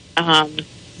pit.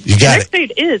 Their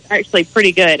food is actually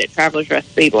pretty good at Travelers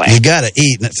Rest Speedway. You got to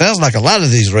eat, and it sounds like a lot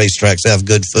of these racetracks have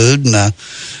good food. And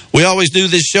we always do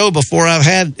this show before I've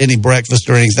had any breakfast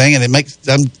or anything, and it makes.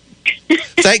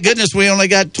 Thank goodness we only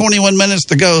got 21 minutes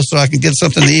to go, so I can get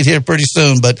something to eat here pretty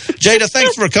soon. But Jada,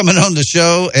 thanks for coming on the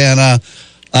show, and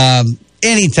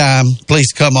anytime,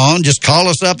 please come on. Just call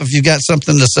us up if you've got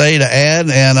something to say to add,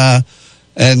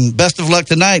 and best of luck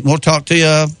tonight. We'll talk to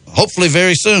you hopefully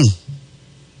very soon.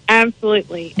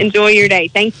 Absolutely. Enjoy your day.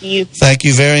 Thank you. Thank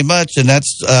you very much. And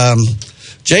that's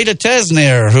Jada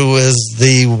Tesnier, who is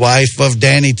the wife of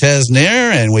Danny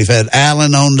Tesnier. And we've had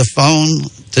Alan on the phone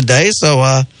today.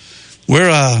 So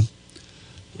we're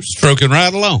stroking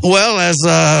right along. Well, as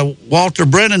Walter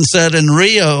Brennan said in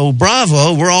Rio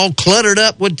Bravo, we're all cluttered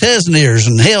up with Tesniers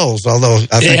and Hills. Although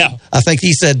I think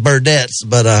he said Burdettes.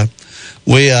 But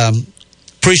we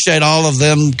appreciate all of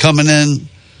them coming in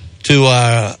to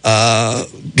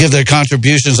give their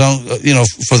contributions on,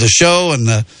 for the show and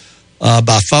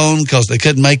by phone because they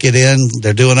couldn't make it in.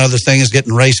 They're doing other things,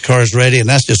 getting race cars ready, and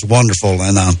that's just wonderful.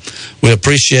 And we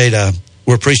appreciate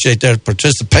their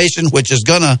participation, which is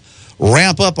going to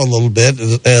ramp up a little bit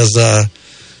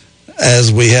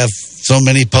as we have so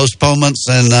many postponements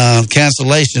and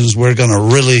cancellations. We're going to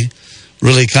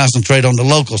really concentrate on the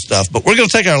local stuff. But we're going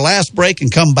to take our last break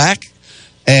and come back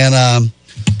and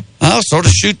I'll sort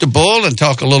of shoot the bull and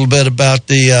talk a little bit about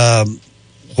the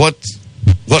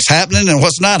what's happening and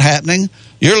what's not happening.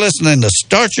 You're listening to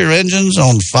Start Your Engines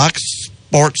on Fox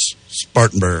Sports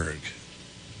Spartanburg.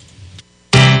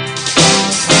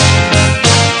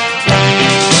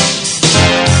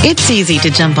 It's easy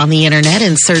to jump on the internet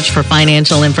and search for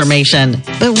financial information.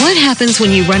 But what happens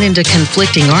when you run into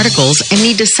conflicting articles and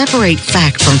need to separate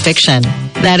fact from fiction?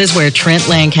 That is where Trent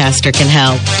Lancaster can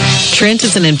help. Trent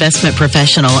is an investment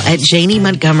professional at Janney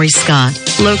Montgomery Scott,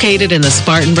 located in the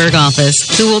Spartanburg office,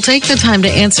 who will take the time to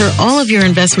answer all of your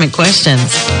investment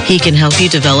questions. He can help you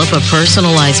develop a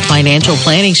personalized financial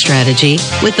planning strategy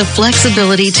with the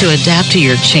flexibility to adapt to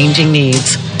your changing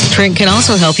needs. Trent can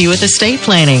also help you with estate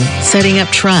planning, setting up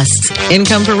trusts,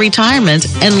 income for retirement,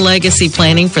 and legacy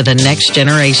planning for the next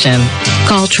generation.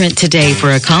 Call Trent today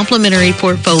for a complimentary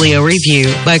portfolio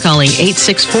review by calling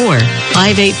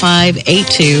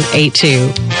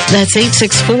 864-585-8282. That's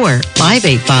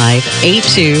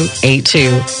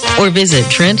 864-585-8282. Or visit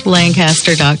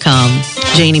TrentLancaster.com.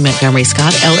 Janie Montgomery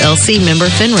Scott, LLC, member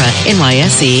FINRA,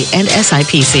 NYSE, and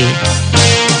SIPC.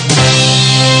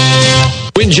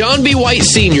 When John B. White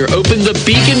Sr. opened the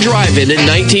Beacon Drive-In in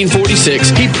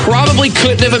 1946, he probably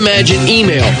couldn't have imagined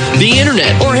email, the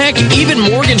internet, or heck, even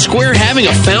Morgan Square having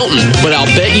a fountain. But I'll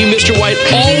bet you Mr. White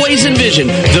always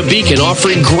envisioned the Beacon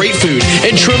offering great food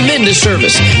and tremendous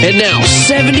service. And now,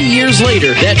 70 years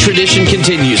later, that tradition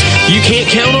continues. You can't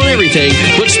count on everything,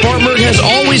 but Spartanburg has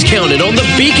always counted on the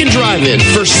Beacon Drive-In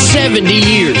for 70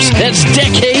 years. That's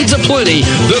decades aplenty.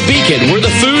 The Beacon, where the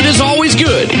food is always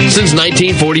good since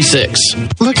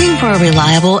 1946. Looking for a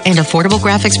reliable and affordable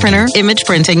graphics printer? Image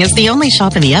Printing is the only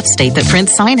shop in the upstate that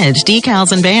prints signage,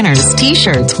 decals, and banners,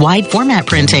 t-shirts, wide format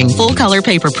printing, full color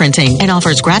paper printing, and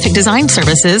offers graphic design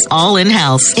services all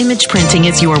in-house. Image Printing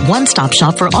is your one-stop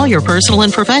shop for all your personal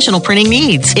and professional printing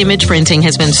needs. Image Printing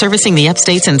has been servicing the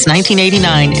upstate since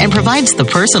 1989 and provides the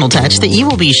personal touch that you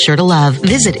will be sure to love.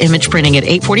 Visit Image Printing at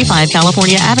 845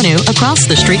 California Avenue, across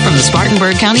the street from the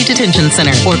Spartanburg County Detention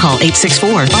Center, or call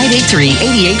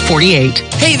 864-583-8848.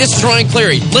 Hey, this is Ryan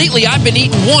Clary. Lately, I've been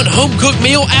eating one home-cooked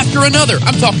meal after another.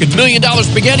 I'm talking $1 million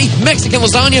spaghetti, Mexican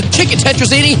lasagna, chicken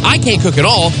tetrazzini. I can't cook at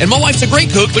all, and my wife's a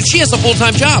great cook, but she has a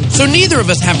full-time job. So neither of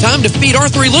us have time to feed our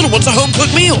 3 little ones a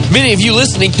home-cooked meal. Many of you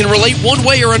listening can relate one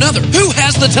way or another. Who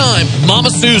has the time?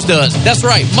 Mama Sue's does. That's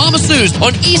right. Mama Sue's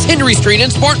on East Henry Street in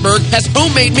Spartanburg has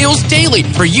homemade meals daily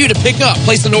for you to pick up.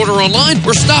 Place an order online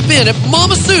or stop in at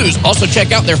Mama Sue's. Also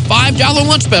check out their $5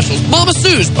 lunch specials. Mama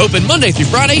Sue's, open Monday through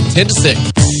Friday, 10 to 6.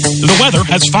 The weather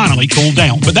has finally cooled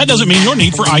down, but that doesn't mean your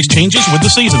need for ice changes with the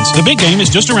seasons. The big game is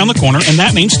just around the corner, and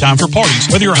that means time for parties.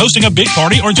 Whether you're hosting a big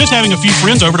party or just having a few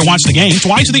friends over to watch the game,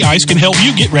 Twice the Ice can help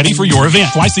you get ready for your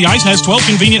event. Twice the Ice has 12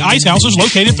 convenient ice houses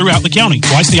located throughout the county.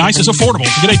 Twice the Ice is affordable.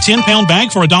 Get a 10-pound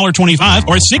bag for $1.25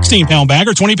 or a 16-pound bag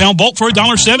or 20-pound bulk for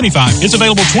 $1.75. It's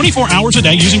available 24 hours a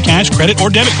day using cash, credit, or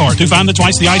debit card. To find the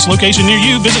Twice the Ice location near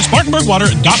you, visit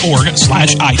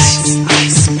SpartanburgWater.org/ice.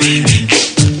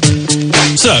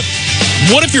 So,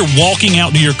 what if you're walking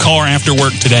out to your car after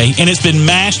work today and it's been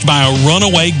mashed by a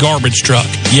runaway garbage truck?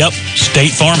 Yep,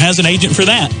 State Farm has an agent for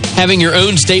that. Having your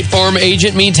own State Farm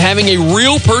agent means having a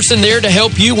real person there to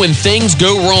help you when things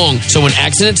go wrong. So when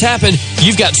accidents happen,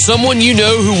 you've got someone you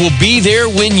know who will be there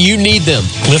when you need them.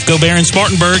 Cliff Gobert in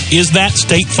Spartanburg is that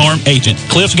State Farm agent.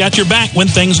 Cliff's got your back when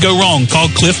things go wrong. Call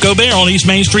Cliff Gobert on East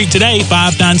Main Street today,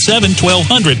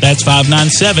 597-1200. That's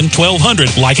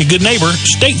 597-1200. Like a good neighbor,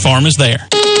 State Farm is there.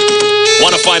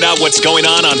 Want to find out what's going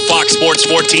on Fox Sports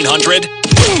 1400?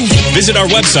 Visit our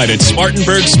website at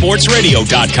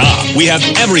SpartanburgSportsRadio.com. We have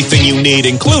everything you need,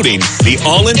 including the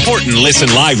all-important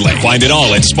Listen Lively. Find it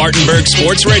all at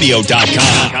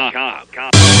SpartanburgSportsRadio.com. Well,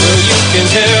 you can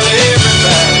tell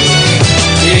everybody.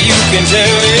 Yeah, you can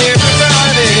tell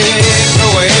everybody. Go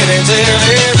ahead and tell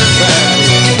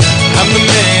everybody. I'm the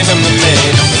man, I'm the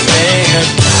man, I'm the man.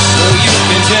 Well, you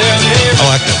can tell everybody. I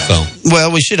like that song.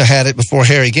 Well, we should have had it before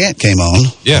Harry Gant came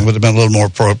on. Yeah. It would have been a little more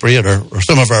appropriate, or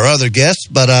some of our other guests.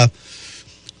 But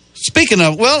speaking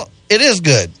of, well, it is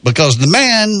good because the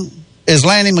man is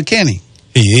Lanny McKinney.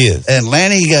 He is. And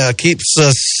Lanny keeps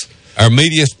us... Our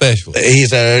media specialist.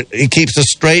 He keeps us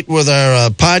straight with our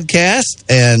podcast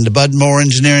and the Budmore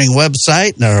Engineering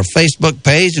website and our Facebook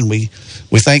page. And we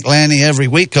thank Lanny every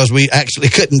week because we actually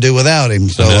couldn't do without him.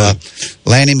 So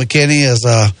Lanny McKinney has...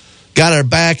 got our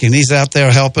back, and he's out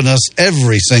there helping us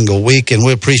every single week, and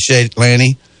we appreciate,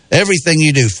 Lanny, everything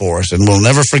you do for us, and we'll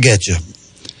never forget you.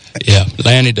 Yeah,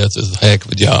 Lanny does a heck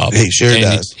of a job. He sure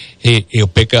does. He'll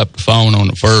pick up the phone on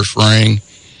the first ring.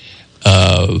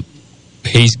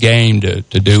 He's game to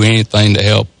do anything to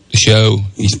help the show.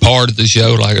 He's part of the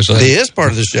show, like I said. He is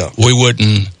part of the show. We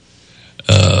wouldn't...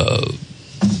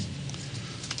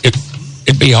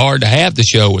 it'd be hard to have the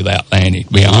show without Lanny,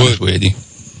 to be honest with you.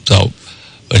 So...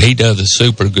 But he does a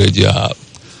super good job.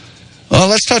 Well,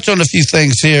 let's touch on a few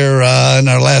things here in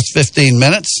our last 15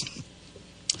 minutes.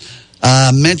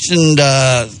 I mentioned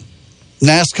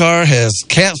NASCAR has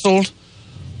canceled.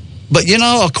 But, you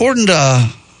know, according to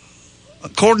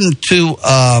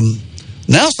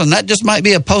Nelson, that just might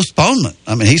be a postponement.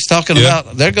 I mean, he's talking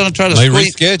about they're going to try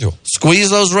to squeeze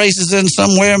those races in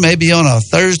somewhere, maybe on a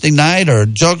Thursday night or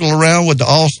juggle around with the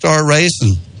All-Star race.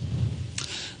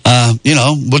 And, you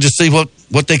know, we'll just see what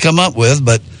they come up with,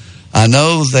 but I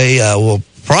know they will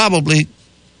probably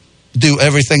do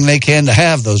everything they can to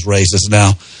have those races.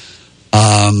 Now,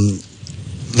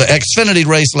 the Xfinity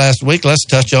race last week, let's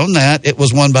touch on that. It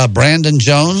was won by Brandon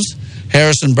Jones.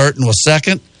 Harrison Burton was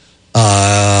second.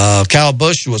 Kyle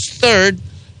Busch was third.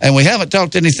 And we haven't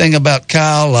talked anything about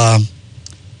Kyle,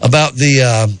 about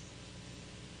the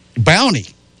bounty.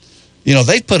 You know,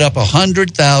 they put up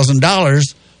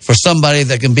 $100,000 for somebody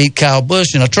that can beat Kyle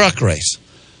Busch in a truck race.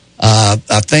 I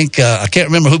think, I can't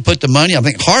remember who put the money. I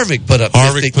think Harvick put up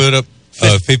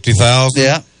 $50,000.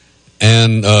 Yeah.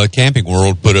 And Camping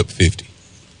World put up $50,000.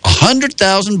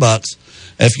 $100,000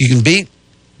 if you can beat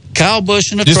Kyle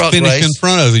Busch in a truck race. Just finish in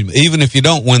front of him, even if you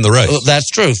don't win the race. Well, that's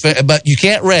true, but you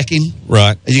can't wreck him.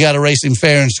 Right. You got to race him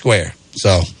fair and square.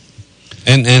 So,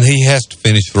 and he has to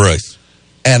finish the race.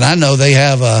 And I know they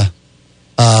have a.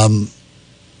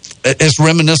 It's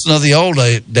reminiscent of the old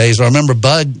days. I remember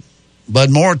Bud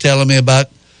Moore telling me about.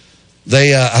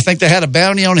 I think they had a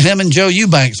bounty on him and Joe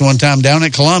Eubanks one time down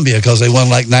at Columbia because they won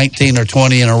like 19 or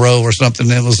 20 in a row or something.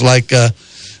 It was like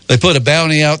they put a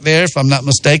bounty out there, if I'm not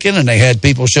mistaken, and they had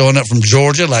people showing up from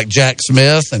Georgia like Jack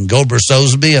Smith and Goldberg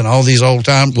Soseby and all these old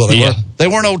time. Well, they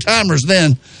weren't old timers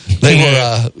then. They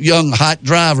were young, hot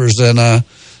drivers, and I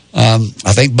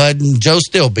think Bud and Joe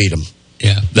still beat them.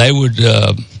 Yeah, they would.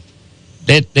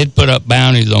 They'd put up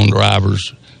bounties on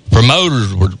drivers.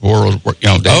 Promoters were Well,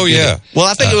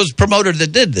 I think it was promoter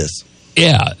that did this.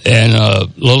 Yeah, and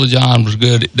Little John was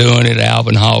good at doing it,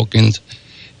 Alvin Hawkins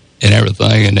and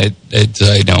everything, and they'd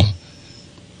say, no.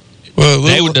 Well,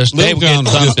 they would get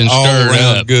something stirred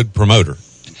up. Good promoter.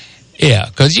 Yeah,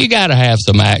 because you got to have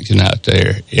some action out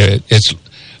there. It's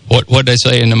what they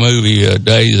say in the movie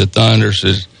Days of Thunder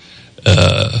says,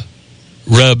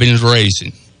 rubbing's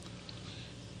racing.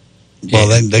 Well,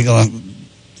 they're going to...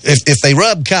 If they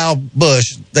rub Kyle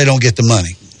Busch, they don't get the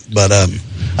money. But I don't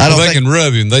think they can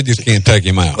rub him. They just can't take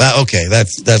him out. Okay,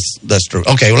 that's true.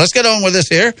 Okay, well, let's get on with this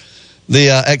here. The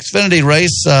Xfinity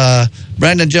race,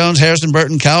 Brandon Jones, Harrison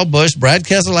Burton, Kyle Busch, Brad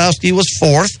Keselowski was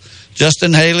fourth,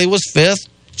 Justin Haley was fifth,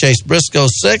 Chase Briscoe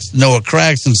sixth, Noah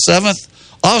Gragson seventh,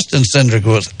 Austin Cindric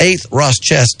was eighth, Ross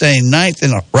Chastain ninth,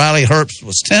 and Riley Herbst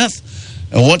was 10th.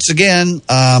 And once again,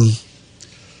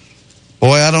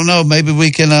 boy, I don't know. Maybe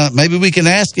we can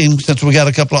ask him, since we got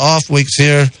a couple of off weeks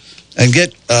here, and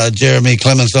get Jeremy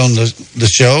Clements on the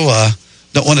show.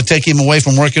 Don't want to take him away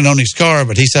from working on his car,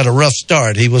 but he's had a rough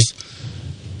start. He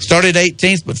started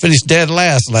 18th, but finished dead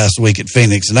last week at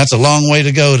Phoenix, and that's a long way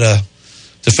to go to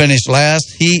finish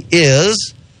last. He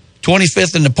is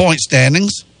 25th in the point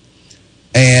standings,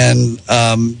 and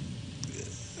I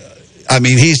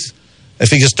mean, if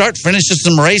he can start finishing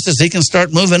some races, he can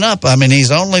start moving up. I mean,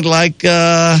 he's only like,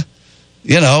 a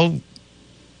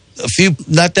few,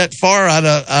 not that far out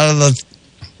of the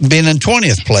being in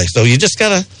 20th place. So you just got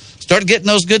to start getting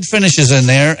those good finishes in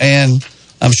there, and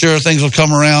I'm sure things will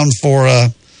come around for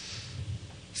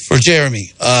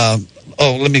Jeremy.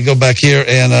 Let me go back here,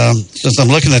 and since I'm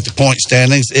looking at the point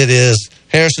standings, it is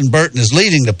Harrison Burton is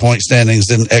leading the point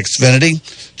standings in Xfinity.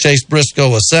 Chase Briscoe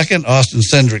was second. Austin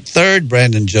Cindric third.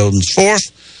 Brandon Jones fourth.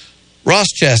 Ross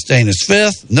Chastain is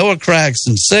fifth. Noah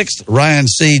Gragson sixth. Ryan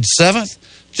Seed seventh.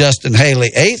 Justin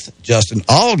Haley eighth. Justin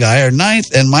Allgaier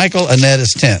ninth. And Michael Annett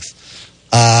is 10th.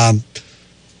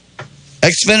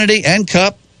 Xfinity and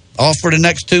Cup off for the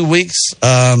next 2 weeks.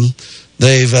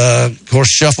 They've, of course,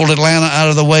 shuffled Atlanta out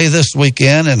of the way this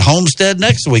weekend and Homestead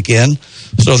next weekend.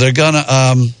 So they're going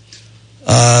to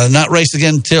not race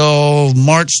again until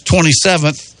March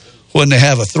 27th when they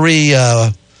have a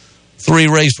three-race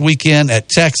weekend at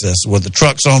Texas with the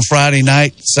trucks on Friday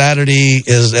night. Saturday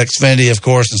is Xfinity, of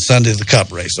course, and Sunday the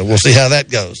Cup race. So we'll see how that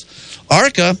goes.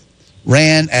 ARCA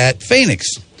ran at Phoenix,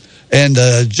 and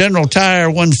General Tire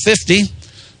 150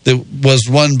 that was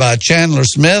won by Chandler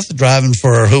Smith, driving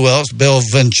for who else? Bill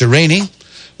Venturini.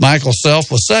 Michael Self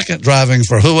was second, driving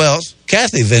for who else?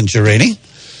 Kathy Venturini.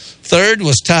 Third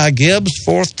was Ty Gibbs.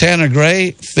 Fourth, Tanner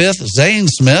Gray. Fifth, Zane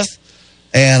Smith.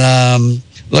 And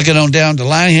looking on down the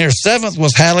line here, seventh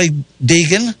was Hallie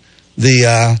Deegan,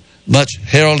 the much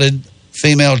heralded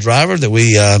female driver that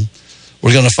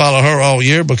we're going to follow her all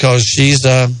year because she's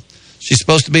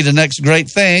supposed to be the next great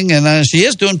thing, and she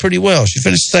is doing pretty well. She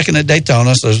finished second at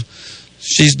Daytona, so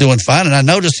she's doing fine. And I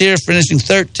noticed here finishing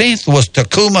 13th was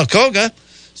Takuma Koga.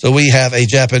 So we have a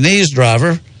Japanese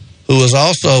driver who is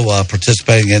also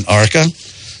participating in ARCA.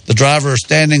 The driver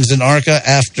standings in ARCA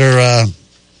after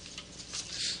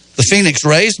the Phoenix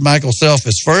race, Michael Self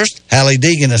is first, Hallie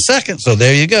Deegan is second. So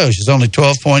there you go. She's only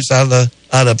 12 points out of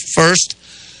first.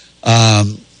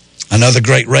 Another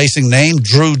great racing name,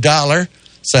 Drew Dollar,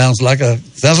 sounds like a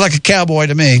cowboy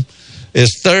to me,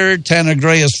 is third. Tanner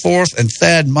Gray is fourth, and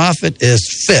Thad Moffitt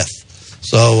is fifth.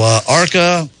 So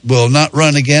ARCA will not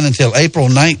run again until April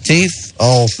 19th,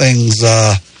 all things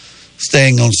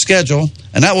staying on schedule.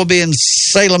 And that will be in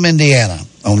Salem, Indiana,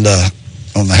 on the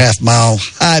half-mile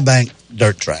high bank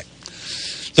dirt track.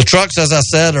 The trucks, as I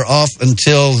said, are off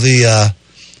until the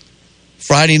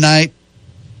Friday night,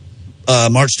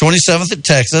 March 27th at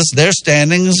Texas. Their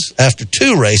standings after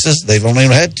 2 races, they've only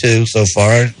had 2 so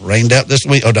far,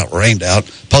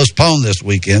 postponed this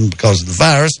weekend because of the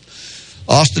virus.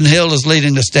 Austin Hill is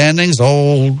leading the standings.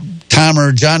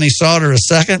 Old-timer Johnny Sauter is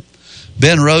second.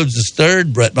 Ben Rhodes is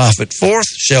third. Brett Moffitt fourth.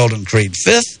 Sheldon Creed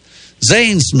fifth.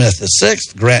 Zane Smith is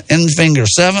sixth. Grant Enfinger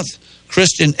seventh.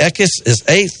 Christian Eckes is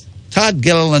eighth. Todd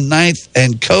Gilliland ninth.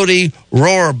 And Cody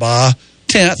Rohrbaugh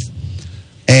 10th.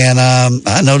 And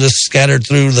I noticed scattered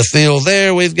through the field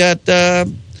there, we've got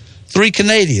 3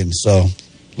 Canadians, so a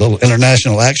little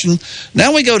international action.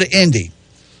 Now we go to Indy,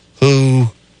 who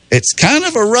it's kind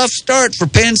of a rough start for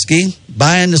Penske,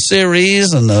 buying the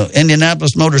series and the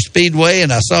Indianapolis Motor Speedway,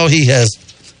 and I saw he has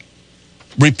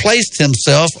replaced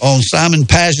himself on Simon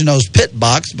Pagenaud's pit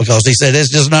box because he said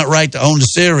it's just not right to own the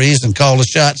series and call the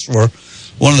shots for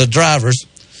one of the drivers.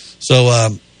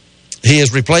 So he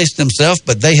has replaced himself,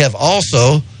 but they have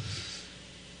also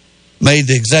made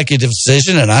the executive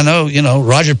decision, and I know,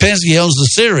 Roger Penske owns the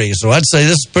series, so I'd say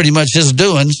this is pretty much his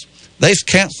doings. They've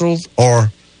canceled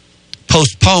or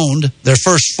postponed their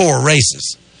first 4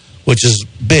 races, which is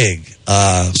big.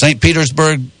 St.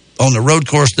 Petersburg on the road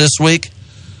course this week.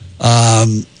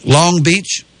 Long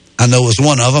Beach, I know, was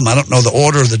one of them. I don't know the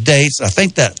order of the dates. I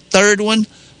think that third one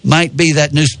might be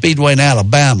that new speedway in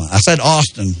Alabama. I said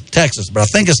Austin, Texas, but I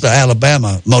think it's the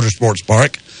Alabama Motorsports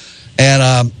Park.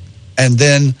 And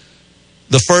then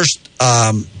the first,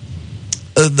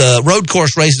 the road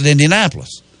course race at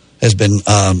Indianapolis has been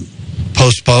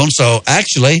postponed. So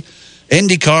actually,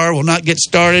 IndyCar will not get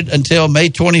started until May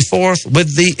 24th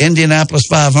with the Indianapolis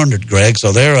 500, Greg.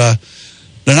 So they're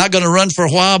not going to run for a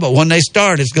while, but when they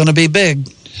start, it's going to be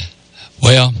big.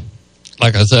 Well,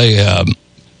 like I say,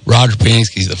 Roger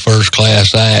Penske's the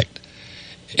first-class act,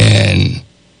 and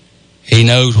he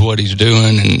knows what he's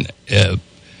doing. And,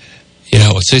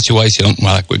 a situation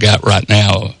like we got right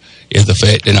now is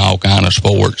affecting all kind of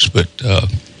sports. But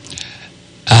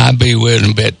I'd be willing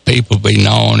to bet people be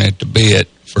gnawing at the bit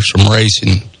for some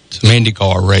racing, some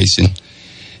IndyCar racing.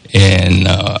 And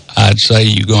I'd say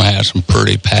you're going to have some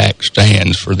pretty packed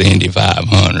stands for the Indy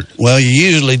 500. Well, you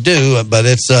usually do, but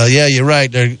it's you're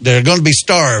right. They're going to be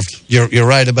starved. You're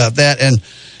right about that, and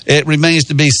it remains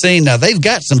to be seen. Now they've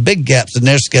got some big gaps in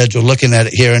their schedule. Looking at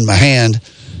it here in my hand,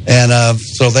 and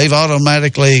so they've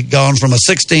automatically gone from a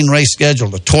 16 race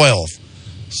schedule to 12.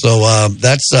 So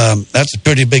that's a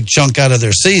pretty big chunk out of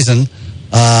their season.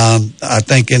 I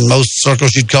think in most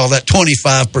circles you'd call that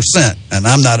 25%. And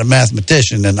I'm not a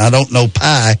mathematician and I don't know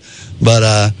pi,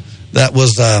 but that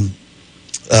was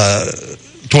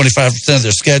 25% of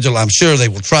their schedule. I'm sure they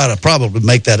will try to probably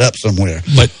make that up somewhere.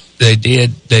 But they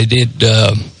did.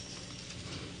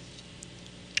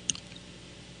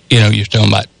 You're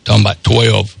talking about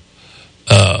 12.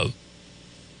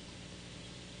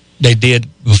 They did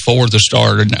before the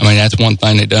start. I mean, that's one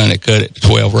thing they done. They cut it to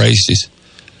 12 races.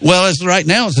 Well, right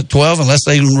now it's at 12 unless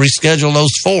they reschedule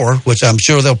those 4, which I'm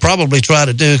sure they'll probably try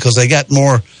to do because they got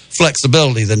more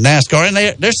flexibility than NASCAR, and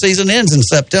their season ends in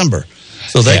September,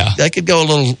 so they could go a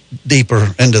little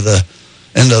deeper into the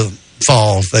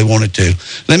fall if they wanted to.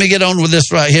 Let me get on with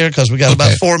this right here because we got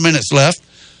about 4 minutes left.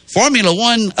 Formula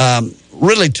One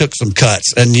really took some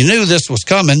cuts, and you knew this was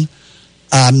coming.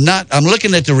 I'm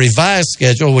looking at the revised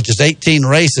schedule, which is 18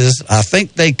 races. I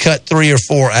think they cut 3 or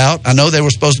 4 out. I know they were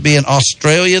supposed to be in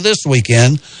Australia this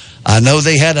weekend. I know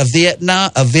they had a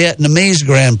Vietnamese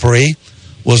Grand Prix,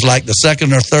 was like the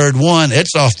second or third one.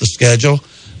 It's off the schedule.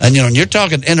 And, you're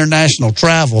talking international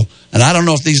travel, and I don't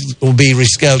know if these will be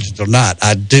rescheduled or not.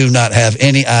 I do not have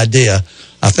any idea.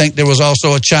 I think there was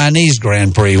also a Chinese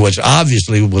Grand Prix, which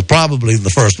obviously was probably the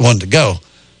first one to go.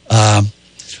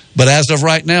 But as of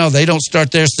right now, they don't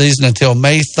start their season until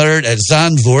May 3rd at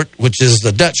Zandvoort, which is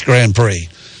the Dutch Grand Prix.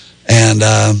 And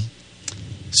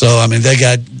they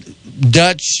got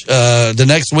Dutch. The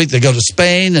next week they go to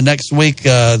Spain. The next week,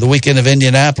 the weekend of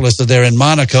Indianapolis, they're in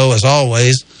Monaco as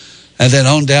always. And then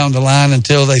on down the line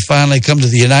until they finally come to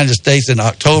the United States in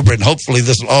October. And hopefully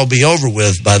this will all be over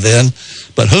with by then.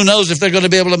 But who knows if they're going to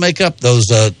be able to make up those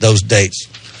dates.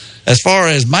 As far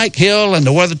as Mike Hill and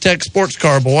the WeatherTech Sports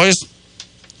Car Boys,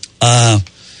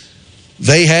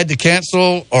 they had to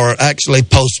cancel or actually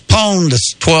postpone the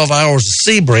 12 hours of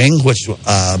Sebring, which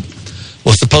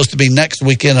was supposed to be next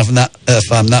weekend,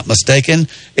 if I'm not mistaken.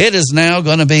 It is now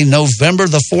going to be November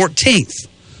the 14th.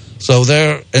 So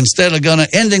they're, instead of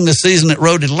ending the season at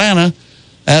Road Atlanta,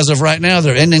 as of right now,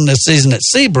 they're ending the season at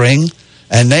Sebring,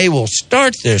 and they will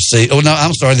start their season. Oh, no,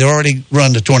 I'm sorry. They already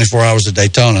run the 24 Hours of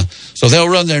Daytona. So they'll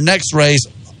run their next race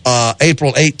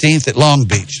April 18th at Long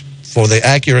Beach for the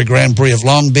Acura Grand Prix of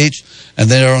Long Beach, and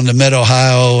they're on the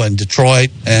Mid-Ohio and Detroit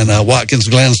and Watkins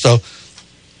Glen. So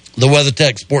the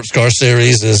WeatherTech Sports Car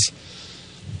Series is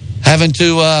having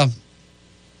to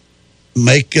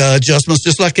make adjustments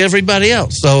just like everybody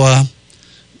else. So,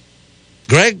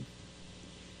 Greg,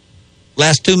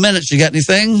 last 2 minutes, you got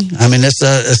anything? I mean,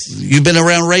 you've been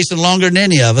around racing longer than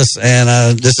any of us,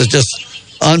 and this is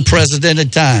just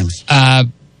unprecedented times.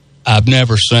 I've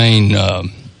never seen a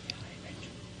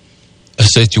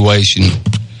situation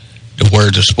to where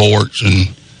the sports and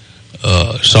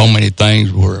so many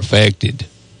things were affected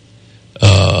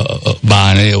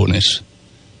by an illness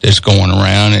that's going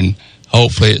around, and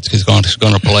hopefully it's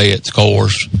going to play its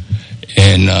course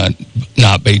and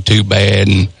not be too bad.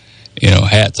 And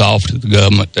hats off to the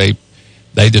government.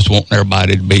 They just want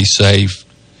everybody to be safe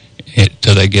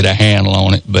till they get a handle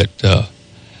on it. But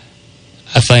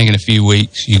I think in a few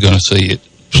weeks you're going to see it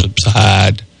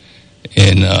subside.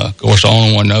 And of course, the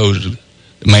only one knows is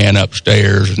the man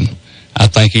upstairs, and I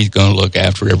think he's going to look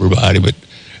after everybody. But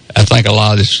I think a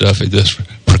lot of this stuff is just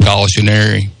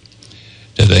precautionary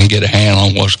till they can get a handle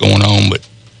on what's going on. But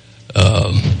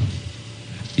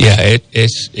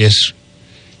it's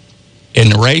in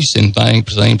the racing thing,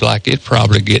 seems like it's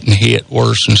probably getting hit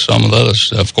worse than some of the other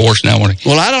stuff. Of course, now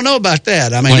well, I don't know about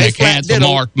that. I mean, when they cancel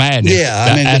March Madness,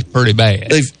 that's pretty bad.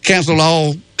 They've canceled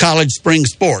all college spring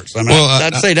sports. I mean,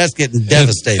 I'd say that's getting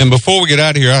devastating. And before we get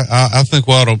out of here, I think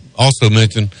we ought to also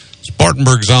mention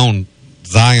Spartanburg's own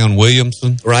Zion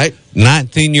Williamson, right?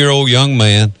 19-year-old young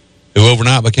man who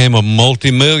overnight became a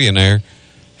multimillionaire,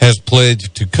 has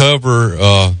pledged to cover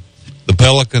the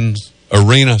Pelicans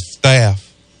arena staff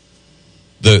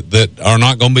that are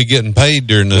not going to be getting paid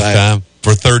during this time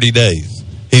for 30 days.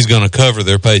 He's going to cover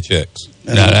their paychecks.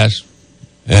 That's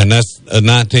a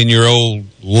 19-year-old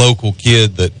local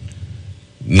kid that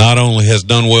not only has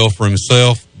done well for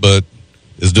himself, but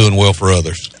is doing well for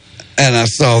others. And I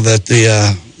saw that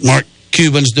the Mark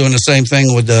Cuban's doing the same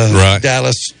thing with the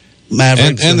Dallas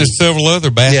Mavericks. And there's several other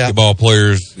basketball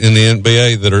players in the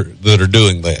NBA that are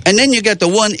doing that. And then you got the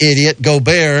one idiot,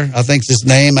 Gobert, I think's his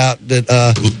name, out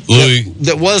Louis,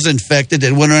 that was infected,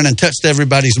 that went around and touched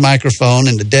everybody's microphone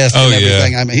and the desk and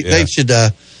everything. I mean, they should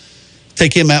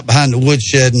take him out behind the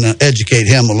woodshed and educate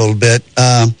him a little bit.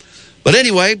 But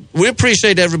anyway, we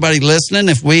appreciate everybody listening.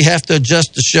 If we have to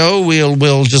adjust the show,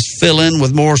 we'll just fill in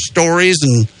with more stories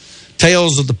and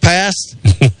tales of the past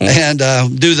and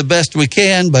do the best we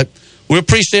can. But we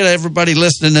appreciate everybody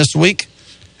listening this week,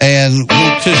 and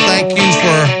to thank you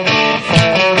for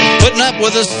putting up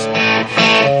with us.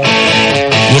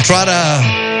 We'll try to,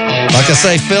 like I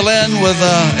say, fill in with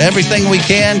everything we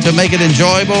can to make it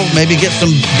enjoyable, maybe get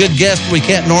some good guests we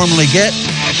can't normally get,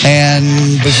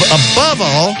 and above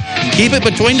all, keep it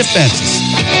between the fences.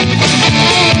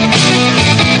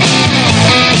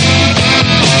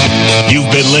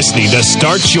 You've been listening to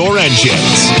Start Your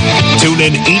Engines. Tune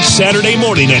in each Saturday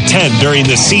morning at 10 during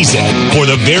the season for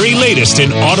the very latest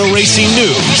in auto racing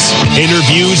news,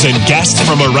 interviews, and guests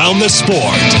from around the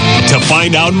sport. To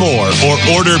find out more or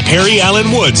order Perry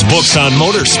Allen Wood's books on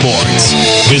motorsports,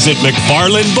 visit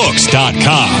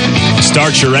McFarlandBooks.com.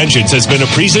 Start Your Engines has been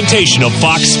a presentation of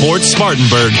Fox Sports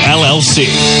Spartanburg,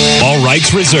 LLC. All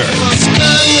rights reserved.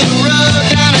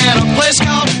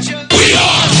 We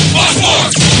are Fox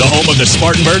Sports! The home of the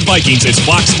Spartanburg Vikings is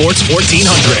Fox Sports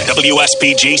 1400.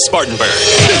 WSPG Spartanburg.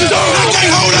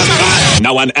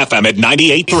 Now on FM at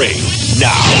 98.3.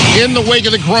 Now. In the wake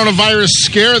of the coronavirus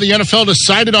scare, the NFL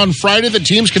decided on Friday that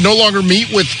teams can no longer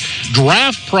meet with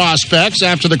draft prospects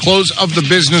after the close of the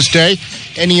business day.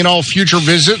 Any and all future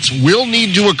visits will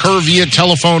need to occur via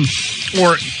telephone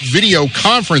or video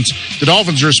conference. The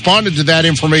Dolphins responded to that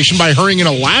information by hurrying in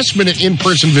a last-minute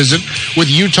in-person visit with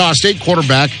Utah State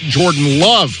quarterback Jordan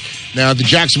Love. Now, the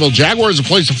Jacksonville Jaguars have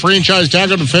placed a franchise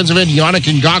tag on defensive end Yannick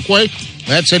Ngakoue.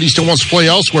 That said, he still wants to play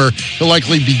elsewhere. He'll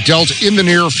likely be dealt in the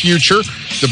near future. The